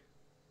dark.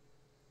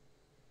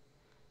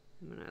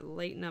 I'm going to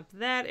lighten up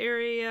that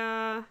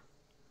area.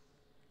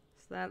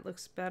 So that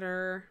looks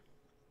better.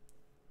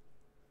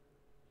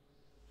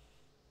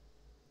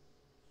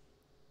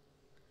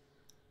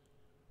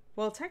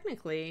 Well,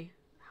 technically,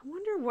 I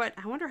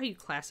wonder how you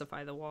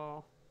classify the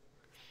wall.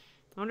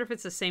 I wonder if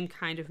it's the same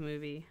kind of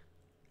movie.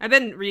 I've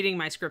been reading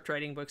my script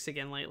writing books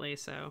again lately,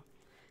 so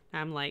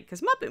I'm like,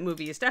 because Muppet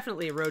Movie is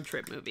definitely a road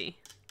trip movie.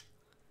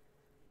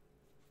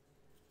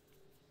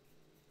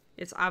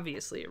 It's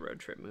obviously a road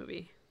trip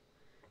movie.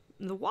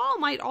 The Wall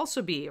might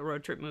also be a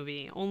road trip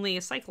movie, only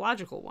a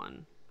psychological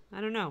one. I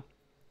don't know.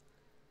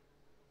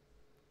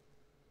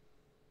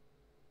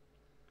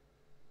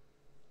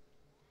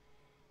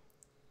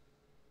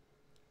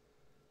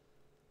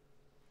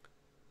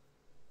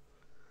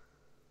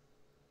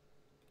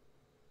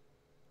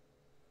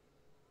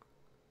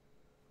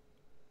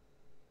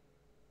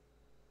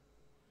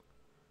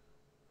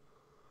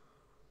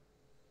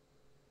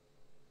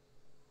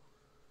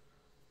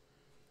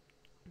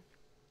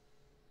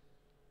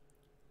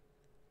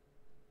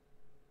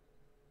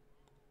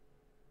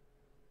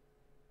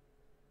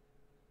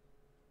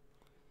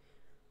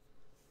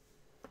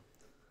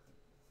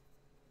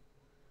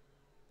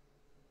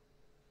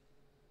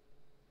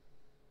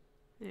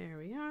 There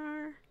we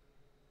are.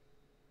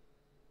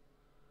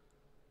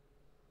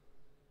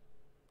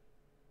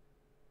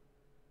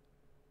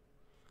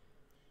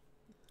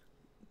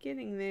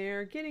 Getting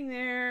there, getting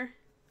there.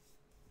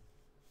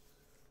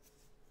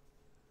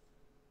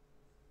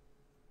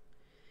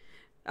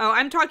 Oh,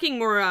 I'm talking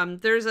more,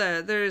 there's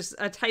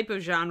a type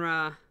of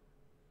genre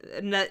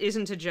that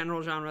isn't a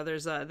general genre.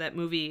 There's that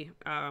movie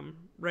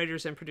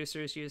writers and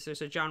producers use.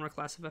 There's a genre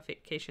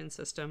classification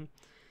system.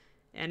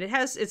 And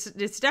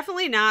it's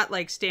definitely not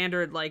like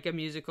standard like a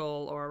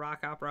musical or a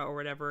rock opera or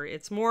whatever.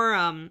 It's more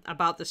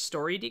about the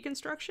story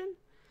deconstruction.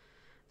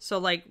 So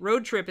like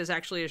road trip is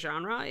actually a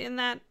genre in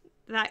that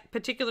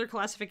particular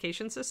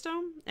classification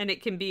system, and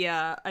it can be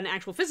an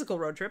actual physical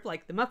road trip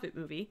like the Muppet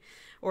Movie,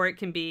 or it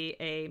can be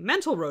a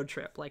mental road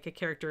trip like a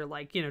character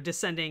like, you know,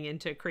 descending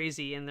into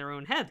crazy in their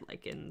own head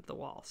like in The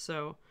Wall.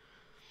 So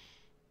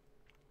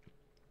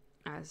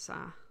as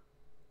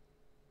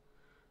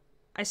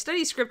I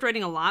study script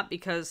writing a lot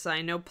because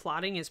I know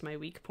plotting is my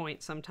weak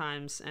point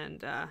sometimes,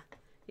 and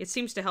it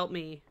seems to help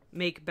me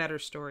make better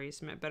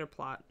stories, better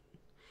plot,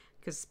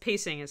 because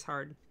pacing is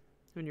hard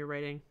when you're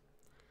writing.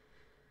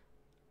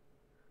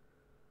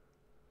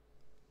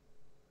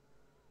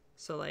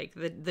 So like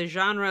the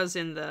genres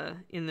in the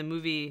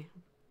movie,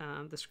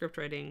 the script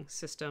writing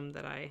system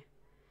that I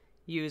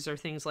use are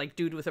things like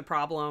Dude with a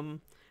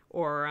Problem,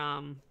 or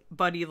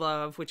buddy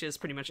love, which is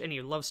pretty much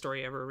any love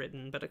story ever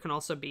written, but it can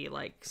also be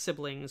like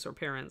siblings or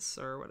parents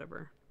or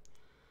whatever.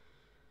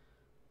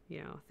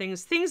 You know,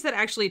 things that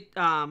actually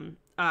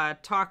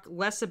talk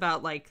less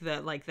about like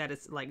that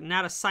it's like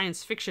not a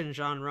science fiction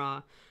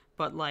genre,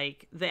 but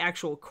like the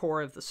actual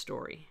core of the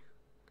story.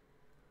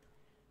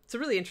 It's a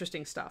really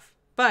interesting stuff.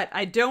 But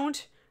I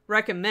don't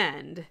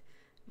recommend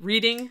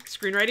reading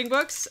screenwriting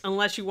books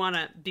unless you want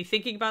to be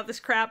thinking about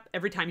this crap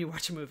every time you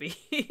watch a movie.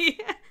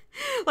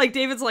 Like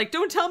David's like,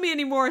 don't tell me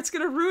anymore. It's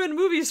going to ruin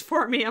movies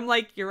for me. I'm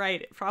like, you're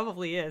right. It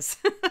probably is.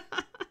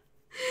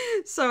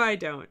 So I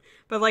don't.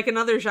 But like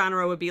another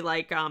genre would be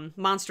like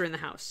Monster in the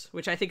House,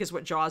 which I think is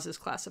what Jaws is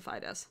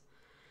classified as.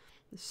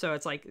 So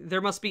it's like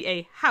there must be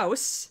a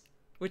house,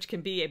 which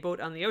can be a boat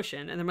on the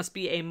ocean, and there must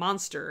be a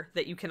monster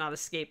that you cannot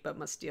escape but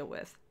must deal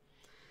with.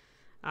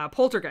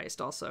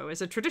 Poltergeist also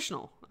is a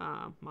traditional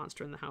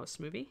Monster in the House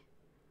movie.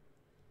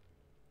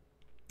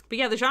 But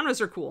yeah, the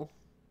genres are cool.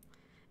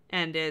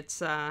 And it's,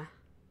 there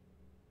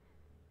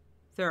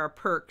are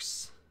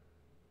perks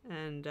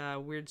and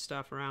weird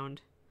stuff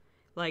around.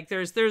 Like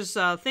there's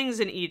things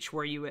in each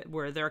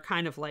where there are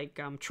kind of like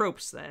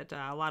tropes that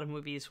a lot of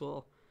movies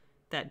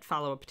that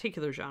follow a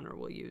particular genre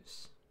will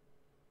use.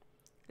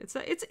 It's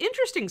an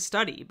interesting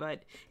study,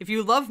 but if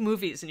you love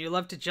movies and you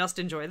love to just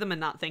enjoy them and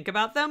not think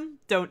about them,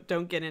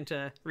 don't get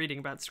into reading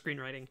about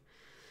screenwriting.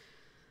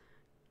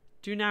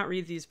 Do not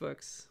read these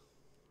books.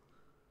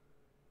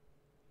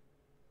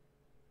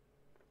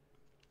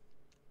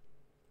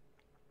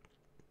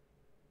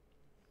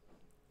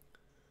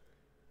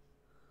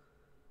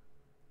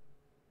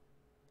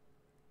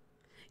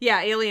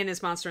 Yeah, Alien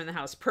is Monster in the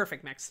House.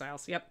 Perfect, Max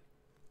Styles. Yep.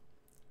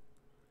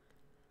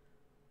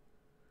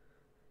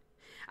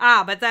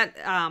 But that,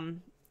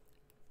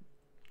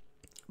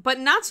 but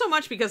not so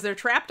much because they're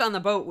trapped on the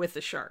boat with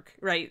the shark,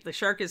 right? The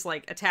shark is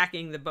like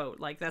attacking the boat.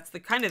 Like that's the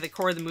kind of the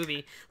core of the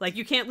movie. Like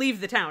you can't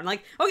leave the town.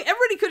 Like, okay,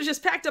 everybody could have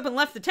just packed up and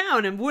left the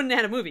town and wouldn't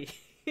have had a movie.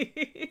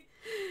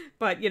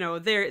 But you know,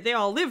 they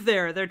all live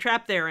there. They're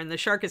trapped there, and the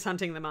shark is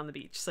hunting them on the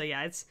beach. So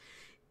yeah,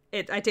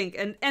 I think,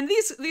 and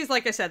these,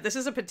 like I said, this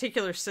is a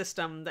particular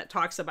system that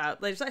talks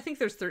about, I think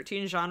there's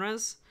 13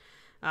 genres,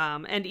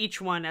 and each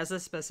one has a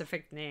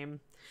specific name.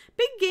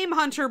 Big Game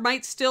Hunter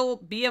might still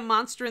be a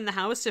monster in the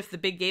house if the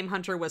big game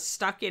hunter was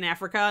stuck in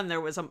Africa and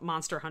there was a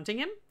monster hunting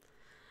him.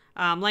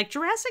 Like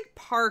Jurassic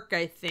Park,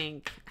 I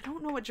think. I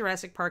don't know what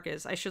Jurassic Park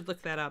is. I should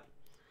look that up.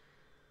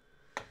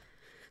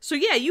 So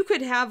yeah, you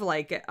could have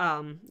like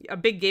a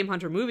big game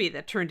hunter movie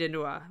that turned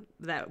into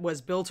that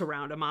was built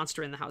around a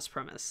monster in the house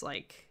premise.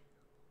 Like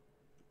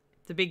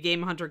the big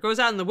game hunter goes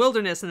out in the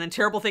wilderness and then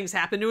terrible things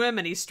happen to him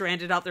and he's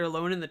stranded out there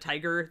alone and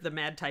the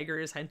mad tiger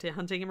is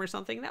hunting him or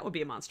something. That would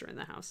be a monster in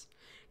the house.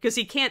 Because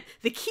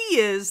the key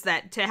is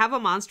that to have a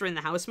monster in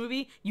the house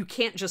movie, you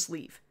can't just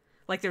leave.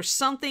 Like there's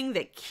something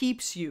that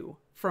keeps you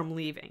from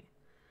leaving.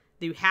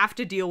 You have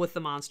to deal with the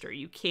monster.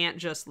 You can't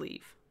just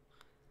leave.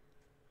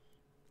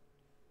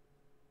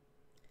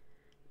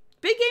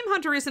 Big Game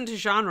Hunter isn't a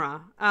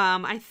genre.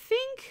 I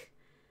think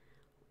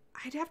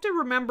I'd have to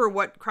remember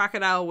what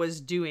Crocodile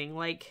was doing.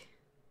 Like,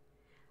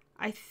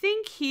 I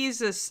think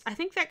I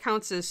think that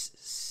counts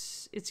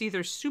as, it's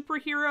either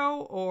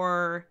superhero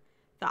or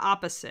the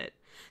opposite.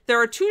 There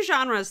are two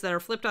genres that are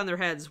flipped on their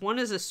heads. One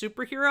is a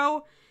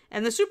superhero,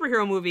 and the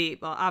superhero movie,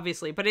 well,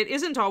 obviously, but it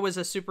isn't always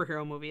a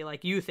superhero movie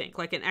like you think,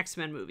 like an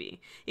X-Men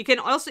movie.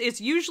 It's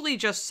usually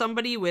just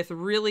somebody with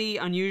really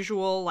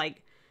unusual,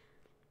 like,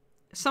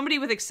 somebody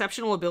with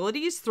exceptional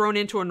abilities thrown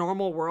into a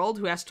normal world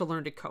who has to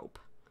learn to cope.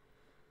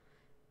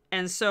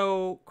 And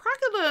so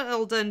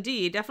Crocodile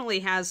Dundee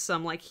definitely has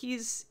some, like, he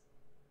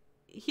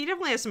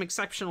definitely has some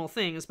exceptional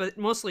things, but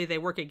mostly they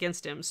work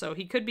against him. So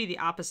he could be the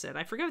opposite.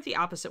 I forget what the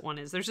opposite one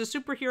is. There's a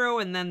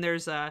superhero and then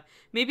there's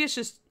maybe it's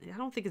just, I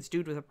don't think it's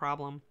dude with a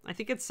problem. I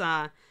think it's,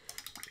 but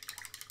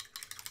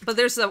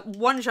there's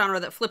one genre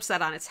that flips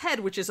that on its head,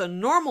 which is a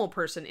normal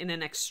person in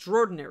an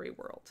extraordinary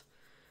world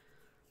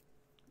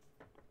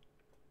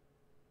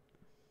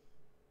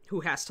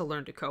who has to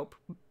learn to cope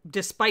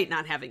despite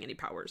not having any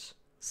powers.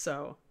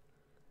 So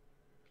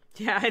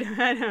yeah, I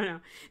don't know.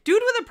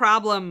 Dude with a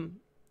problem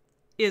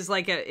is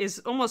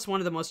almost one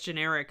of the most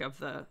generic of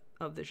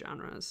the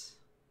genres.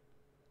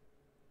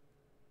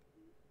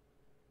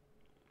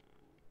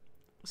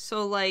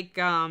 So like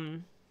let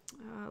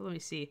me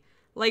see.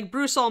 Like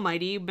Bruce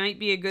Almighty might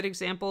be a good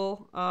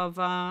example of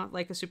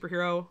like a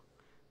superhero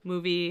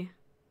movie.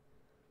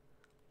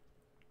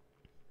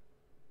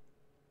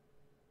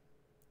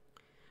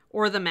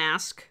 Or The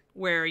Mask,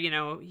 where, you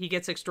know, he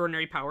gets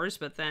extraordinary powers,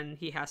 but then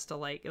he has to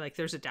like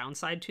there's a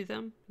downside to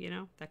them, you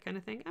know, that kind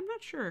of thing. I'm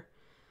not sure.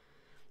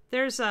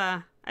 There's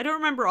I don't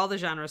remember all the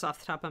genres off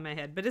the top of my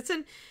head, but it's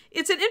an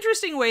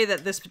interesting way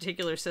that this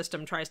particular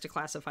system tries to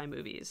classify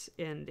movies,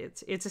 and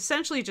it's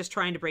essentially just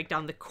trying to break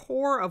down the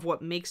core of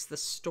what makes the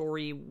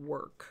story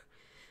work.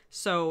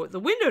 So the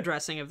window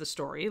dressing of the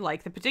story,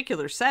 like the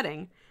particular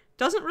setting,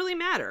 doesn't really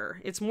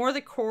matter. It's more the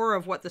core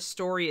of what the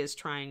story is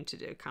trying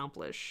to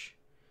accomplish.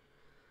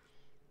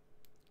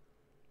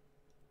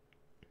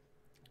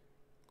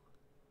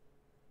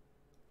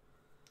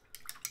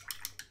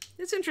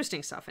 It's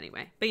interesting stuff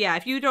anyway. But yeah,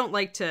 if you don't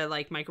like to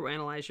like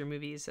microanalyze your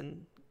movies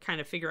and kind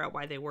of figure out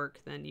why they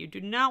work, then you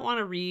do not want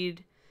to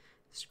read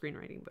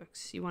screenwriting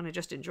books. You want to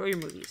just enjoy your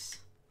movies.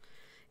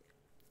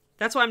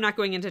 That's why I'm not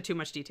going into too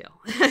much detail.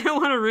 I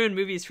don't want to ruin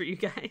movies for you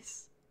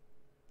guys.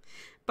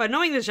 But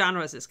knowing the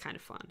genres is kind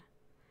of fun.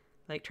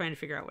 Like trying to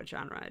figure out what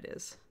genre it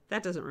is.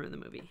 That doesn't ruin the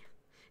movie.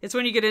 It's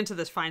when you get into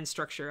this fine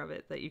structure of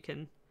it that you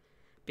can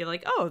be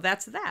like, oh,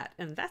 that's that,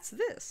 and that's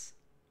this.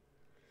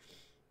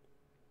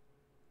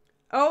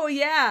 Oh,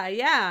 yeah,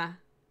 yeah.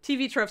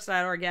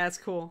 TVtropes.org. Yeah, it's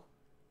cool.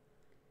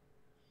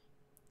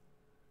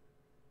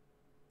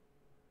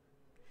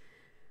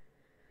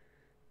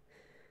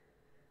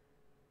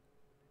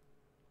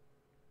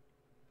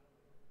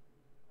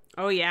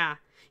 Oh, yeah.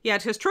 Yeah,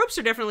 because tropes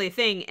are definitely a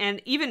thing,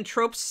 and even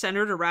tropes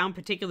centered around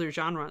particular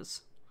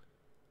genres.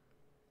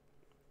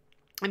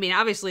 I mean,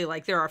 obviously,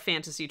 like, there are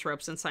fantasy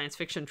tropes and science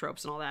fiction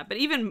tropes and all that, but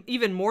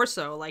even more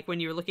so, like,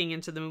 when you're looking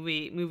into the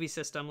movie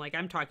system, like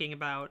I'm talking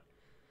about,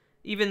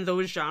 even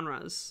those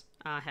genres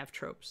have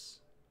tropes.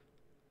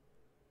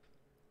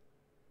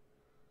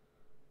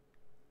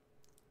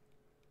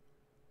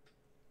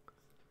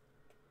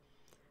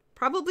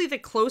 Probably the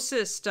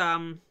closest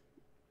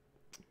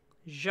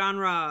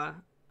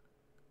genre,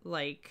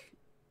 like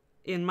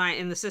in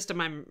the system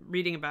I'm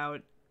reading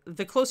about,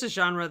 the closest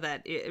genre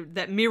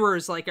that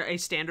mirrors like a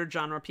standard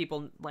genre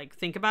people like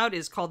think about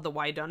is called the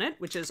whodunit,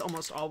 which is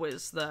almost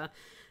always the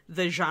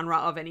genre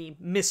of any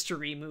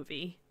mystery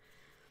movie.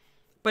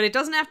 But it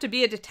doesn't have to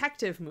be a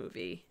detective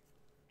movie.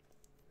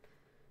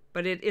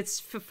 But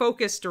it's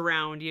focused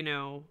around, you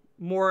know,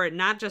 more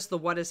not just the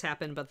what has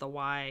happened, but the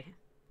why.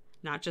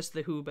 Not just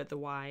the who, but the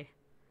why.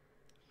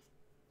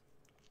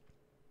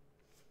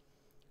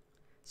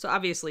 So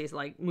obviously,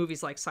 like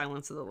movies like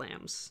Silence of the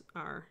Lambs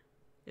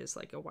is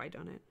like a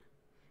whodunit,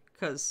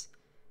 because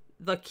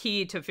the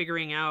key to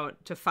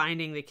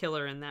finding the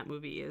killer in that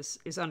movie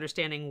is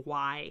understanding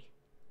why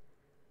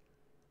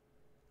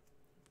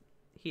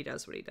he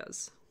does what he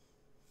does.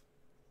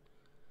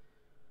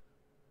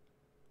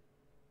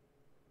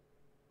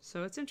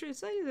 So it's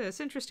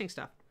interesting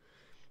stuff.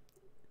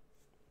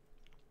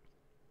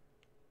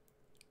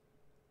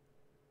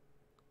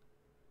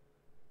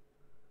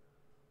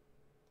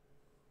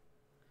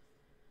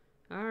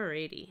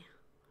 Alrighty.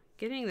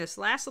 Getting this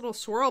last little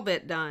swirl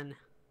bit done.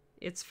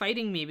 It's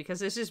fighting me because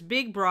there's this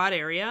big broad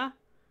area.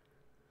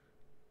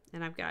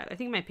 And I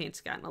think my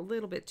paint's gotten a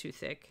little bit too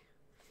thick.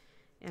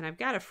 And I've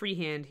got a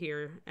freehand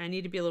here. I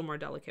need to be a little more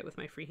delicate with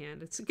my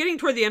freehand. It's getting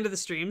toward the end of the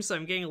stream, so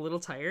I'm getting a little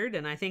tired.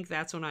 And I think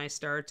that's when I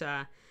start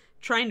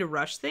trying to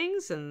rush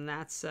things. And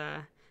that's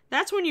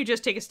when you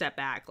just take a step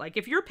back. Like,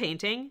 if you're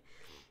painting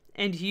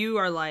and you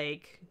are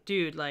like,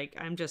 dude, like,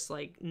 I'm just,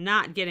 like,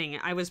 not getting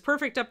it. I was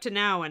perfect up to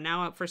now, and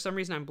now for some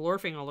reason I'm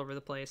blorfing all over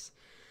the place.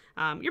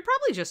 You're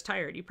probably just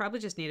tired. You probably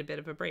just need a bit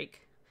of a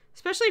break.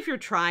 Especially if you're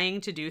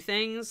trying to do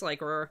things,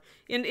 like, or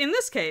in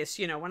this case,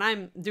 you know, when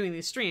I'm doing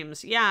these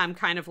streams, yeah, I'm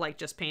kind of like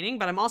just painting,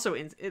 but I'm also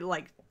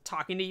like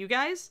talking to you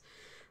guys.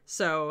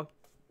 So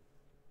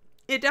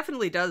it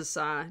definitely does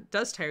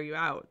tire you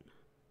out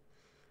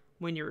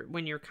when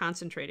you're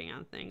concentrating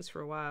on things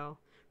for a while.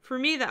 For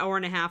me, the hour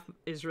and a half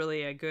is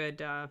really a good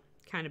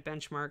kind of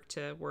benchmark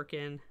to work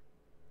in.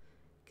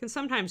 Can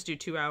sometimes do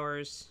 2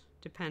 hours,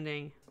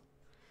 depending.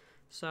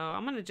 So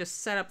I'm going to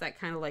just set up that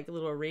kind of like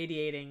little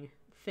irradiating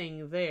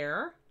thing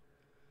there.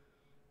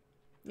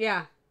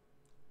 Yeah.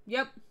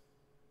 Yep.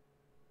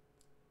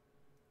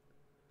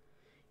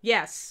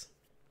 Yes.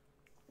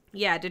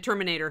 Yeah,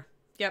 Determinator.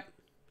 Yep.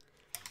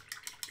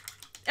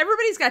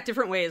 Everybody's got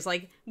different ways.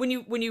 Like, when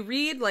you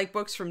read like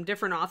books from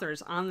different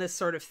authors on this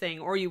sort of thing,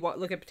 or you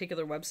look at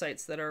particular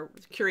websites that are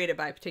curated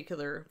by a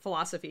particular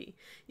philosophy,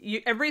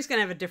 everybody's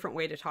gonna have a different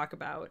way to talk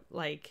about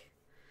like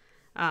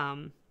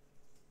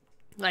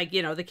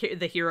you know,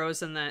 the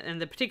heroes and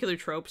the particular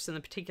tropes and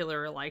the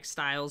particular like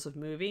styles of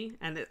movie.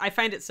 And I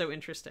find it so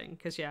interesting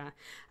because, yeah,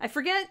 I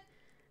forget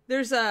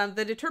there's the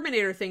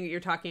Determinator thing that you're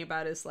talking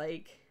about is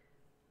like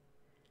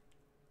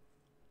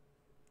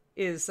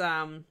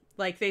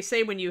they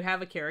say when you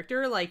have a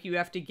character, like, you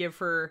have to give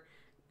her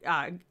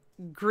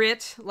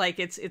grit, like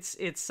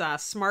it's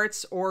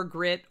smarts or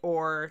grit,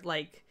 or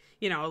like,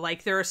 you know,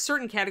 like, there are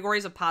certain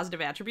categories of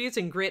positive attributes,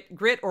 and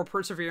grit or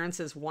perseverance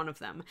is one of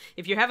them.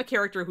 If you have a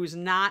character who's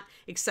not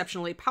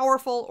exceptionally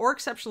powerful or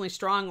exceptionally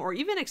strong or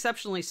even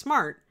exceptionally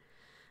smart,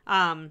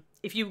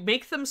 if you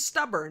make them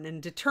stubborn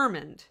and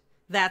determined,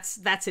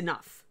 that's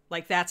enough.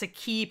 Like, that's a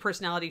key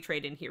personality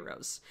trait in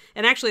heroes.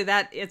 And actually,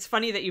 it's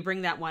funny that you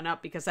bring that one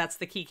up, because that's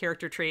the key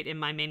character trait in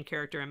my main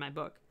character in my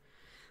book.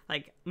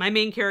 Like, my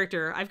main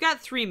character, I've got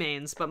 3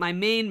 mains, but my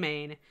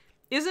main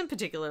isn't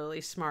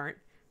particularly smart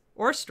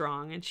or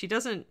strong, and she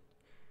doesn't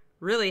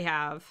really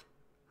have,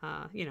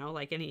 you know,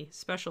 like, any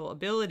special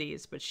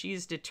abilities, but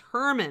she's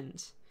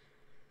determined.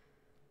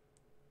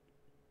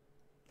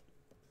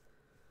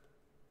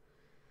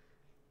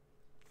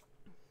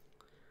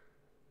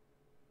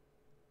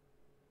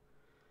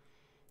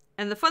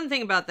 And the fun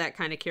thing about that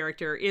kind of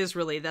character is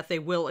really that they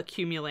will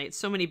accumulate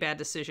so many bad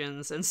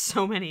decisions, and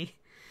so many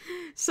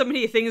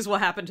things will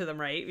happen to them,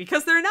 right?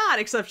 Because they're not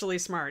exceptionally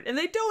smart, and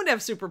they don't have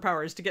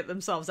superpowers to get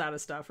themselves out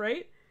of stuff,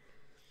 right?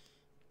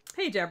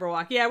 Hey,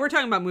 Jabberwock. Yeah, we're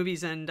talking about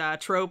movies and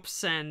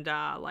tropes and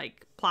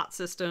like plot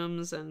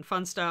systems and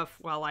fun stuff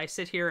while I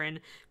sit here and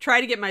try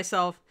to get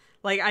myself,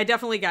 like, I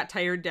definitely got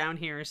tired down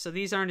here, so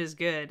these aren't as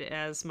good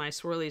as my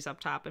swirlies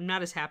up top. I'm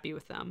not as happy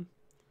with them.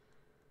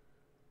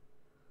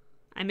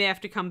 I may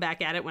have to come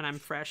back at it when I'm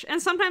fresh.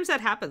 And sometimes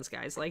that happens,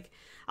 guys. Like,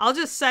 I'll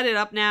just set it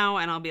up now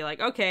and I'll be like,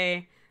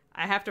 okay,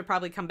 I have to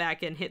probably come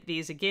back and hit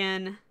these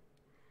again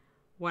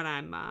when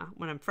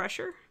I'm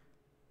fresher.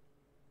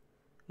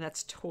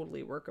 That's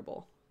totally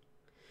workable.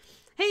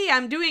 Hey,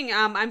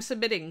 I'm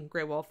submitting,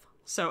 Grey Wolf.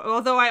 So,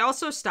 although I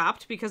also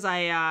stopped because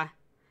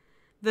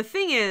the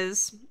thing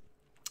is,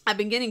 I've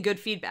been getting good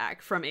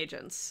feedback from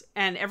agents.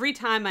 And every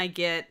time I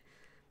get,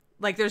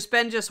 like, there's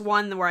been just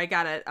one where I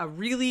got a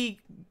really,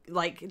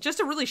 like, just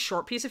a really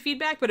short piece of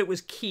feedback, but it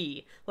was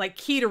key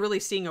to really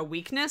seeing a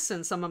weakness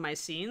in some of my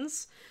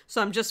scenes.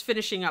 So I'm just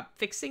finishing up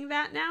fixing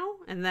that now,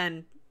 and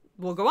then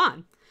we'll go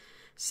on.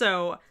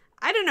 So,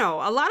 I don't know,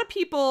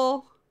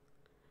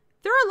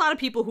 there are a lot of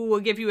people who will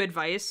give you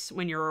advice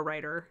when you're a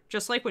writer,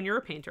 just like when you're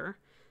a painter,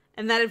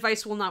 and that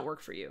advice will not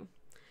work for you.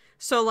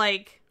 So,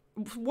 like,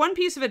 one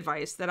piece of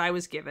advice that I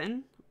was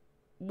given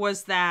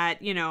was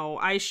that, you know,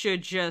 I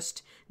should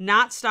just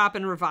not stop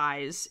and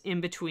revise in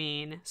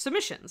between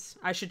submissions.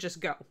 I should just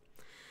go.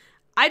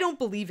 I don't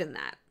believe in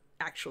that,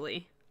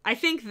 actually. I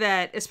think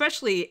that,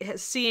 especially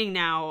seeing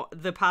now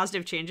the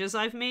positive changes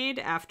I've made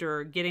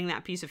after getting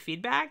that piece of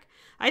feedback,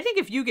 I think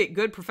if you get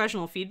good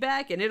professional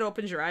feedback and it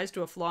opens your eyes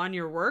to a flaw in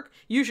your work,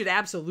 you should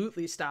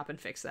absolutely stop and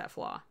fix that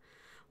flaw.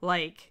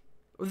 Like,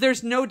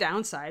 there's no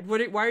downside.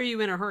 Why are you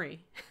in a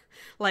hurry?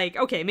 Like,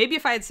 okay, maybe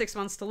if I had 6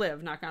 months to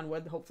live, knock on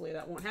wood, hopefully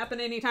that won't happen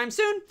anytime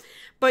soon.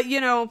 But, you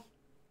know,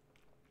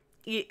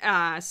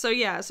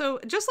 so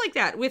just like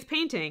that, with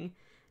painting,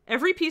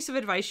 every piece of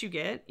advice you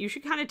get, you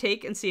should kind of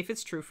take and see if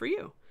it's true for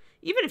you.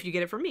 Even if you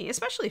get it from me,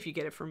 especially if you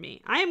get it from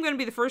me. I am going to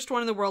be the first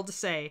one in the world to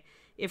say,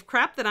 if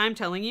crap that I'm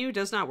telling you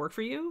does not work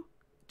for you,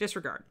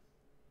 disregard.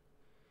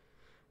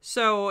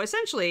 So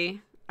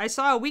essentially, I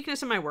saw a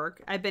weakness in my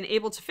work. I've been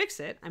able to fix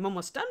it. I'm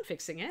almost done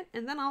fixing it,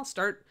 and then I'll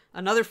start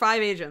another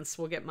 5 agents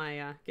will get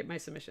my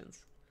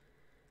submissions.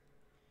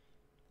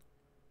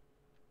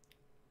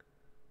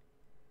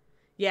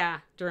 Yeah,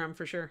 Durham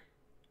for sure.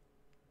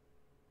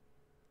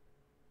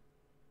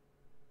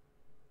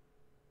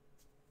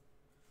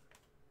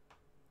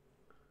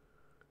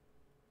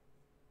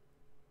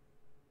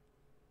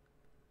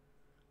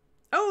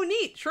 Oh,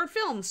 neat. Short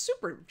film.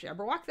 Super,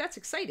 Jabberwock. That's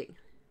exciting.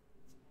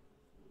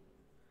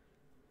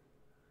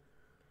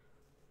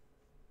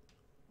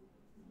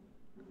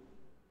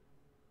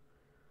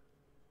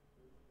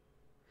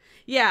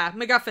 Yeah,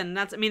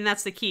 MacGuffin.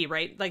 That's the key,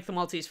 right? Like the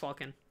Maltese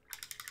Falcon.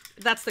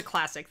 That's the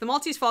classic. The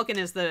Maltese Falcon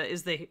is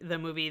the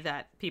movie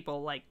that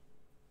people like.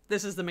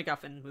 This is the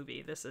MacGuffin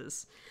movie. This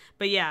is,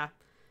 but yeah,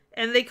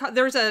 and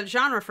there's a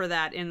genre for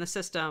that in the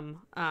system.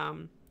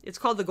 It's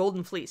called the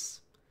Golden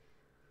Fleece.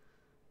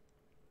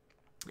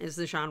 Is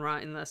the genre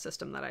in the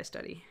system that I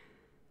study.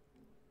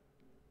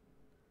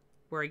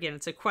 Where again,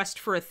 it's a quest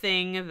for a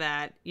thing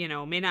that, you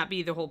know, may not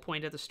be the whole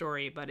point of the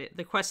story, but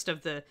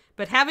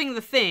but having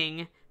the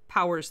thing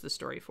powers the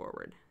story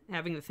forward.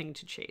 Having the thing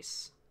to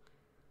chase.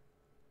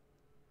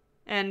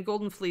 And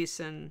Golden Fleece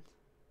and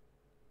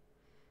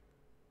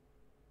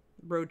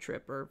Road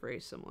Trip are very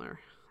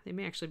similar. They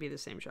may actually be the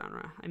same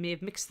genre. I may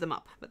have mixed them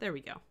up, but there we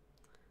go.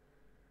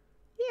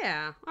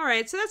 Yeah. All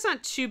right. So that's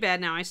not too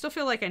bad now. I still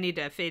feel like I need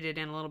to fade it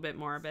in a little bit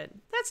more, but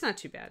that's not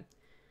too bad.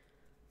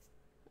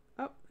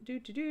 Oh,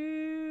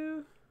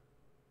 do.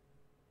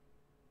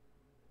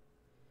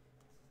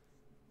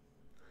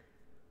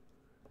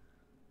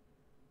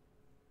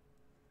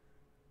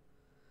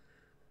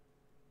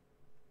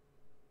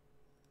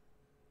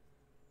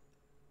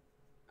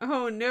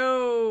 Oh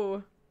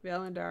no,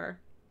 Valandar.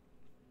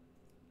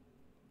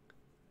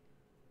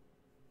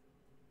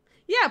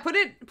 Yeah, put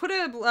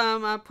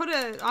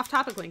a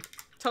off-topic link.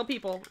 Tell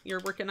people you're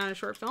working on a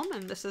short film,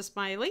 and this is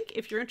my link.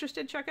 If you're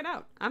interested, check it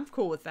out. I'm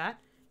cool with that.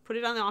 Put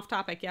it on the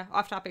off-topic. Yeah,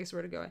 off-topic is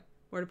where to go.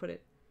 Where to put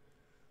it.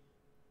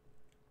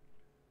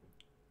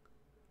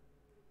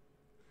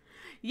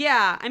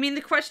 Yeah, I mean,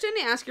 the question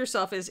to ask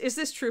yourself is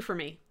this true for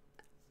me?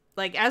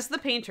 Like, as the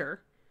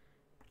painter,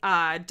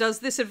 does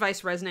this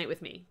advice resonate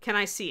with me? Can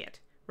I see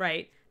it?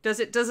 Right? Does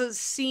it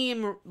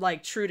seem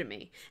like true to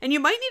me? And you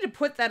might need to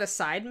put that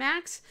aside,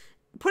 Max.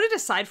 Put it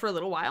aside for a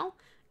little while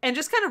and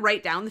just kind of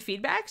write down the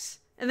feedbacks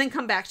and then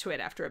come back to it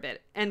after a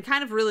bit and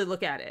kind of really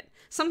look at it.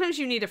 Sometimes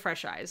you need a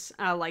fresh eyes.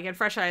 And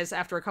fresh eyes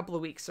after a couple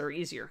of weeks are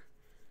easier.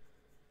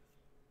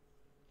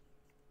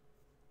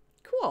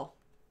 Cool.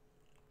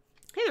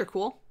 Hey there,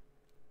 cool.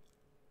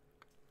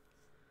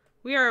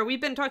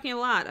 We've been talking a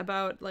lot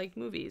about like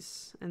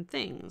movies and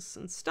things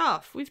and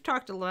stuff. We've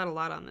talked a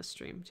lot on this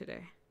stream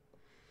today.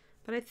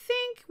 But I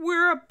think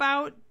we're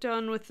about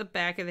done with the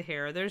back of the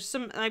hair.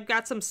 I've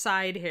got some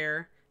side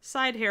hair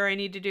I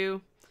need to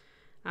do.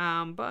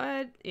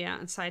 But yeah,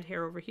 and side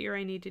hair over here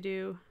I need to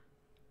do.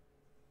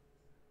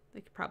 I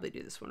could probably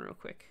do this one real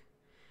quick.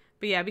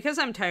 But yeah, because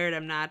I'm tired,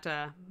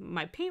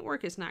 my paint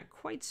work is not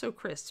quite so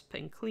crisp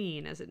and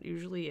clean as it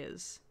usually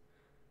is.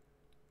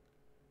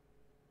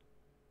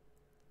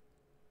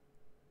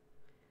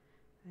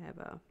 I have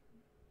a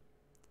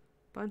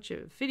bunch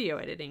of video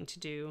editing to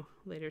do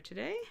later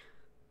today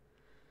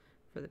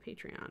for the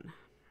Patreon.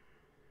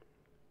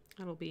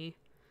 That'll be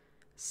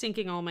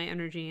sinking all my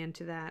energy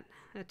into that.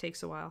 That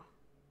takes a while.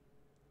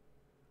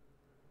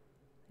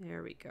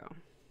 There we go.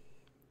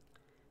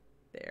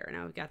 There,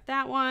 now we've got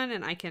that one,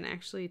 and I can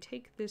actually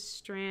take this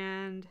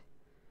strand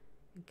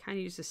and kind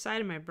of use the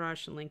side of my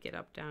brush and link it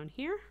up down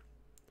here.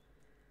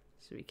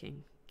 So we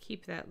can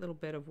keep that little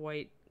bit of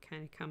white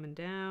kind of coming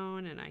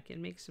down, and I can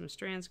make some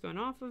strands going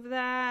off of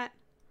that.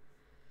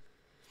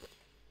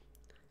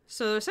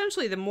 So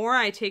essentially, the more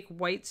I take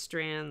white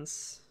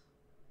strands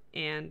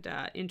and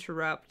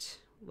interrupt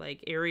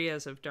like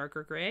areas of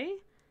darker gray,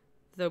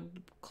 the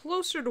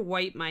closer to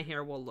white my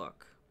hair will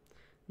look.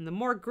 And the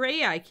more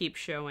gray I keep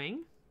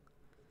showing,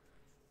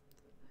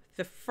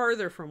 the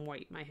farther from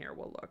white my hair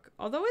will look.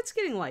 Although it's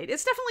getting light.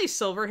 It's definitely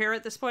silver hair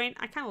at this point.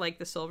 I kind of like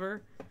the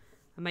silver.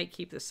 I might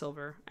keep the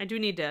silver. I do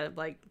need to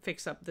like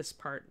fix up this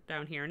part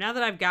down here. Now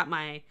that I've got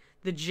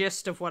the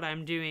gist of what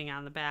I'm doing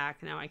on the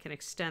back, now I can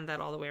extend that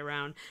all the way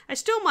around. I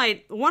still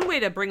might, one way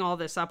to bring all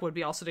this up would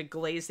be also to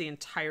glaze the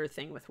entire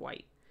thing with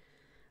white.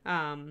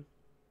 Gaston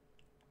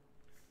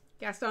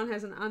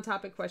has an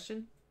on-topic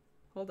question.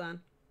 Hold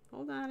on,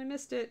 I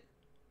missed it.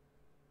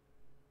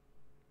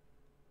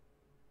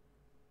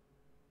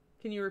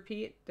 Can you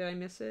repeat? Did I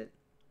miss it?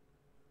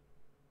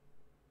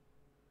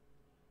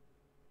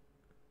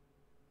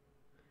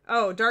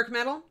 Oh, dark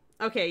metal?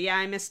 Okay, yeah,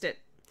 I missed it.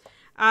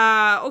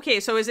 Okay,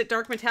 so is it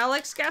dark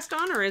metallics,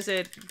 Gaston, or is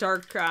it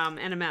dark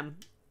NMM?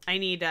 I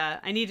need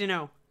to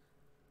know.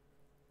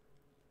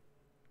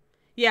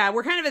 Yeah,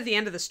 we're kind of at the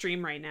end of the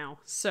stream right now.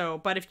 So,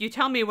 but if you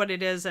tell me what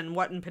it is and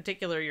what in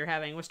particular you're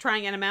having, was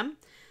trying NMM.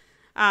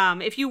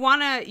 If you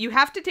wanna, you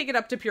have to take it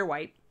up to pure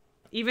white,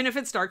 even if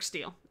it's dark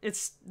steel.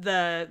 It's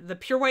the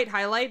pure white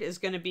highlight is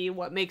going to be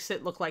what makes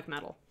it look like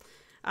metal.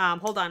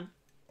 Hold on.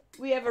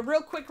 We have a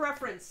real quick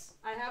reference.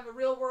 I have a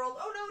real world.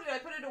 Oh no, did I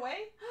put it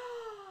away?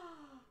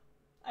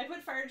 I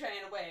put Fire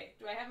Giant away.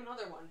 Do I have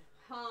another one?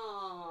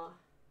 Huh.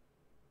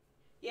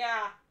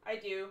 Yeah, I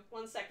do.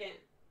 1 second.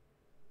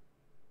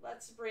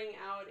 let's bring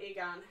out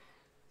Aegon.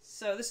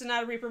 So this is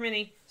not a Reaper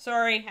Mini.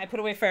 Sorry, I put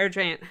away Fire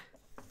Giant.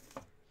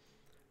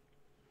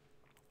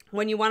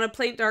 When you want to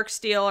paint dark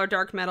steel or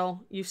dark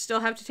metal, you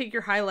still have to take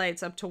your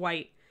highlights up to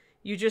white.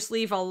 You just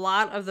leave a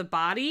lot of the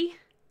body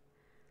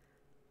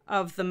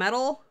of the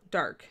metal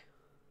dark.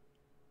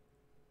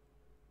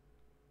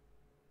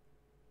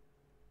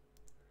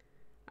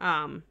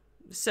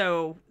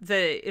 So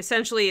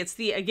essentially it's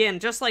again,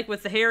 just like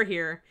with the hair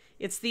here,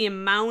 it's the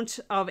amount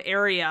of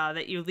area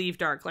that you leave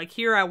dark. Like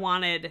here I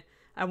wanted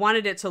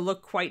it to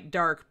look quite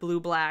dark,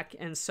 blue-black,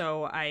 and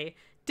so I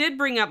did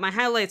bring up my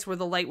highlights where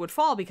the light would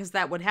fall because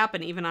that would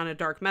happen even on a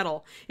dark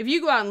metal. If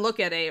you go out and look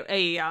at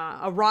a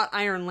wrought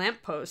iron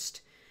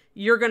lamppost,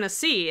 you're going to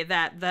see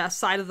that the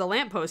side of the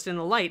lamppost in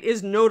the light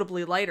is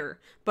notably lighter,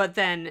 but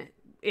then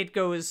it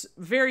goes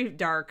very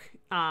dark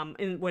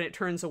when it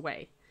turns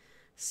away.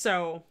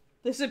 So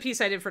this is a piece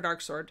I did for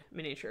Dark Sword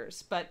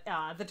miniatures, but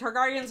the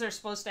Targaryens are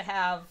supposed to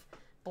have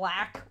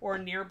black or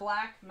near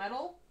black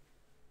metal.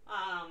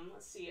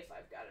 Let's see if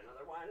I've got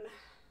another one.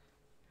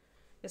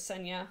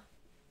 Visenya.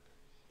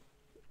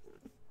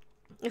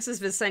 This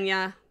is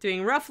Visenya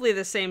doing roughly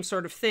the same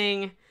sort of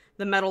thing.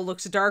 The metal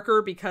looks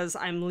darker because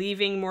I'm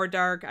leaving more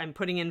dark. I'm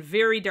putting in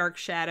very dark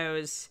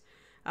shadows.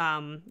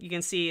 You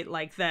can see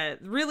like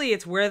really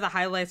it's where the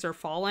highlights are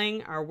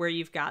falling are where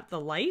you've got the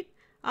light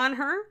on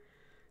her.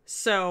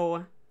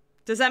 So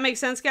does that make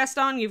sense,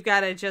 Gaston? You've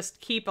got to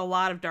just keep a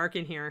lot of dark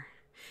in here.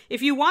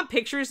 If you want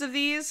pictures of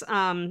these,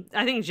 I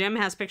think Jim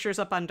has pictures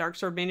up on Dark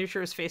Sword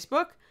Miniatures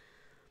Facebook.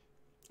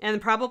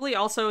 And probably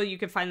also you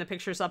can find the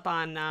pictures up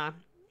on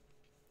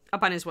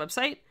his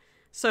website.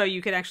 So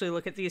you could actually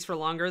look at these for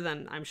longer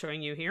than I'm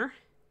showing you here.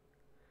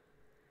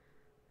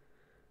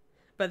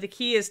 But the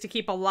key is to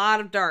keep a lot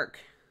of dark.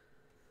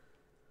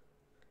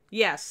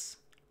 Yes.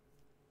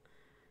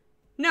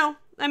 No,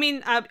 I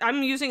mean,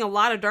 I'm using a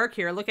lot of dark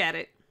here. Look at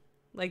it.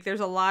 Like, there's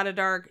a lot of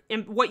dark.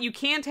 And what you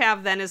can't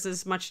have then is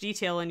as much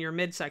detail in your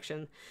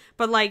midsection.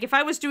 But, like, if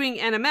I was doing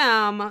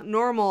NMM,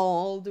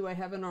 normal, do I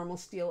have a normal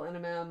steel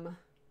NMM?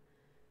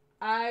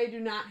 I do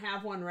not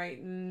have one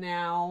right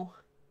now.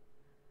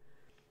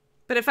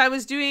 But if I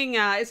was doing,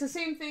 it's the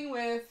same thing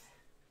with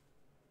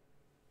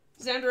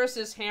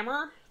Xandros's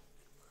hammer.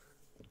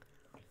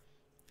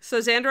 So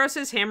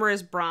Xandros's hammer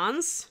is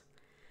bronze.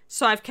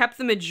 So I've kept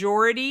the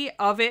majority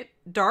of it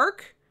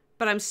dark,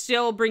 but I'm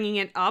still bringing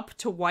it up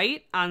to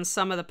white on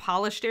some of the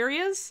polished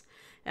areas.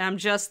 And I'm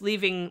just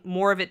leaving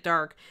more of it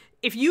dark.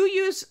 If you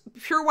use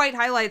pure white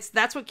highlights,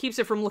 that's what keeps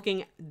it from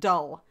looking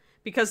dull.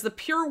 Because the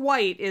pure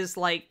white is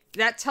like,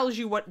 that tells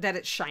you that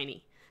it's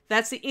shiny.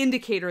 That's the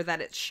indicator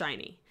that it's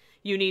shiny.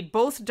 You need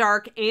both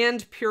dark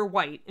and pure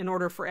white in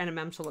order for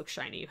NMM to look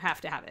shiny. You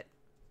have to have it.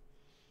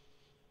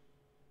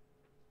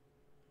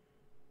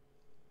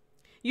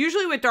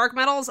 Usually with dark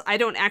metals, I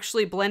don't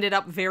actually blend it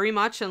up very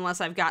much unless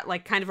I've got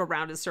like kind of a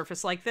rounded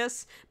surface like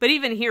this. But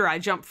even here, I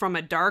jump from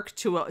a dark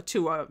to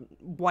a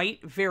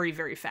white very,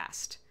 very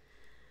fast.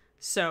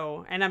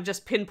 So, and I'm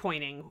just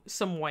pinpointing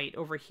some white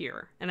over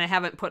here. And I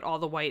haven't put all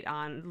the white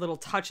on, little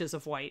touches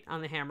of white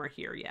on the hammer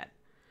here yet.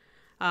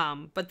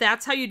 But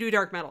that's how you do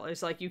dark metal.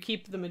 It's like you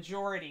keep the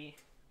majority.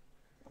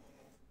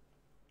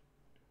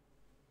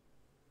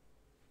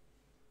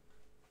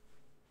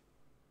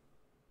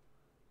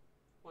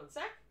 One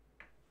sec.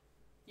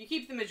 You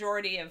keep the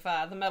majority of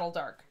the metal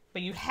dark,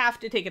 but you have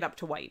to take it up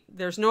to white.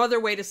 There's no other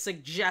way to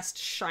suggest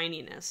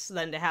shininess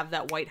than to have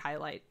that white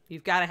highlight.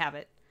 You've got to have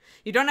it.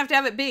 You don't have to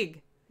have it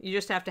big. You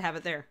just have to have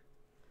it there.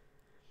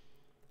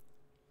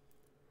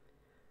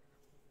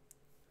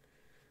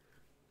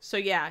 So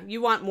yeah,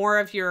 you want more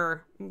of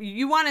your,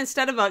 you want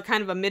instead of a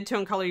kind of a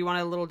mid-tone color, you want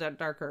it a little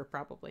darker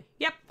probably.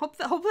 Yep, hope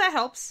that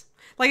helps.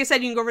 Like I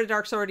said, you can go over to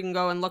Dark Sword and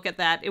go and look at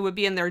that. It would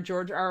be in their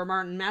George R. R.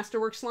 Martin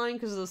Masterworks line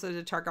because those are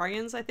the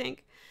Targaryens, I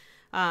think.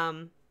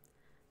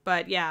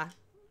 But yeah,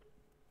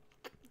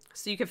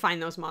 so you can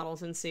find those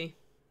models and see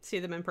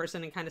them in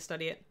person and kind of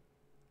study it.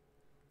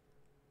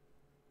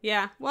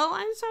 Yeah, well,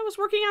 I was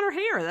working on her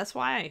hair. That's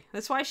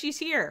why she's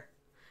here.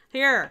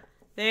 Here,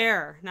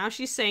 there. Now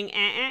she's saying,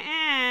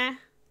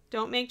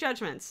 don't make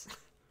judgments.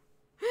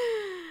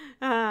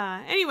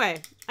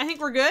 Anyway, I think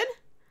we're good.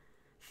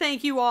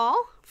 Thank you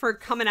all for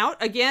coming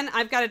out. Again,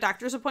 I've got a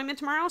doctor's appointment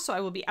tomorrow, so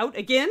I will be out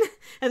again.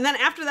 And then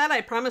after that,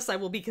 I promise I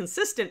will be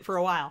consistent for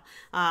a while.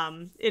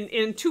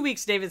 In 2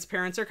 weeks, David's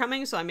parents are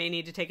coming, so I may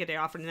need to take a day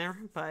off from there.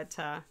 But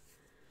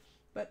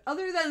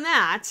other than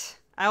that,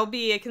 I'll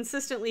be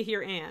consistently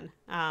here, Anne,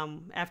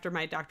 after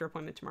my doctor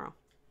appointment tomorrow.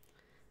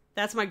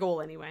 That's my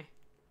goal anyway.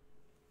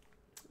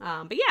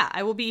 But yeah,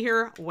 I will be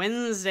here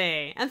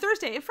Wednesday and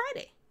Thursday and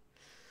Friday.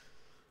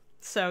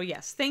 So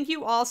yes, thank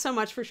you all so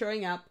much for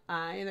showing up.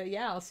 And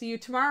yeah, I'll see you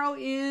tomorrow.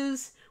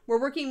 We're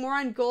working more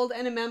on gold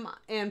NMM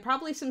and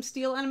probably some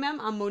steel NMM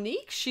on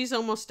Monique. She's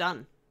almost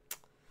done.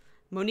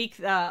 Monique,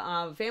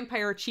 the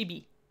vampire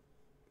chibi.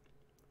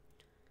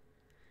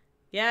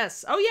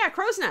 Yes. Oh yeah,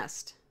 Crow's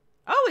Nest.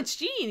 Oh, it's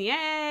Jean.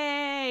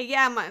 Yay.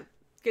 Yeah,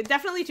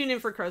 definitely tune in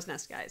for Crow's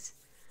Nest, guys.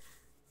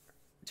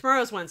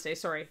 Tomorrow's Wednesday.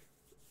 Sorry.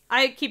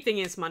 I keep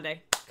thinking it's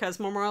Monday. because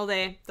Memorial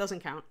Day doesn't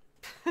count.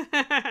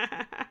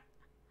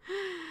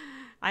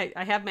 I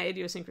have my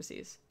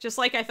idiosyncrasies. Just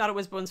like I thought it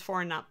was Bones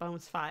 4 and not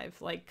Bones 5.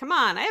 Like, come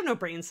on, I have no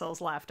brain cells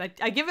left.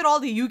 I give it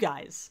all to you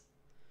guys.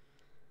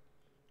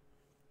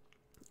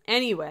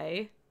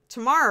 Anyway,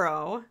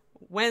 tomorrow,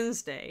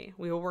 Wednesday,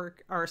 we will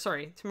work, or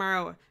sorry,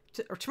 tomorrow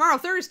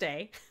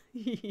Thursday.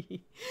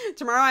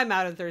 Tomorrow I'm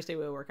out and Thursday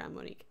we'll work on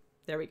Monique.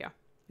 There we go.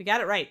 We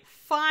got it right.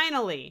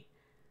 Finally.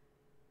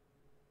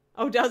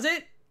 Oh, does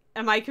it?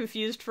 Am I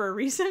confused for a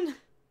reason?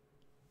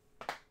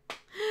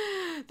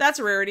 That's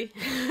a rarity.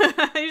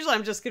 Usually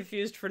I'm just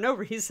confused for no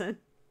reason.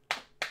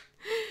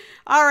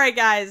 All right,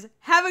 guys.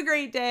 Have a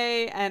great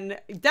day. And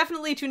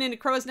definitely tune into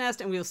Crow's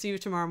Nest. And we'll see you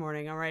tomorrow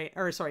morning. All right.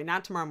 Or sorry,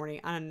 not tomorrow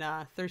morning.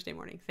 On Thursday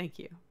morning. Thank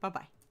you.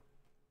 Bye-bye.